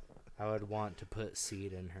I would want to put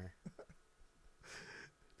seed in her.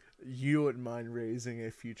 You wouldn't mind raising a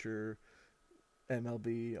future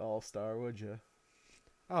MLB All-Star, would you?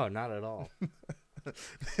 Oh, not at all.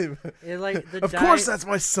 Of course, that's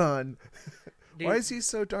my son. Dude, Why is he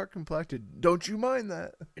so dark complected? Don't you mind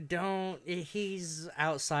that? he's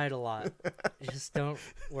outside a lot. Just don't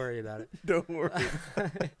worry about it. Don't worry.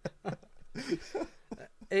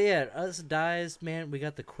 Yeah, us dyes, man, we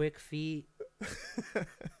got the quick feet.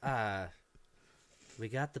 We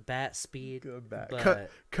got the bat speed. Go back. But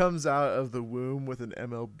Comes out of the womb with an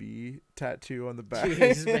MLB tattoo on the back.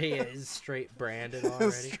 he's straight branded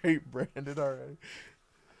already. Straight branded already.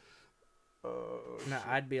 Oh, No,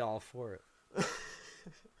 I'd be all for it.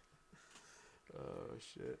 oh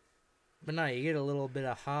shit. But no, you get a little bit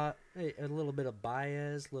of a little bit of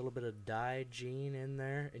Baez, a little bit of Dye Gene in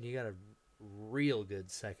there, and you got a real good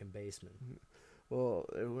second baseman. Well,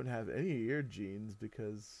 it wouldn't have any of your genes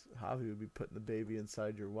because Javi would be putting the baby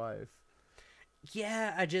inside your wife.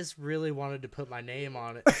 Yeah, I just really wanted to put my name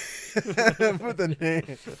on it. Put the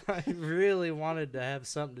name. I really wanted to have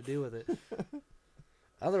something to do with it.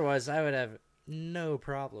 Otherwise, I would have no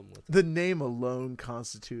problem with The name alone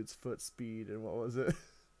constitutes foot speed, and what was it?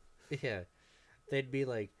 it. Yeah. They'd be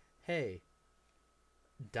like, hey,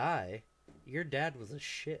 Die, your dad was a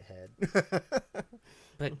shithead.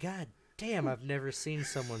 But god damn, I've never seen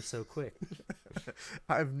someone so quick.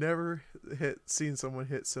 I've never seen someone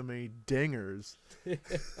hit so many dingers.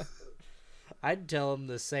 I'd tell him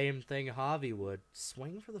the same thing Javi would.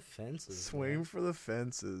 Swing for the fences. Swing man. for the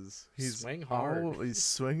fences. Swing hard. He's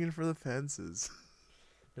swinging for the fences.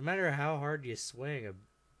 No matter how hard you swing, a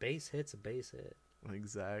base hit's a base hit.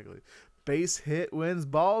 Exactly. Base hit wins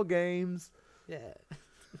ball games. Yeah.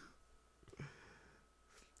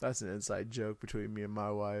 That's an inside joke between me and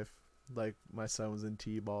my wife. Like, my son was in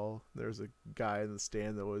T-ball. There's a guy in the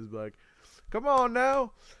stand that was like, come on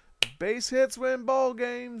now. Base hits win ball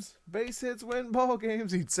games. Base hits win ball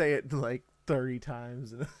games. He'd say it like 30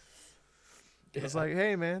 times. And it's like,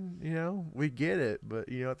 hey, man, we get it.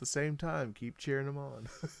 But, at the same time, keep cheering them on.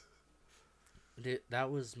 Dude, that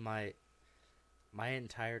was my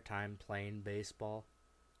entire time playing baseball.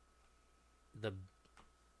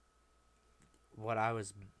 What I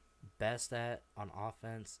was best at on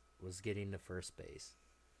offense was getting to first base.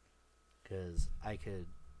 Because I could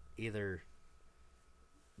either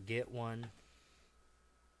get one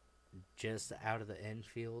just out of the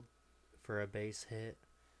infield for a base hit,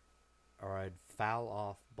 or I'd foul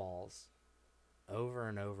off balls over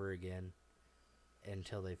and over again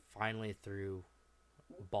until they finally threw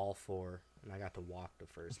ball 4 and I got to walk to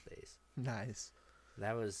first base. Nice.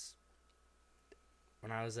 That was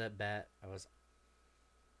when I was at bat. I was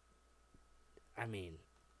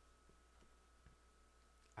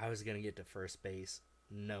gonna get to first base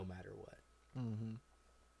no matter what. Mm-hmm.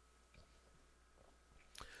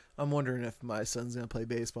 I'm wondering if my son's gonna play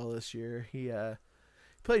baseball this year. He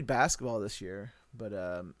played basketball this year,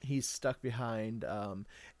 but he's stuck behind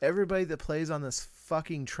everybody that plays on this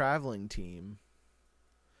fucking traveling team.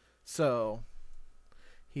 So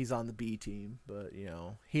he's on the B team, but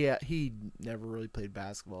he never really played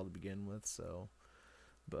basketball to begin with. So,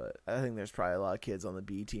 but I think there's probably a lot of kids on the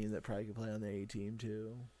B team that probably could play on the A team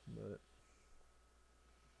too. But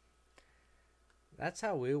that's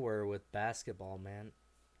how we were with basketball, man.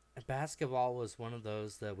 Basketball was one of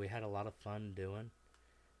those that we had a lot of fun doing,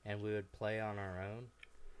 and we would play on our own.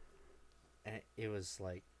 And it was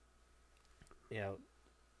like, it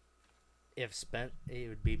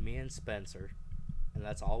would be me and Spencer, and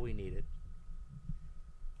that's all we needed.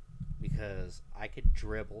 Because I could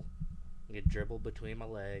dribble. I could dribble between my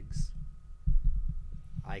legs.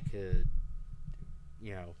 I could,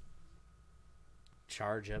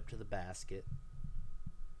 charge up to the basket.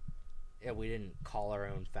 Yeah, we didn't call our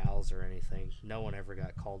own fouls or anything. No one ever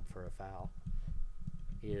got called for a foul.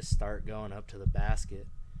 You just start going up to the basket,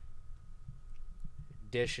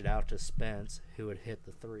 dish it out to Spence, who would hit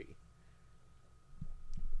the 3.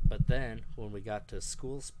 But then, when we got to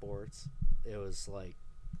school sports, it was like,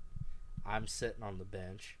 I'm sitting on the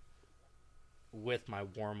bench with my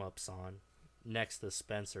warm-ups on next to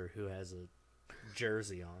Spencer, who has a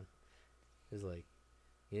jersey on. He's like,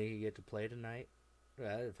 you get to play tonight?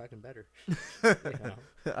 Fucking better.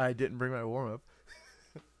 I didn't bring my warm-up.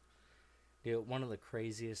 Dude, one of the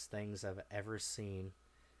craziest things I've ever seen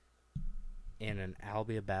in an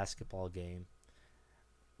Albia basketball game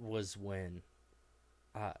was when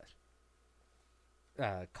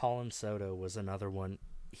Colin Soto was another one.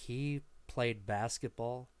 He played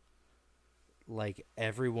basketball like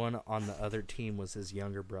everyone on the other team was his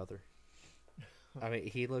younger brother. I mean,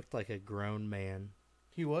 he looked like a grown man.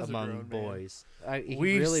 He was among a grown boys.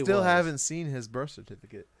 We really still was. haven't seen his birth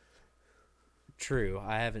certificate. True,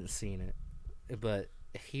 I haven't seen it, but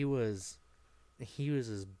he was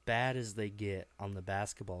as bad as they get on the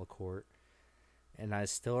basketball court, and I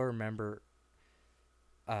still remember.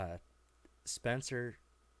 Spencer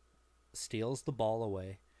steals the ball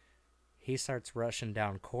away. He starts rushing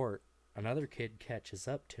down court. Another kid catches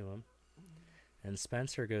up to him, and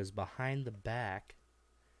Spencer goes behind the back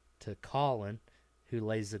to Colin, who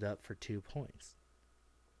lays it up for 2 points.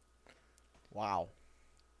 Wow.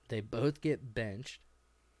 They both get benched,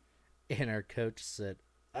 and our coach said,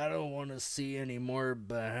 I don't want to see any more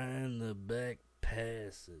behind the back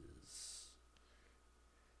passes.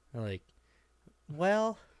 I'm like,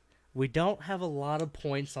 well, we don't have a lot of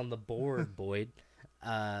points on the board, Boyd.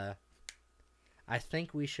 I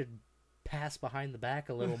think we should pass behind the back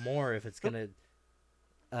a little more if it's going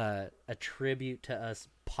to attribute to us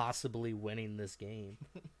possibly winning this game.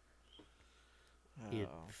 You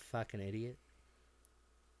fucking idiot.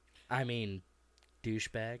 I mean,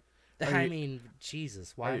 douchebag. Are you-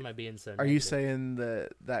 Jesus, why am I being so Are you negative? saying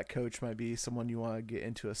that coach might be someone you want to get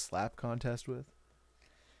into a slap contest with?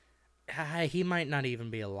 He might not even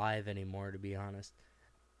be alive anymore, to be honest.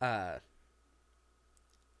 And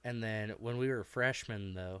then when we were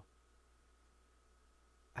freshmen, though,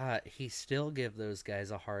 he still give those guys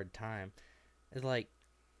a hard time. It's like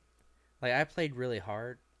I played really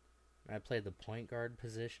hard. I played the point guard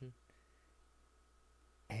position,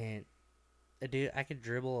 and dude, I could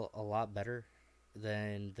dribble a lot better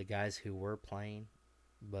than the guys who were playing,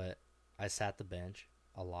 but I sat the bench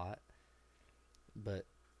a lot. But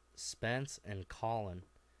Spence and Colin,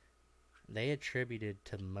 they attributed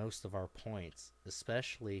to most of our points,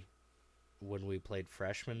 especially when we played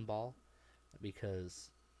freshman ball, because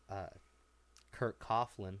Kurt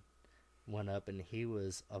Coughlin went up and he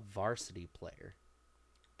was a varsity player.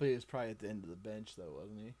 But he was probably at the end of the bench, though,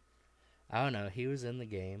 wasn't he? I don't know. He was in the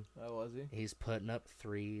game. Oh, was he? He's putting up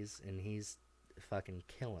threes and he's fucking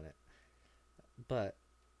killing it. But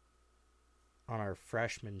on our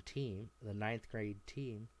freshman team, the 9th grade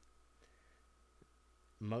team,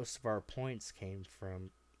 most of our points came from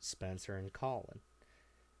Spencer and Colin.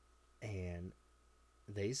 And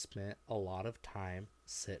they spent a lot of time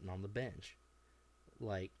sitting on the bench.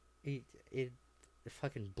 Like, it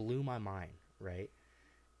fucking blew my mind, right?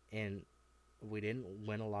 And we didn't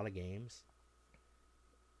win a lot of games.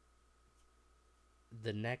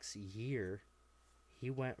 The next year,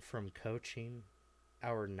 he went from coaching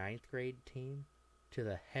our 9th grade team to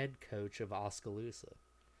the head coach of Oskaloosa.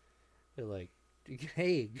 They're like,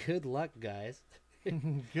 hey, good luck, guys.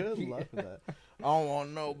 Good luck with that. I don't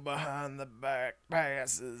want no behind the back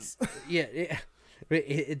passes. Yeah,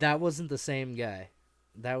 that wasn't the same guy.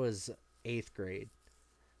 That was 8th grade.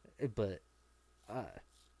 But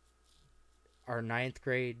our 9th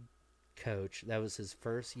grade coach, that was his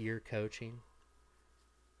first year coaching.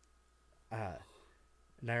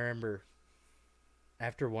 And I remember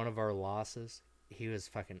after one of our losses, he was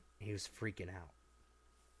freaking out.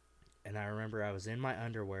 And I remember I was in my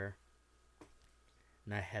underwear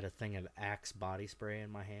and I had a thing of Axe body spray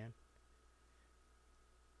in my hand.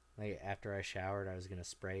 Like, after I showered, I was going to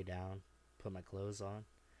spray down, put my clothes on.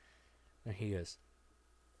 And he goes,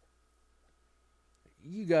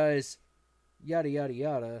 you guys, yada, yada,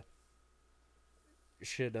 yada,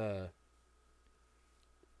 should,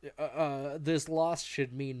 this loss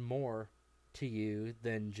should mean more to you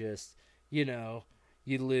than just, you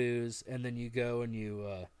lose and then you go and you,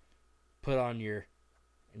 put on your,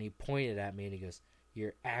 and he pointed at me and he goes,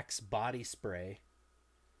 your Axe body spray.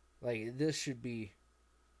 Like, this should be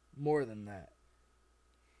more than that.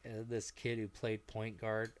 And this kid who played point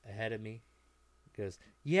guard ahead of me goes,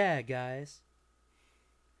 yeah, guys,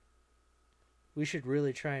 we should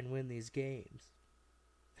really try and win these games.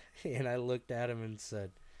 And I looked at him and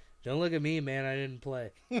said, don't look at me, man, I didn't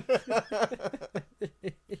play.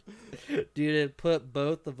 Dude, it put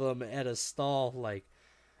both of them at a stall. Like,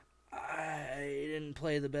 I didn't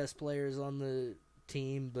play the best players on the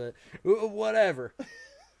team, but whatever.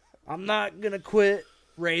 I'm not going to quit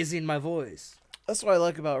raising my voice. That's what I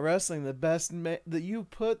like about wrestling. The best that you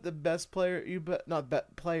put the best player, you put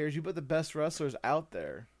the best wrestlers out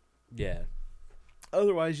there. Yeah.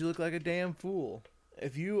 Otherwise, you look like a damn fool.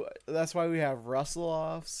 That's why we have wrestle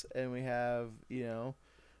offs, and we have,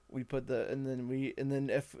 we put and then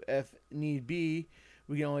if need be,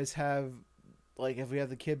 we can always have, like, if we have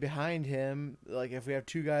the kid behind him, like if we have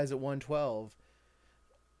two guys at 112,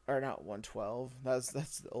 or not 112, that's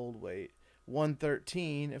the old weight.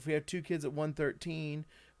 113. If we have two kids at 113,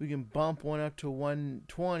 we can bump one up to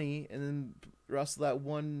 120 and then wrestle that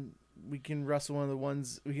one. We can wrestle one of the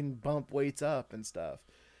ones. We can bump weights up and stuff.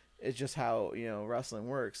 It's just how wrestling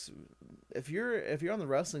works. If you're on the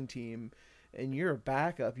wrestling team and you're a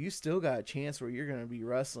backup, you still got a chance where you're going to be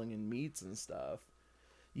wrestling in meets and stuff.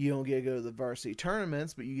 You don't get to go to the varsity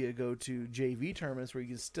tournaments, but you get to go to JV tournaments where you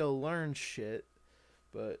can still learn shit.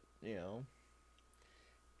 But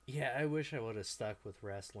Yeah, I wish I would have stuck with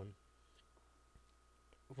wrestling.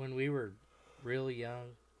 When we were real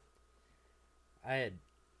young, I had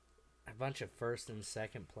a bunch of first and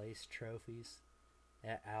second place trophies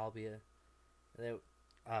at Albia.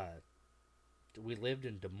 We lived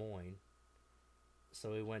in Des Moines,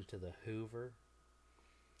 so we went to the Hoover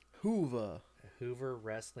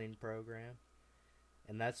wrestling program,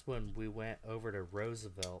 and that's when we went over to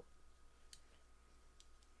Roosevelt.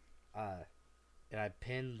 And I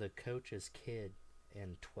pinned the coach's kid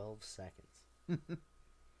in 12 seconds.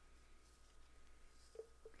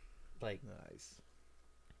 Like, nice.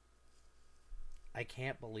 I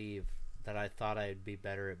can't believe that I thought I'd be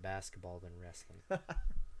better at basketball than wrestling.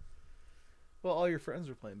 Well, all your friends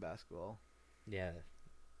were playing basketball. Yeah.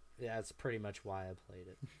 Yeah, that's pretty much why I played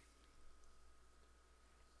it.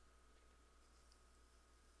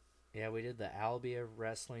 Yeah, we did the Albia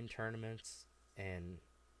wrestling tournaments, and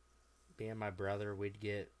me and my brother, we'd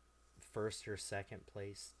get first or second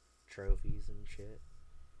place trophies and shit.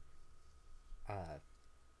 And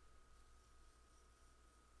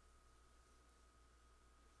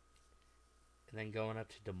then going up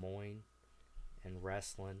to Des Moines and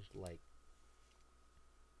wrestling, like,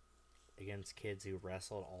 against kids who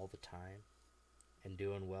wrestled all the time and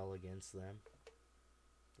doing well against them.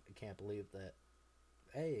 I can't believe that.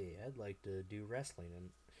 Hey, I'd like to do wrestling,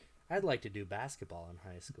 and I'd like to do basketball in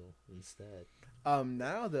high school instead.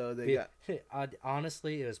 Now though they got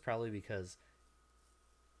Honestly, it was probably because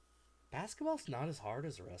basketball's not as hard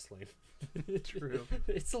as wrestling. True.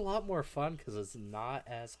 It's a lot more fun because it's not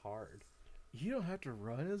as hard. You don't have to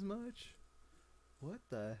run as much. What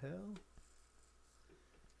the hell?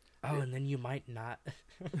 Oh, and then you might not.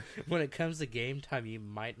 When it comes to game time, you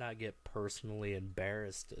might not get personally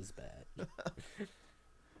embarrassed as bad.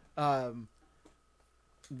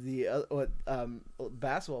 What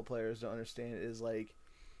basketball players don't understand is, like,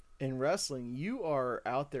 in wrestling, you are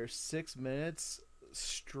out there 6 minutes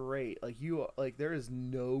straight. Like there is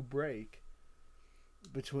no break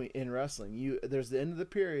in wrestling. There's the end of the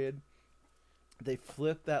period. They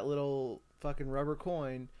flip that little fucking rubber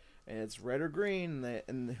coin, and it's red or green,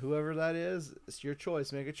 and whoever that is, it's your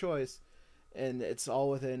choice. Make a choice, and it's all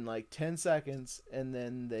within like 10 seconds, and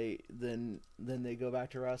then they go back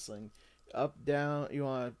to wrestling. Up, down. You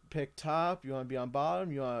want to pick top. You want to be on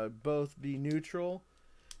bottom. You want to both be neutral.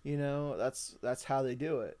 You know, that's how they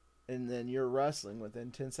do it. And then you're wrestling within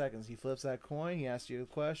 10 seconds. He flips that coin. He asks you a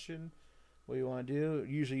question. What do you want to do?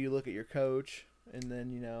 Usually you look at your coach, and then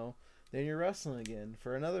then you're wrestling again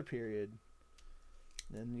for another period.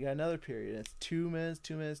 Then you got another period. It's 2 minutes,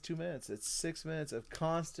 2 minutes, 2 minutes. It's 6 minutes of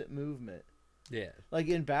constant movement. Yeah. Like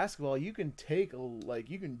in basketball, you can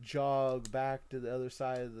you can jog back to the other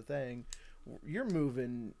side of the thing. You're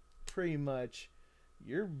moving pretty much.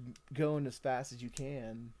 You're going as fast as you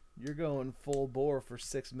can. You're going full bore for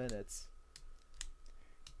 6 minutes.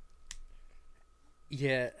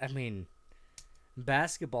 Yeah, I mean,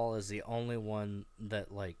 basketball is the only one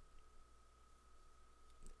that, like,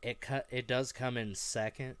 it does come in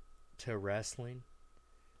second to wrestling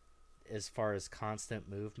as far as constant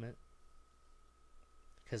movement.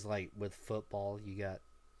 Because, like, with football, you got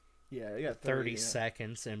you got 30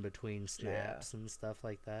 seconds in between snaps and stuff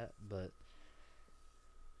like that. But,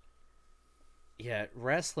 yeah,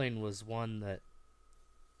 wrestling was one that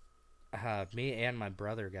me and my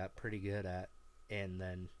brother got pretty good at, and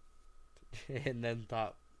then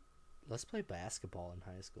thought, let's play basketball in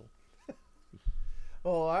high school.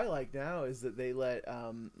 Well, what I like now is that they let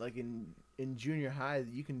like in junior high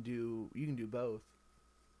you can do both.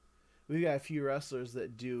 We got a few wrestlers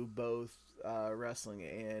that do both wrestling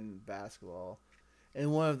and basketball,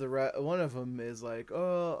 and one of them is like,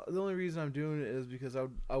 oh, the only reason I'm doing it is because I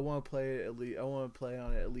want to play it I want to play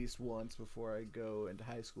on it at least once before I go into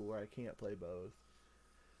high school where I can't play both.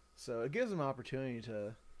 So it gives them opportunity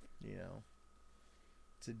to,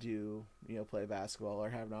 play basketball or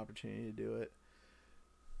have an opportunity to do it.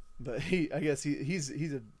 But I guess he's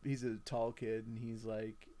a tall kid, and he's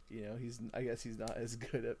like, I guess he's not as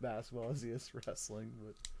good at basketball as he is wrestling,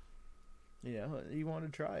 but he wanted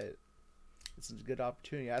to try it. It's a good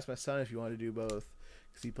opportunity. I asked my son if he wanted to do both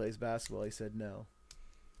because he plays basketball. He said no.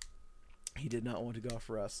 He did not want to go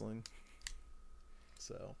for wrestling.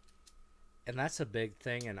 So, and that's a big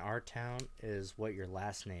thing in our town is what your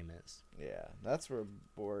last name is. Yeah, that's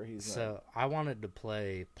where he's. So I wanted to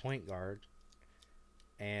play point guard.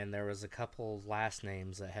 And there was a couple last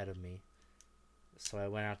names ahead of me. So I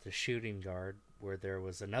went out to shooting guard, where there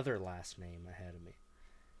was another last name ahead of me.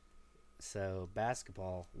 So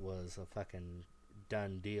basketball was a fucking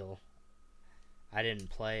done deal. I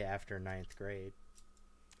didn't play after 9th grade.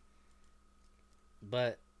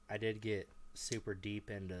 But I did get super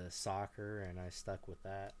deep into soccer, and I stuck with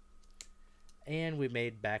that. And we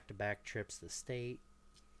made back-to-back trips to state.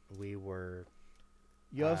 We were...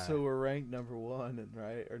 You also were ranked number 1,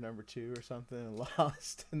 right? Or number 2 or something, and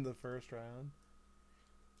lost in the first round.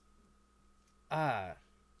 Our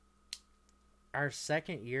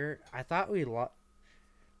second year, I thought we lost.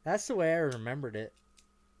 That's the way I remembered it.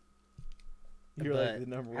 You're like the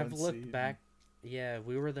number 1 seed. I've looked back. Yeah,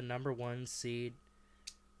 we were the number 1 seed.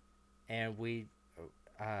 And we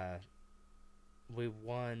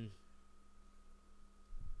won.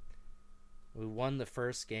 We won the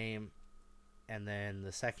first game. And then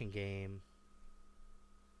the second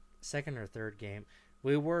or third game,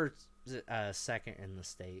 We were second in the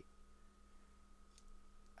state.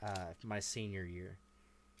 My senior year.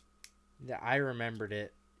 I remembered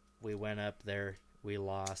it. We went up there. We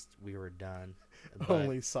lost. We were done. But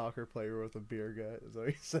Only soccer player with a beer gut is what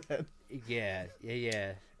he said. Yeah.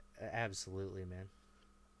 Absolutely, man.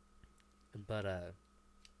 But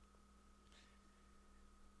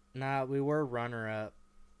nah, we were runner up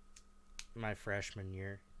my freshman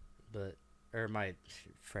year, my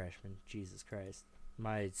freshman, Jesus Christ,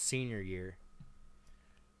 my senior year.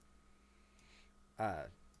 I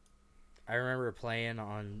remember playing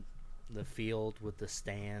on the field with the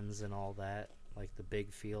stands and all that, like the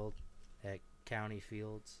big field at County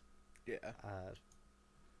Fields. Yeah.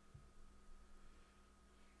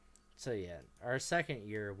 So yeah, our second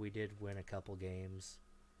year we did win a couple games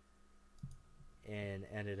and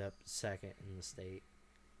ended up second in the state.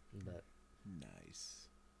 But Nice.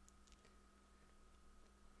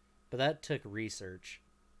 that took research.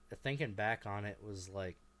 Thinking back on it was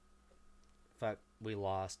like, fuck, we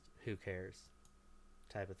lost, who cares?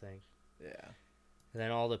 Type of thing. Yeah. And then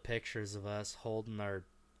all the pictures of us holding our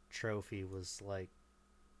trophy was like,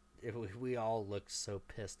 we all looked so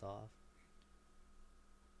pissed off.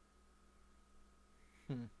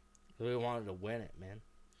 We wanted to win it, man.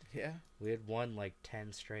 Yeah. We had won like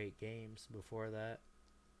 10 straight games before that.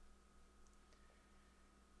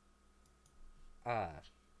 I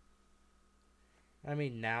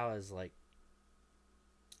mean, now is like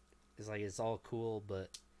it's all cool, but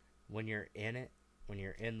when you're in it, when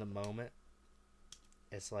you're in the moment,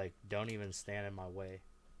 it's like, don't even stand in my way,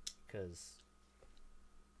 because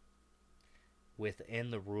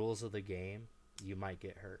within the rules of the game, you might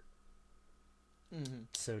get hurt. Mm-hmm.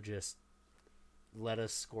 So just let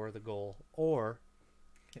us score the goal, or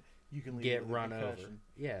You can leave get with a run over. concussion.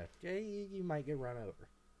 Yeah, you might get run over.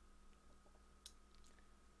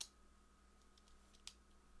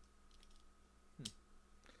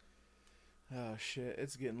 Oh shit!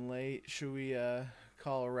 It's getting late. Should we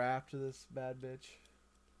call a wrap to this bad bitch?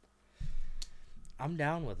 I'm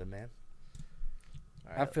down with it, man.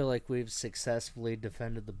 All I right. feel like we've successfully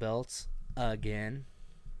defended the belts again.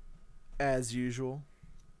 As usual.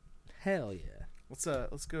 Hell yeah. Let's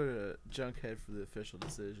go to Junkhead for the official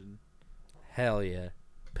decision. Hell yeah.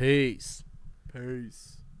 Peace.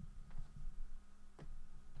 Peace.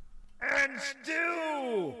 And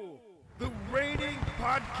still, the reigning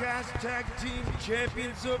podcast tag team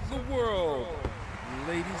champions of the world,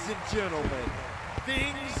 ladies and gentlemen,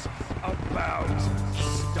 things about